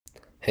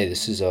 Hey,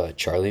 this is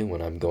Charlie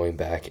when I'm going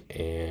back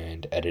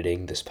and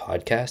editing this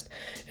podcast,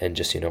 and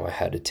just I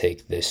had to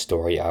take this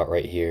story out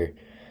right here.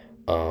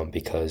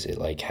 Because it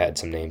like had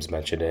some names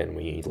mentioned in it and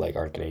we like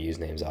aren't going to use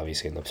names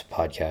obviously in this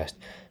podcast.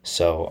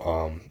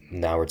 So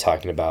now we're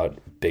talking about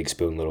Big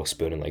Spoon, Little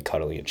Spoon, and like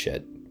cuddling and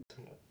shit.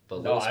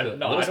 But No, I don't.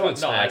 No, I don't.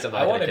 No,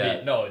 I want to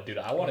be. No, dude,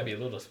 I want to be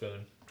Little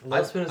Spoon.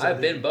 Little Spoon is I've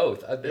elite. been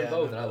both. I've been Yeah,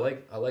 both, no. and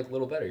I like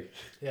Little better.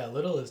 Yeah,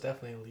 little is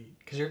definitely elite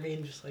because you're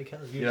being just like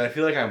hell. I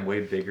feel like I'm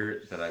way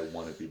bigger than I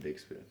want to be Big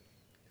Spoon.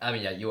 I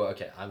mean, yeah, you are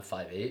okay. I'm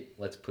 5'8".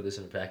 Let's put this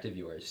in perspective.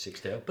 You are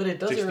 6'2". But it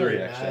doesn't 6'3" really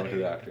actually. I went to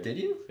the matter. doctor. Did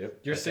you? Yep.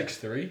 You're Okay.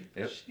 6'3".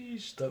 Yep.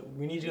 Sheesh,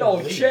 we need you. No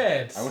to lead.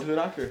 chance. I went to the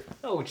doctor.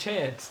 No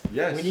chance.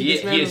 Yes. We need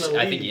this man He in is. the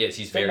I lead. think he is.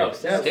 He's Stand very. up,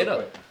 stand Stand up.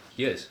 up.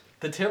 He is.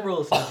 The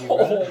Timberwolves sent you,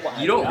 Oh bro.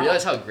 my You don't God.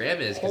 realize how Graham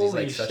is because he's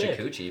Holy like such shit.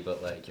 a coochie,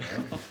 but like you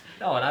know.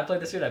 No, when I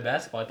played this dude at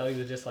basketball, I thought he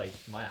was just like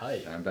my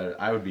height. I'm better.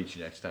 I would beat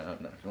you next time.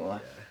 I'm not gonna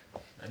lie.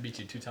 I beat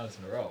you 2 times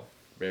in a row,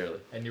 Barely.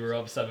 and you were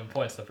up 7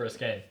 points the first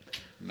game.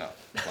 No.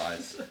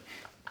 Lies.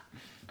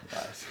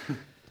 Lies.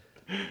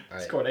 All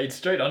right. Scored 8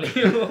 straight on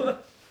you. All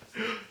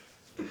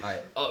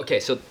right. Oh, okay,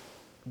 so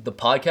the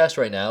podcast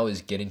right now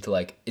is getting to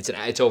like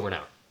it's over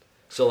now.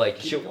 So like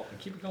keep it going.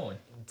 Keep it going.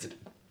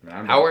 Man,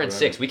 I'm hour down and for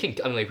 6.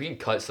 whatever. We can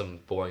cut some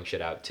boring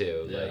shit out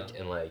too, Yeah. like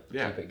and like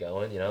Yeah. keep it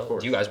going. You know.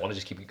 course. Do you guys want to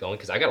just keep it going?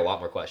 Because I got a lot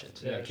more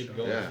questions. Yeah, Yeah, keep sure. it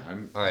going. Yeah,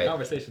 I'm. All right.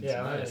 Conversation's Yeah,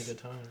 I'm having a nice. good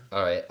time.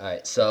 All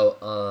right.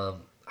 So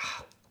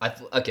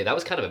okay, that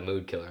was kind of a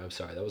mood killer. I'm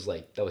sorry. That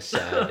was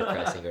sad,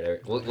 depressing, or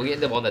whatever. We'll get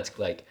into one that's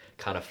like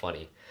kind of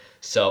funny.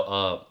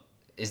 So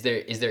is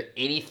there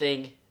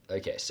anything?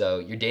 Okay, so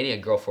you're dating a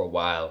girl for a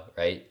while,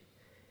 right?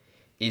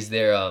 Is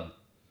there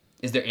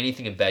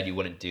anything in bed you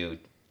wouldn't do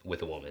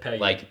with a woman?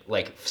 Peg.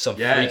 Like some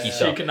Yes. freaky She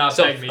stuff. cannot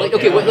so, peg me. Like,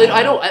 okay, Yeah. wait,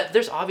 I know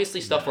there's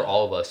obviously stuff for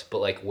all of us, but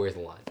like where's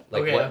the line?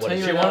 Like Okay, what I'll what tell is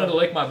you She it? right wanted now- to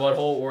lick my butthole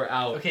or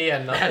out. Okay,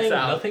 yeah, That's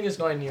out. nothing is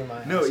going near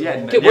my No, yeah,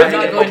 asshole. Okay, Yeah, we're I'm not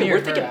thinking, going okay, near we're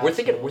her thinking,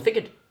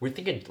 asshole. we're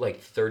thinking like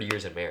 30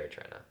 years in marriage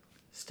right now.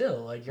 Still,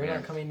 like, you're Yeah.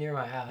 not coming near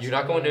my ass. You're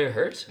not going near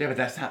hers? Yeah, but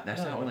that's not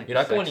when like You're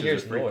not going sex to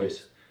is hear the freakiest.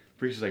 noise.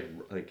 Freaks is like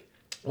When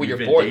we've you're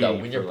been bored though,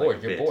 dating when for, you're like, bored,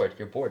 a you're bit. bored.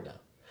 You're bored now.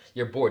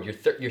 You're bored.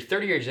 You're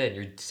 30 years in.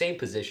 You're same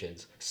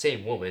positions,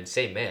 same woman,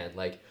 same man.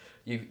 Like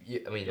you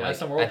I mean, Yeah, like,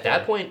 some at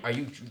that roleplay.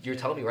 point, you're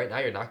telling me right now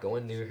you're not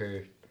going near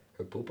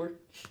her pooper?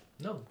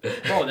 No.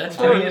 Bro, that's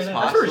I where, mean, it's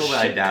that's where possible, but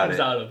I shit doubt comes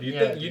it. out of. You Yeah,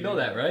 think you dude. know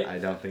that, right? I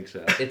don't think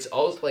so. It's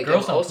also like Girls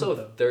it's don't also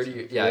poop,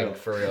 30. Yeah, Yeah.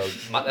 for real.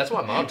 That's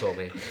what my mom told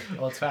me.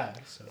 Well, it's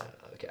facts. So.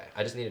 Okay,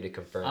 I just needed to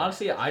confirm.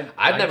 Honestly,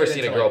 I've never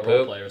seen a girl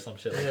poop. Play or some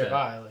shit like Neither that.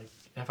 have I. Like,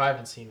 if I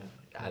haven't seen it.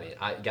 I mean,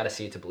 I gotta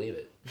see it to believe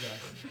it.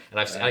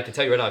 Exactly. And I can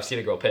tell you right now, I've seen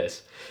a girl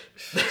piss.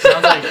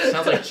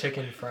 sounds like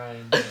chicken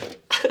frying.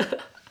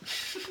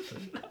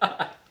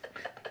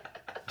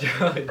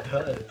 it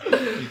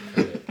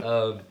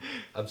does.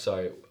 I'm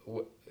sorry.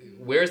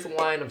 Where's the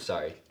line? I'm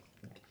sorry.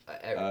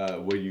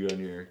 Will you go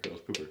near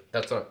girl's pooper?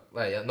 That's not.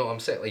 Like, no, I'm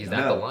saying like, is that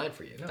No. the line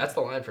for you? No. That's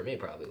the line for me,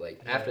 probably.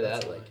 Like Yeah, after that's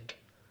that, the like line.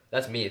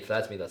 that's me. If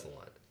that's me, that's the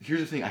line.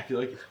 Here's the thing. I feel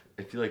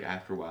like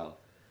after a while,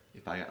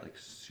 if I got like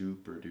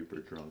super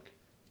duper drunk,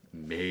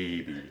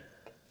 maybe,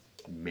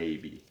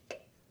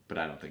 but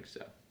I don't think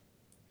so.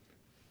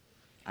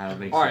 I don't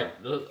think All so. right,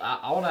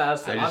 I want to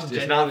ask. I just- I'm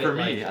it's not for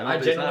genuinely, me. like, I don't I think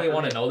it's genuinely not for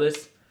want me. to know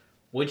this.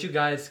 Would you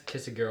guys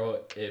kiss a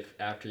girl if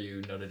after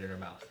you nutted in her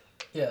mouth?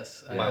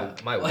 Yes. My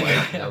Like,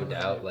 wife, I no am,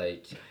 doubt.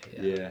 Like,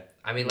 Yeah.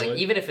 I mean, like Would?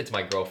 even if it's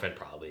my girlfriend,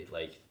 probably.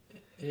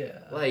 Yeah.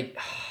 Like,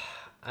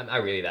 I'm I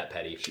really that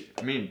petty.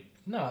 I mean,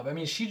 No, I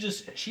mean she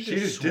just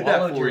just did that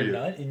swallowed for your you.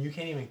 nut and you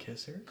can't even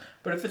kiss her.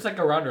 But if it's like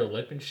around her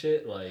lip and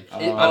shit, like Oh,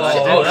 She's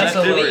that's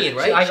different. clean,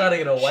 right? I gotta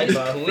get a wipe She's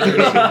off. clean.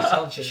 or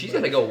something, She's but-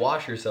 gonna go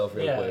wash herself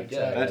real Yeah, quick. exactly.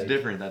 Yeah, that's like,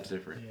 different. That's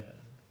different. Yeah.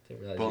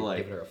 Didn't realize But, you were like-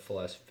 giving her a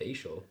full ass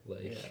facial.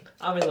 Like, Yeah.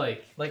 I mean,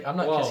 like, Like I'm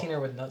not Whoa. kissing her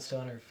with nut still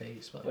on her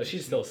face, but well,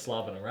 she's still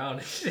slobbing around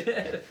and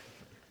shit.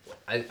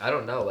 I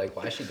don't know. Like,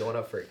 why is she going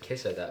up for a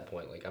kiss at that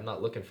point? Like, I'm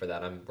not looking for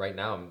that. I'm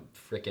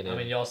freaking. I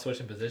mean, y'all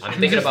switching positions. I'm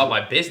thinking about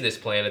my business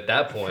plan at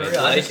that point. For real,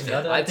 I Like, just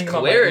nutted. I that's think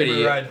about my clarity.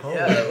 Uber ride home.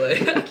 Yeah,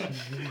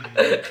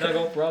 like, Can I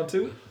go for round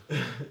 2?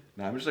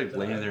 No, I'm just like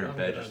laying there in I'm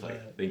bed, good just on like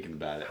that. thinking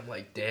about it. I'm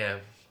like, damn.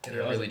 Did Yeah,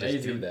 I that was really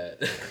just do amazing.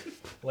 that?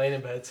 laying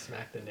in bed,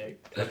 smack the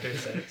dick after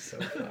sex. So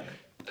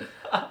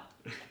fun.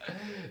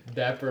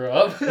 Dapper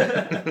up.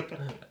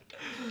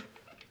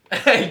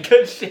 Hey,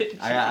 good shit.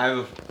 I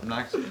have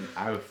I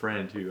have a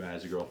friend who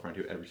has a girlfriend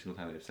who every single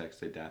time they have sex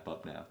they dap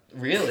up now.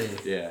 Really?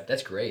 Yeah.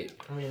 That's great.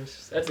 I mean, it's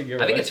just, That's a good.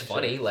 I think it's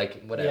relationship. funny.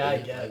 Like, whatever. Yeah, I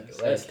Like, guess.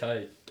 That's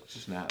tight. It's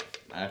just not.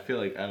 I feel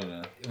like I don't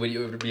know. would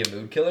you ever be a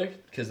mood killer?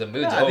 Because the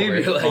mood's I think over.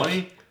 it'd be like,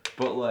 funny,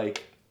 but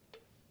like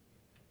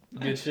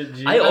Good shit.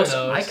 G. I don't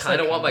also, know, I it's just kind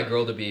of like- want my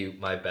girl to be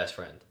my best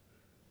friend.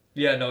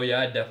 Yeah, no,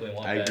 yeah, I definitely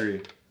want I that.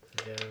 agree.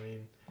 yeah, I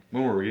mean,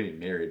 When we're getting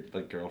married,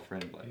 like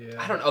girlfriend, like yeah.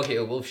 I don't know. Okay,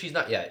 well, if she's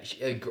not,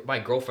 my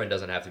girlfriend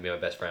doesn't have to be my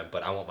best friend,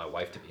 but I want my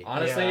wife to be.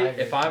 Honestly, Yeah, I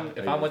agree. if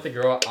I'm with a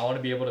girl, I want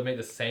to be able to make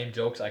the same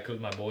jokes I could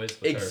with my boys.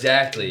 With her.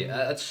 Exactly.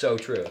 That's so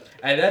true.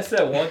 And that's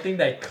the one thing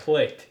that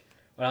clicked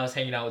when I was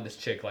hanging out with this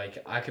chick. Like,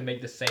 I could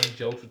make the same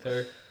jokes with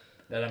her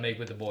that I make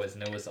with the boys,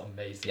 and it was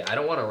amazing. Yeah, I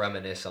don't want to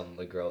reminisce on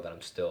the girl that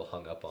I'm still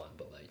hung up on,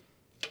 but like,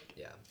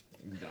 yeah.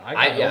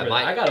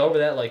 I got over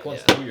that like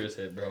once Yeah. 2 years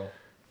hit, bro.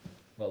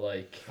 But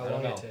like, How I don't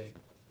long know. it take?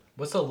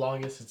 What's the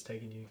longest it's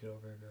taken you to get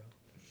over a girl?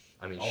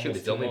 I mean, Almost shoot,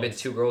 it's 2 only been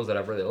months. 2 girls that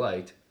I've really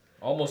liked.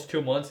 Almost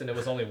 2 months, and it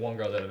was only one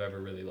girl that I've ever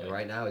really liked. And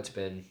right now, it's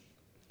been.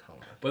 I don't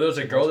know. But there was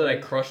a girl that I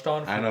crushed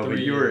on for I know, 3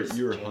 but years.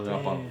 you were hung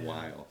up on Damn. a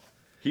while.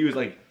 He was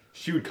like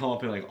she would come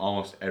up in like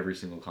almost every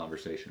single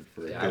conversation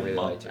for a Yeah, I good really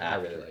month liked her. I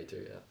after. really liked her.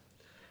 Yeah.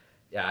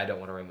 Yeah, I don't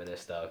want to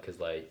reminisce though, cause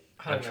like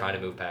I I'm don't trying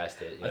to know. move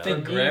past it. You I know?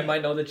 think For me- Graham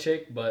might know the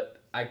chick, but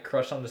I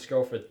crushed on this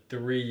girl for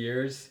 3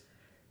 years,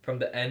 from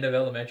the end of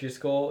elementary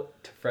school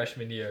to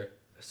freshman year.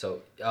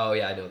 So. Oh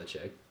yeah, I know the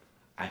chick.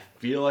 I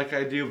feel like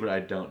I do, but I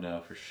don't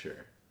know for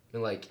sure.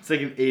 And like, It's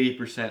like an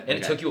 80%. and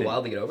it took you a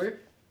while to get over.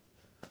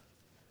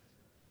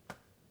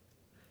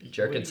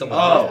 Jerking What someone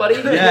Oh, off, buddy?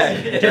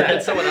 yeah.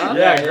 Jerking someone off?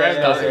 Yeah, Graham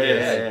does it.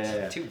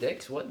 Yeah. Two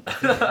dicks? What?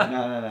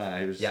 No.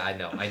 It was, Yeah, I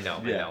know.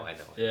 Yeah.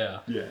 Yeah.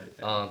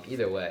 Yeah.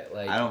 Either way,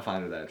 like, I don't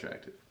find her that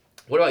attractive.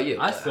 what about you?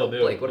 I still do.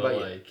 Blake, what but,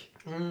 about you?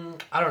 like,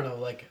 I don't know.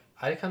 Like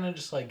I kind of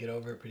just like get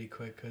over it pretty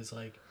quick because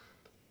like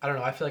I don't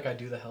know. I feel like I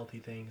do the healthy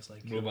things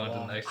like Move on to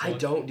the next I one.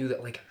 don't do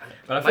that. Like,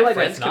 But I my feel like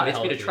friends that's not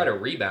convinced me to healthy. try to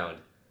rebound.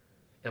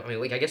 I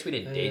mean, like, I guess we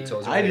didn't date, so I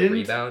was I really a didn't.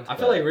 rebound. I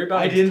feel but like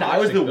rebounding. I didn't. I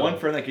was the toxic, one though.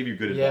 friend that gave you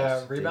good Yeah,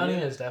 advice. rebounding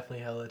is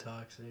definitely hella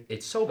toxic.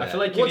 it's so bad. I feel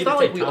like you well, need it's not to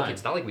like take we. time. Okay,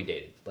 it's not like we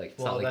dated. Like, it's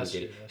Well, not like we that's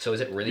dated. true, that's So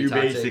is it really You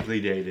toxic? basically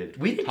dated.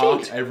 We didn't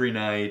Talked date. every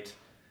night.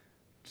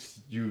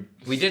 You.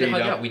 We didn't stayed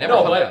hang up out. We never No,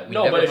 hung but out. We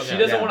no, never but if hung she out.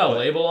 doesn't Yeah, want a but-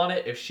 label on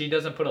it, if she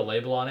doesn't put a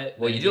label on it,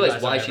 Well, then you realize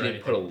guys why aren't she ever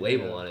didn't put a anything.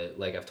 label Yeah. on it.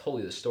 Like, I've told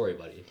you the story,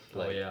 buddy.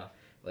 Like, Oh yeah.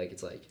 Like,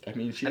 it's like. I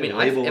mean, she. I had mean, a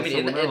label at with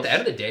someone the else.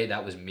 end of the day,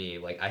 that was me.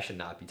 Like, I should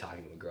not be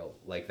talking to a girl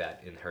like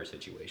that in her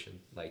situation.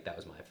 Like, that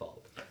was my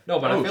fault. No,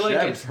 but Oh, I feel like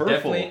shit, it's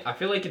hurtful. definitely. I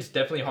feel like it's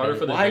definitely harder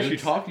for the Why is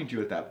dudes. she talking to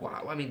you at that point?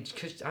 Wow, I mean,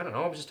 cause I don't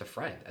know, I'm just a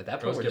friend. At that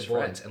point, Girls we're get just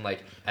bored. friends, and like,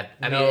 I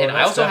No, mean, and I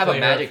that's also have a definitely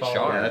magic hurtful.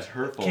 charm. Yeah, that's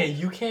hurtful. Okay,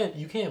 you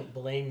can't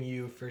blame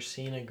you for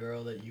seeing a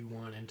girl that you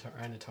want and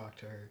trying to talk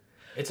to her.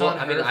 It's Well, on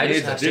I mean, her. I And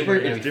just it's assume different.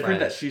 we're gonna It's be different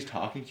that friends. she's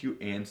talking to you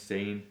and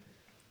saying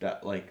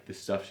that like the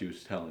stuff she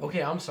was telling. you.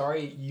 Okay, I'm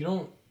sorry. You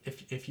don't.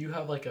 If you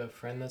have like a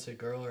friend that's a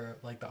girl or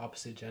like the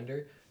opposite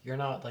gender, you're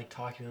not like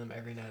talking to them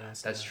every night.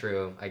 That's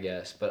true, I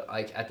guess. But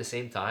like at the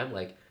same time,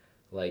 like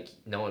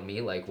knowing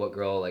me, like what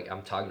girl, like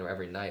I'm talking to her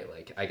every night.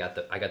 Like I got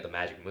the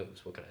magic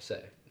moves. What can I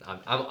say?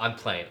 I'm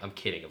playing. I'm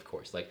kidding, of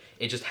course. Like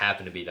it just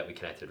happened to be that we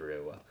connected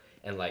really well.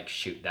 And like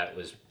shoot, that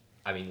was.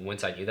 I mean,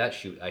 once I knew that,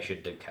 shoot, I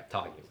should have kept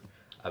talking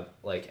to her.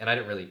 And I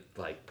didn't really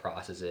like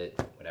process it.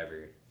 Whatever,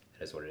 it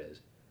is what it is.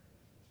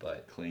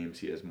 But Claims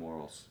he has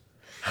morals.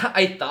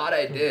 I thought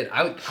I did.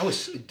 I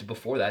was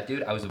before that,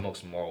 dude. I was the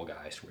most moral guy.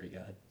 I swear to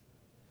God.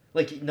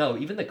 Like no,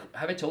 even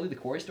have I told you the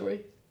Corey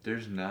story?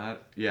 There's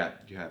not. Yeah,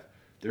 you have.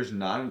 There's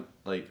not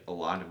like a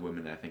lot of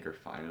women that I think are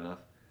fine enough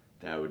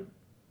that would.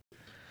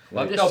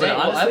 Well, I'm like- just No, but saying.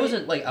 honestly-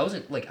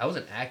 I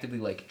wasn't actively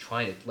like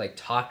trying to like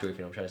talk to her. If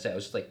you know what I'm trying to say, I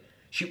was just like,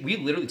 we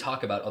literally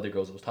talk about other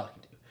girls I was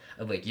talking to.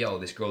 I'm like, yo,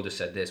 this girl just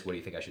said this. What do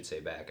you think I should say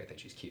back? I think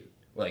she's cute.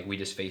 Or, like we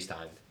just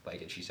FaceTimed,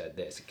 like, and she said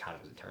this. It kind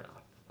of was a turn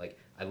off. Like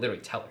I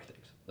literally tell her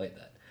things like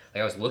that.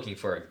 Like I was looking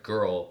for a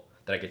girl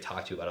that I could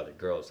talk to about other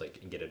girls, like,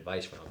 and get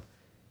advice from,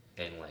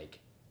 and like,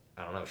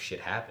 I don't know, shit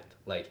happened.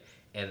 Like,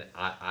 and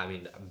I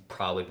mean,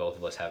 probably both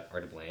of us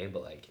are to blame,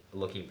 but like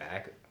looking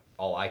back,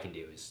 all I can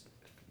do is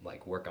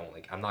like work on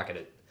like I'm not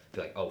gonna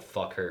be like, oh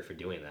fuck her for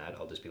doing that.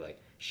 I'll just be like,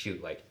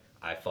 shoot, like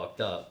I fucked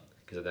up,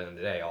 because at the end of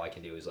the day, all I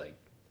can do is like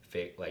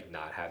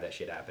not have that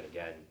shit happen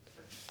again,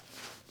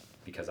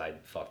 because I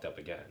fucked up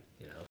again,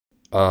 you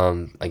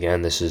know.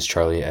 Again, this is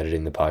Charlie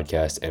editing the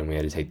podcast, and we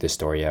had to take this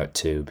story out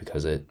too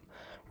because it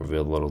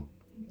revealed a little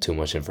too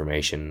much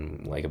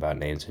information, like about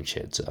names and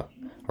shit. So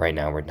right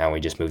now we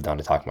just moved on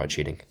to talking about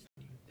cheating.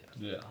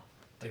 Yeah.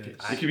 Dude,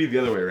 It could be the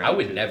other way around. I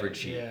would too. never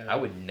cheat. Yeah. I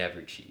would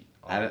never cheat.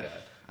 Oh I my don't, god.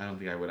 I don't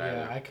think I would Yeah,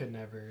 either. I could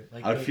never.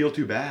 Like I would feel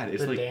too bad.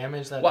 It's the like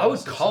damage that. Well, I would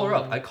does to call her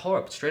up. someone. I'd call her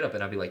up straight up,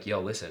 and I'd be like, "Yo,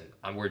 listen,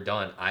 we're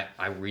done.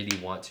 I really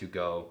want to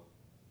go,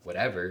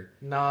 whatever."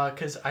 Nah,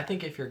 because I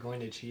think if you're going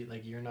to cheat,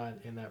 like you're not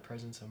in that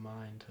presence of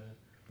mind to.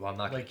 Well, I'm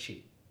not gonna Like-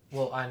 cheat.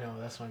 Well, I know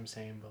that's what I'm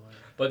saying, but like.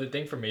 But the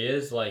thing for me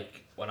is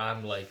like when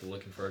I'm like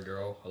looking for a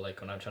girl or like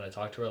when I'm trying to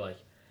talk to her, like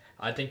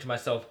I think to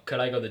myself, could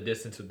I go the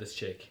distance with this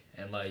chick?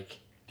 And like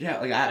yeah,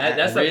 like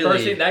that's really- the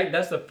first thing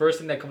that's the first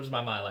thing that comes to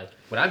my mind. Like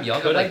When I'm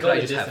young, Could I'm I like, go could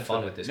I the just have distance fun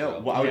with with this no.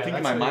 girl? Well, I would Yeah, think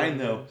in that's my what it mind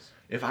though, is.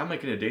 if I'm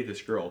like gonna date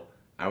this girl,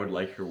 I would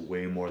like her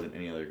way more than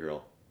any other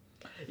girl.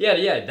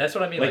 yeah, that's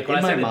what I mean. Like when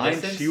in I say my the mind,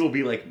 distance, she will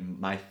be like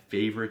my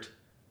favorite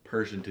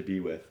person to be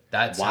with.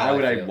 That's why how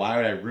would I feel. why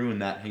would I ruin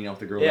that hanging out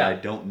with a girl Yeah. that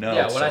I don't know?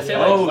 Yeah, when I So say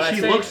much. oh, when I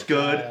she say- looks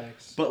good,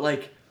 Facts. but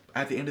like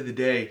at the end of the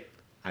day,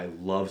 I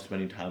love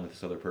spending time with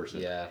this other person.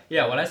 Yeah.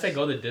 Yeah, when I say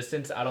go the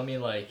distance, I don't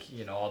mean like,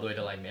 all the way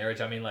to like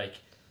marriage. I mean like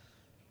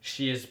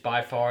she is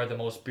by far the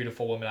most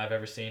beautiful woman I've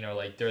ever seen, or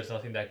like there's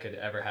nothing that could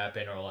ever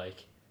happen, or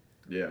like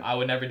Yeah. I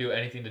would never do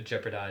anything to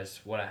jeopardize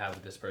what I have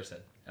with this person.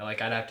 And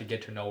like I'd have to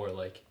get to know her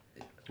like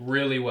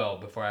really well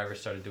before I ever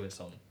started doing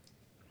something.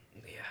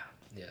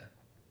 Yeah.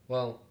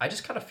 Well, I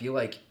just kind of feel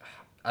like,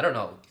 I don't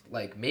know,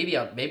 like maybe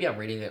I'm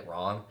reading it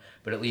wrong,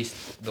 but at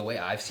least the way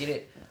I've seen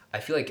it, I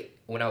feel like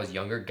when I was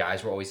younger,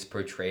 guys were always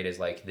portrayed as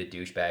like the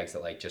douchebags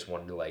that like just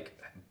wanted to like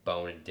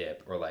bone and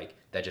dip, or like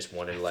that just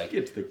wanted to I like.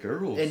 think it's the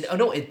girls. And oh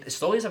no,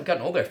 slowly as I've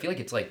gotten older, I feel like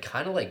it's like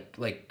kind of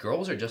like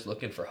girls are just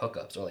looking for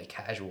hookups or like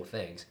casual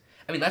things.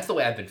 I mean, that's the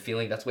way I've been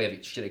feeling. That's the way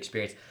I've shit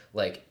experienced.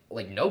 Like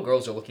no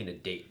girls are looking to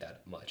date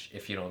that much.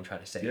 If you know what I'm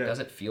trying to say, Yeah. It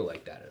doesn't feel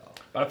like that at all.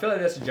 But I feel like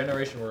that's the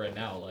generation we're in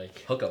now. Like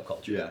Hookup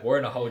culture. yeah. we're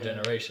in a whole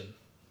generation.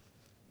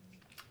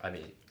 I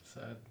mean,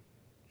 Sad.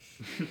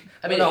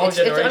 the whole it's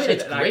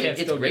generation, and I great. can't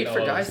It's still great get for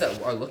no guys hoes.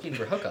 that are looking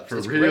for hookups. For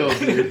it's real, great.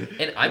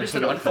 dude. And I'm just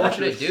an But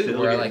unfortunate dude still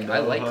where getting like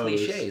I no like hoes.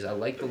 cliches. I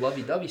like the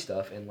lovey-dovey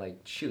stuff, and like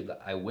shoot,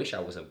 I wish I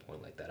wasn't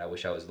born like that. I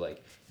wish I was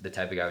like the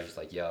type of guy who's just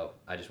like, yo,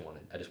 I just want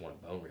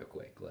to bone real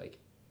quick, like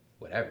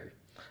whatever.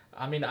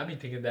 I mean, I be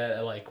thinking that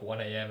at like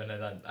 1 a.m. and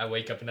then I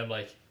wake up and I'm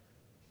like,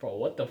 bro,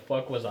 what the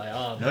fuck was I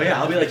on? No,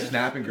 yeah, I'll be like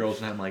snapping girls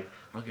and I'm like,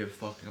 I don't give a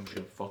fuck. I'm just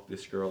gonna fuck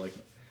this girl. Like,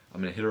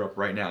 I'm gonna hit her up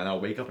right now. And I'll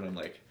wake up and I'm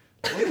like,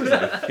 what was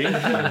I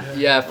thinking?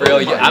 Yeah, for Oh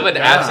real. my I'm an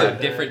God.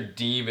 absolute different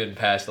demon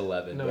past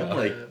 11. No, bro. I'm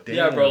like, damn.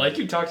 Yeah, bro, like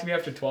you talk to me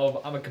after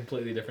 12, I'm a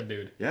completely different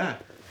dude. Yeah.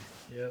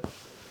 Yep.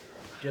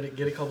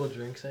 Get a couple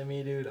drinks at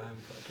me, dude. I'm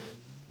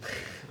fucking.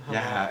 I'm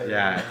Yeah, off it.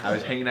 yeah. I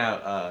was hanging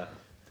out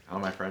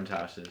on my friends'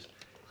 houses,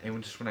 and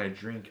when I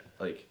drink,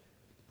 like,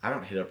 I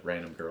don't hit up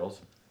random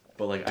girls,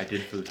 but like I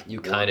did for this You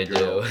one kinda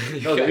girl.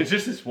 do. No, it's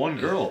just this one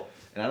girl,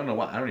 and I don't know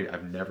why.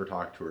 I've never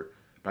talked to her,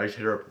 but I just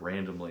hit her up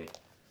randomly,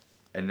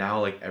 and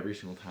now like every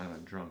single time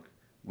I'm drunk,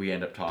 we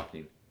end up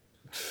talking.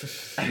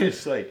 And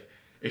it's like,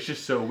 it's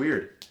just so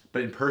weird.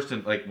 But in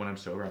person, like when I'm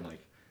sober, I'm like,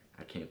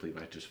 I can't believe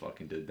I just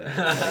fucking did that.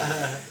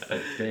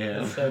 Like,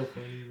 damn, That's so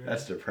funny, bro.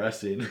 that's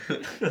depressing.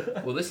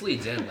 Well, this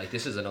leads in, like,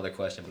 this is another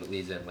question, but it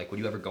leads in, like, would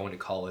you ever go into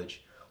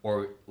college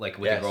or, like,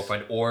 with Yes. a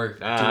girlfriend or do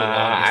it long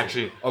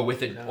actually- distance? Or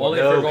with an... No. Only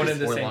if No, we're going 'cause into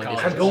the we're same long college.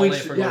 distance. I'm going, Only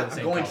if we're going to the same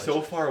I'm going college.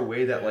 so far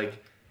away that Yeah.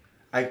 like,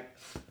 I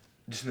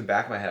just in the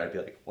back of my head, I'd be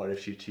like, what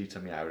if she cheats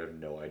on me? I would have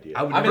no idea.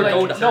 I would I mean, never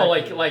go like, to no,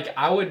 high- like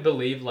I would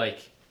believe, like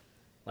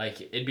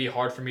it'd be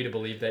hard for me to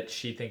believe that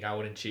she think I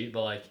wouldn't cheat,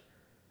 but, like,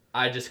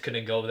 I just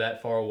couldn't go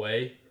that far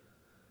away.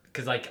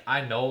 Because, like,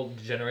 I know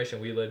the generation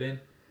we live in,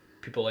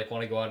 people, like,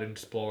 want to go out and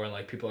explore, and,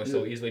 like, people are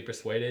so easily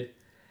persuaded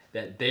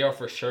that they are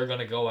for sure going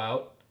to go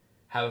out,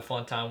 have a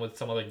fun time with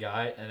some other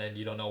guy, and then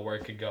you don't know where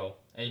it could go.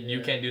 And you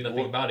Yeah. can't do nothing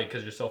Well- about it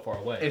because you're so far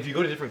away. And if you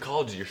go to different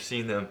colleges, you're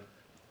seeing them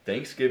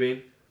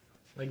Thanksgiving,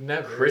 Like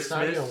never. It's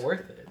not Christmas. even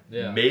worth it.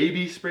 Yeah.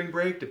 maybe spring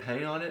break,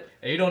 depending on it.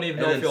 And you don't even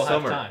And know then if you'll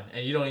summer. have time.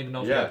 And you don't even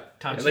know if Yeah. you have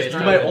time And to like, stay you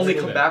at might home. only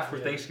Yeah. come back for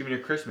Yeah. Thanksgiving or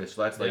Christmas,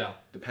 so that's like Yeah.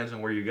 depends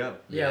on where you go.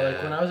 Yeah, like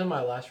Yeah. when I was in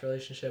my last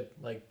relationship,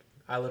 like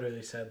I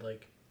literally said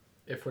like,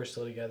 if we're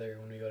still together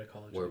when we go to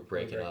college, We're like,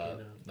 breaking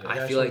up. Like, I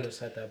just feel wanted like to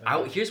set that I,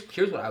 boundary.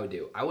 here's what I would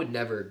do. I would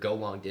never go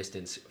long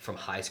distance from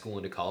high school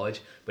into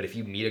college. But if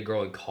you meet a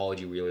girl in college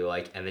you really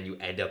like, and then you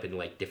end up in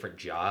like different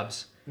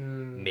jobs,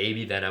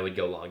 maybe then I would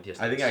go long distance.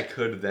 I think I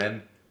could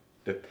then,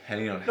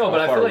 depending on No, how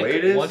but I far feel away like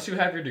it is. once you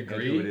have your who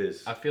degree, it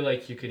is. I feel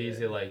like you could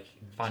easily like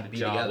find a Be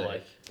job together.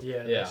 like Yeah,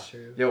 Yeah. that's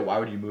true. Yeah, why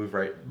would you move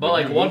right? But, would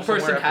like, you one move somewhere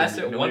person after has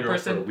to- knowing one a girl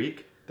for a person-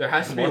 week? there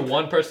has to be Month.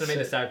 one person to make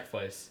the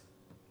sacrifice.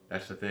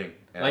 That's the thing.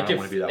 And Like I don't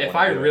want to be that if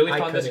one I to do it. really I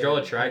found this couldn't. girl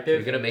you're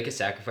attractive, gonna make a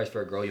sacrifice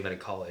for a girl you met in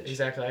college.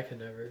 Exactly, I could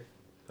never.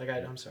 Like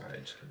I'm sorry, I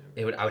just could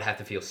never. I would have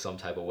to feel some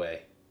type of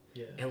way.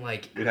 Yeah. And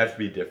like It'd have to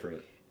be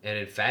different. and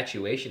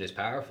infatuation is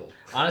powerful.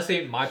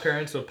 honestly, my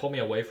parents would pull me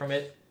away from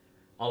it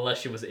unless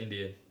she was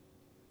Indian.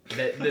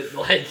 Like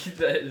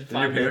Then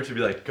your parents would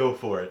be like, "Go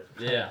for it."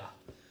 yeah.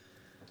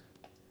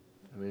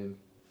 I mean,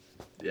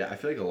 yeah, I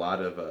feel like a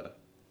lot of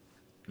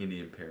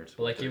Indian parents.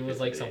 But like want if it their was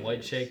kids like to some date white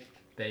Indians. chick,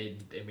 they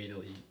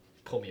immediately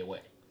pull me away.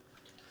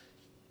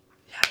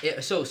 Yeah.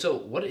 So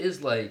what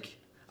is like?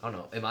 I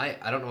don't know.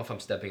 I don't know if I'm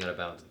stepping out of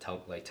bounds. And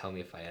tell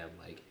me if I am.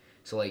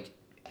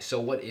 So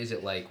what is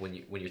it like when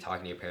you're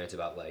talking to your parents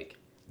about like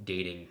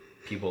dating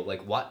people?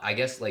 Like what? I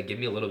guess like give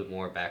me a little bit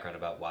more background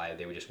about why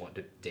they would just want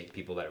to date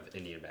people that have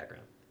Indian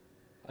background.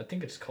 I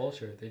think it's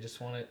culture. They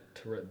just want it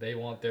to. They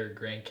want their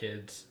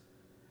grandkids.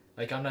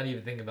 Like I'm not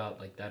even thinking about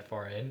like that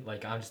far in.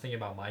 Like I'm just thinking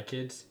about my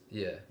kids.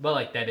 Yeah. But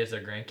like that is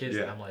their grandkids,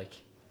 Yeah. and I'm like,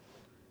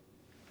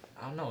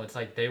 I don't know. It's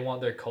like they want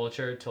their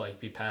culture to like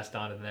be passed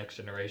on to the next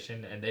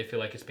generation, and they feel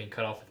like it's being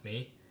cut off with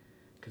me,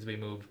 because we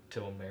moved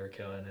to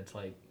America, and it's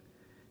like,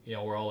 you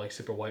know, we're all like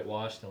super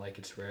whitewashed, and like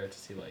it's rare to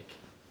see like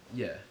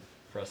Yeah.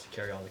 for us to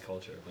carry on the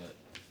culture, but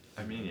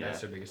I mean, yeah.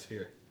 that's their biggest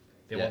fear.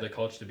 They Yeah. want their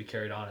culture to be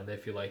carried on, and they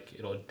feel like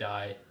it'll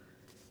die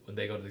when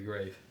they go to the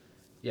grave.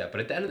 Yeah. But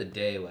at the end of the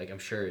day, like I'm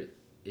sure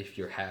if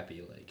you're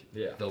happy, like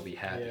Yeah. they'll be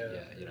happy. Yeah,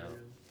 Yeah. You know.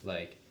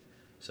 Like,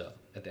 so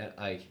at the end,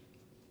 I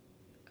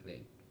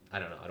mean, I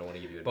don't know. I don't want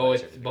to give you But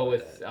advice. or with anything but like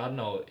with that. I don't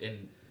know,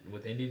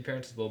 with Indian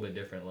parents it's a little bit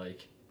different.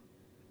 Like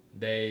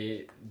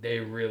they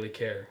really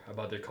care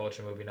about their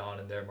culture moving on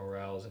and their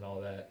morals and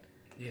all that.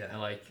 Yeah. And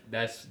like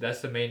that's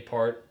the main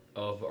part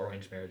of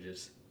arranged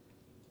marriages.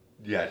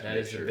 Yeah, That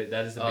is sure.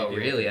 that is the Oh big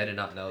deal. really? I did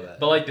not know that.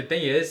 But like the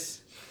thing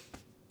is,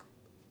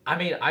 I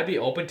mean, I'd be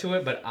open to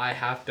it, but I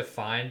have to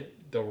find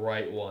the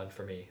right one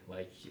for me.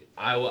 Like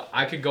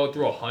I could go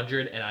through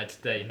 100 and I'd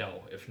say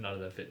no if none of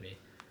them fit me.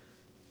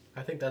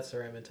 I think that's the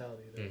right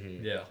mentality. Though.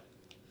 Mhm. Yeah.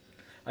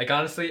 Like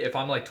honestly, if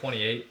I'm like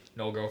 28,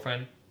 no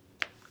girlfriend,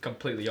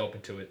 completely open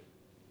to it.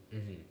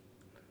 Mhm.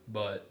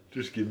 But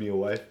Just give me a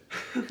wife.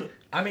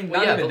 I mean,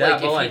 Well, not yeah, even but that.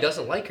 like, But if like, he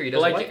doesn't like her, he but,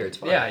 doesn't like, like her. It's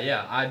fine.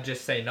 yeah, I'd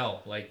just say no.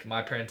 Like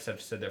my parents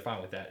have said they're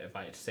fine with that. If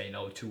I say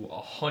no to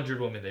 100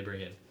 women they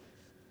bring in,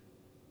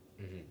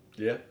 Mhm.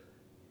 Yeah,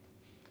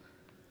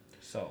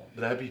 so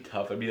but that'd be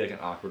tough. That'd be like an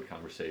awkward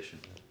conversation.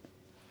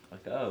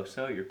 Like, oh,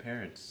 so your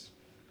parents.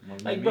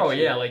 wanna like meet bro,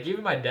 you? yeah, like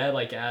even my dad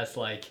like asked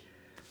like,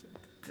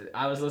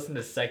 I was listening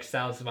to Sex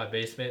Sounds in my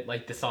basement,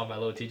 like the song by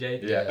Lil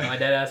TJ. Yeah. And my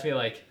dad asked me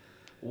like,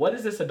 what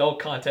is this adult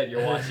content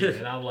you're watching?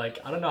 And I'm like,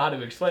 I don't know how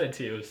to explain it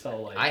to you.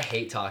 So like, I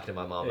hate talking to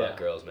my mom Yeah. about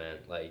girls, man.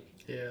 Like,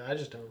 Yeah, I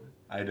just don't.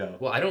 I know.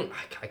 well, I don't.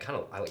 I kind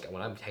of. I like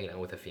when I'm hanging out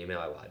with a female.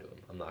 I lie to them.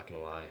 I'm not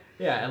gonna lie.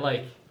 yeah, and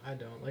like, I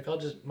don't. Like, I'll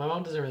just. My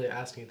mom doesn't really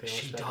ask anything. I'll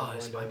She just be like,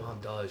 does. "Oh, My window." mom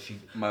does.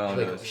 My mom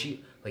like does.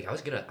 she like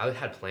I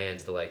had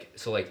plans to like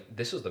so like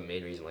this was the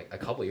main reason. Like a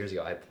couple years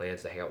ago, I had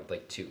plans to hang out with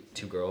like two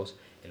girls,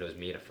 and it was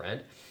me and a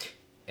friend.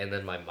 And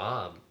then my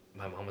mom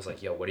was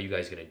like, "Yo, what are you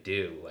guys gonna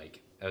do?" Like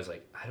I was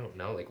like, "I don't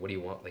know. Like what do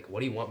you want? Like what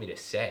do you want me to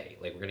say?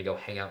 Like we're gonna go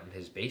hang out in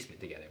his basement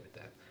together with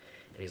them."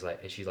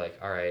 And she's like,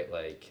 "All right.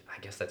 Like I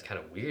guess that's kind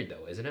of weird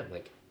though, isn't it?" I'm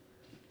like,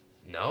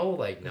 no,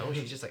 like no.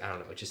 She's just like, I don't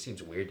know. It just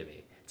seems weird to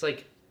me. It's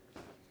like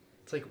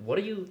what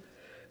are you?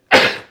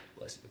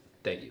 Bless you.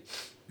 Thank you.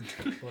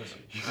 Bless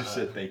you. You just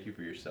said thank you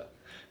for yourself.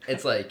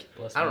 It's like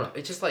Bless I don't me. know.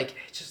 It's just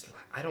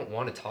I don't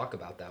want to talk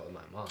about that with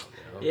my mom.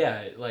 You know?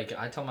 yeah, like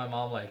I told my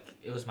mom like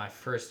it was my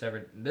first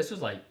ever. This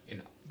was like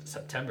in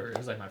September. It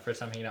was like my first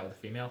time hanging out with a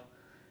female.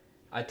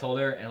 I told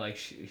her, and like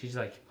she's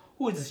like,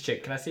 "Who is this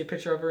chick? Can I see a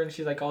picture of her?" And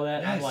she's like, "All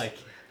that." And I'm Yes. like,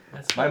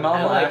 That's My fine. mom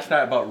And, will like- ask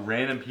that about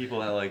random people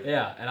that like.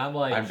 yeah, and I'm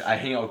like, I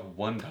hang out with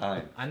one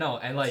time. I know,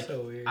 and That's like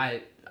so weird.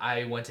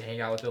 I went to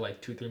hang out with her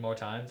like 2-3 more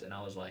times, and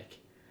I was like,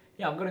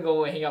 yeah, I'm gonna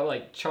go hang out with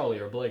like Charlie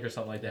or Blake or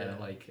something like that. Yeah. And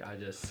like I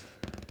just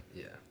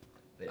Yeah.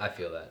 I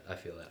feel that.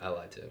 I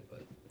lie too,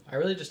 but I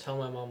really just tell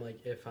my mom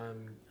like if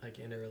I'm like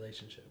in a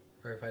relationship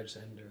or if I just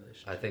end a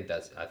relationship. I think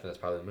that's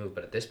probably the move.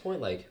 But at this point,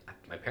 like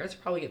my parents are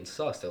probably getting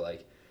sus. They're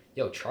like,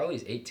 "Yo,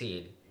 Charlie's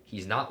 18.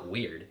 He's not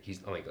weird.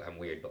 I'm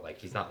weird, but like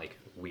he's not like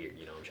weird.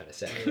 You know what I'm trying to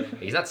say? Yeah.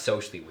 He's not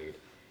socially weird,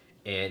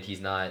 and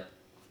he's not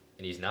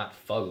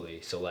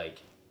fugly. So like,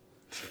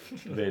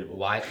 Debatable.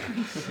 why?"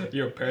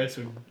 your parents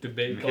would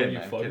debate I'm calling kidding,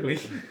 you I'm fugly.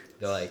 kidding.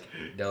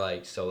 They're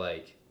like, so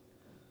like,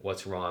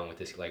 what's wrong with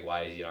this? Like,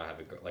 why does he not have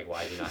a girl? Like,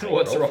 why does he not have a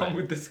What's girlfriend? wrong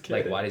with this kid?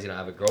 Like, why does he not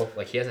have a girl?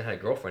 Like, he hasn't had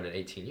a girlfriend in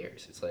 18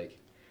 years. It's like,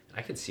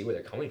 I can see where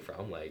they're coming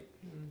from. Like,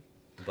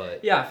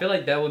 but Yeah, I feel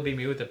like that would be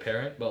me with a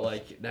parent, but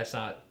like that's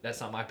not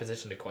my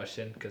position to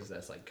question because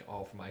that's like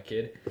all for my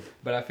kid.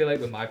 But I feel like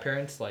with my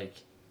parents, like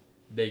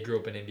they grew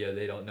up in India,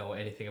 they don't know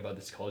anything about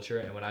this culture,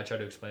 and when I try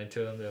to explain it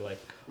to them, they're like,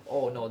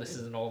 "Oh no, this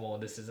is normal,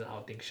 and this isn't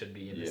how things should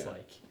be." And it's Yeah.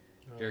 like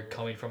you're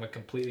coming from a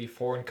completely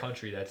foreign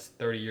country that's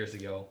 30 years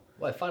ago.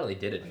 well, I finally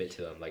did admit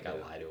to them. Like, I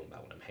lie to them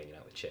about when I'm hanging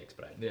out with chicks.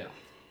 But Yeah.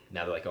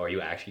 now they're like, "Oh, are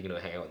you actually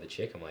gonna hang out with a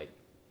chick?" I'm like,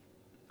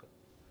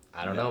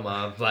 I don't know,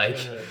 Mom. Like,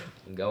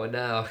 I'm going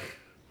now.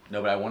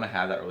 No, but I want to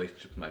have that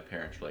relationship with my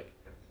parents,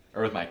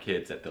 or with my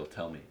kids that they'll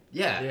tell me.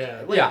 Yeah.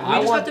 Yeah. Like, Yeah, we I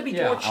just want- have to be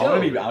yeah, more I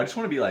chill. I just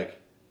want to be like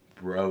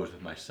bros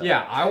with my son.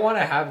 Yeah, I want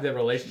to have the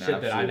relationship that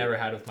I Absolutely. never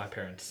had with my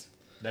parents.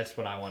 That's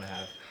what I want to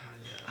have.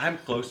 I'm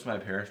close to my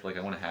parents, but like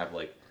I want to have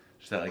like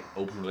just that like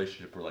open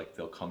relationship where like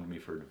they'll come to me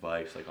for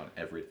advice like on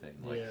everything.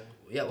 Like Yeah.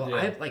 Yeah, well,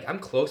 Yeah. I'm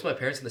close to my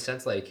parents in the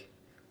sense like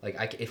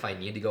if I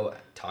need to go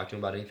talk to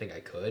them about anything, I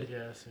could.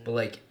 Yeah. Same. But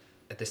like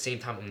at the same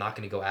time, I'm not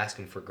gonna go ask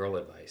them for girl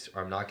advice,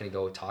 or I'm not gonna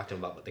go talk to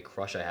them about the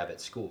crush I have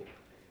at school.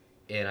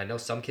 And I know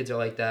some kids are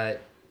like that.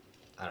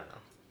 I don't know.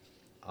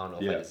 I don't know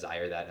if I Yeah.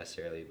 desire that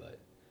necessarily, but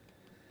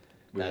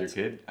with that's-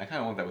 your kid, I kind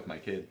of want that with my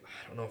kid.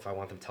 I don't know if I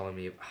want them telling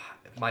me.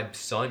 My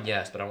son,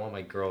 yes, but I don't want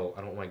my girl.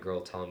 I don't want my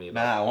girl telling me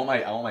about. Nah, I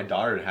want my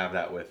daughter to have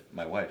that with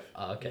my wife,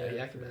 Oh, okay, Yeah,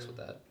 yeah, I can mess with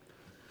that.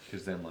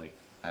 because then like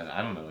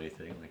I don't know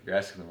anything. Like you're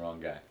asking the wrong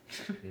guy.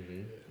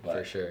 Mm-hmm. But-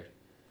 For sure.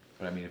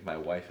 But I mean, if my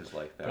wife is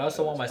like that, But I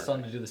also want my that's son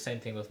to perfect. do the same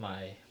thing with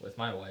my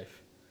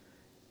wife.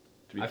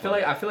 To be I feel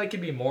fun. like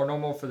it'd be more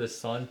normal for the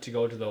son to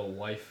go to the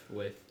wife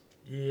with.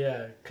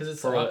 Yeah, because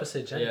it's For the what?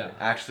 opposite gender. Yeah.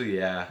 Actually,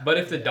 yeah. But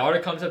if the daughter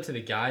comes up to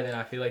the guy, then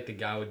I feel like the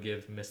guy would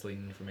give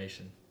misleading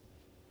information.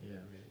 Yeah.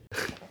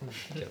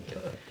 Maybe.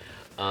 Okay.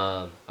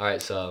 All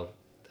right, so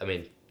I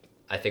mean,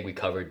 I think we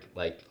covered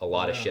like a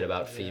lot of Yeah, shit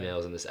about yeah.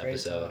 females in this Great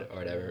episode talk. or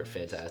whatever. Yeah.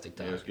 Fantastic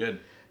It was talk. good.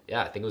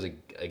 Yeah, I think it was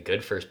a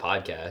good first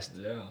podcast.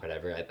 Yeah.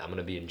 Whatever. I'm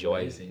gonna be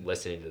enjoying Amazing.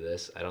 listening to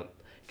this. I don't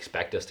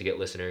expect us to get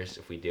listeners.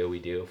 If we do, we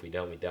do. If we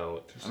don't, we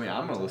don't. I mean,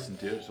 I'm gonna listen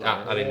to it. So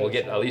I mean, we'll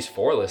get at least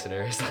 4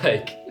 listeners.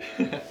 Like,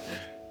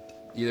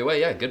 either way,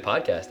 yeah, good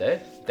podcast, eh?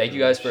 Thank you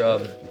guys for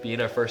being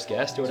our first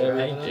guest or whatever.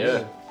 Thank you.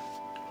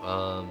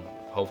 Yeah.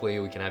 Hopefully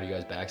we can have you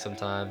guys back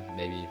sometime.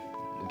 Maybe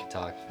we can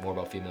talk more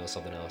about females,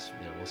 something else.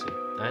 You know, we'll see.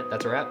 All right,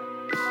 that's a wrap.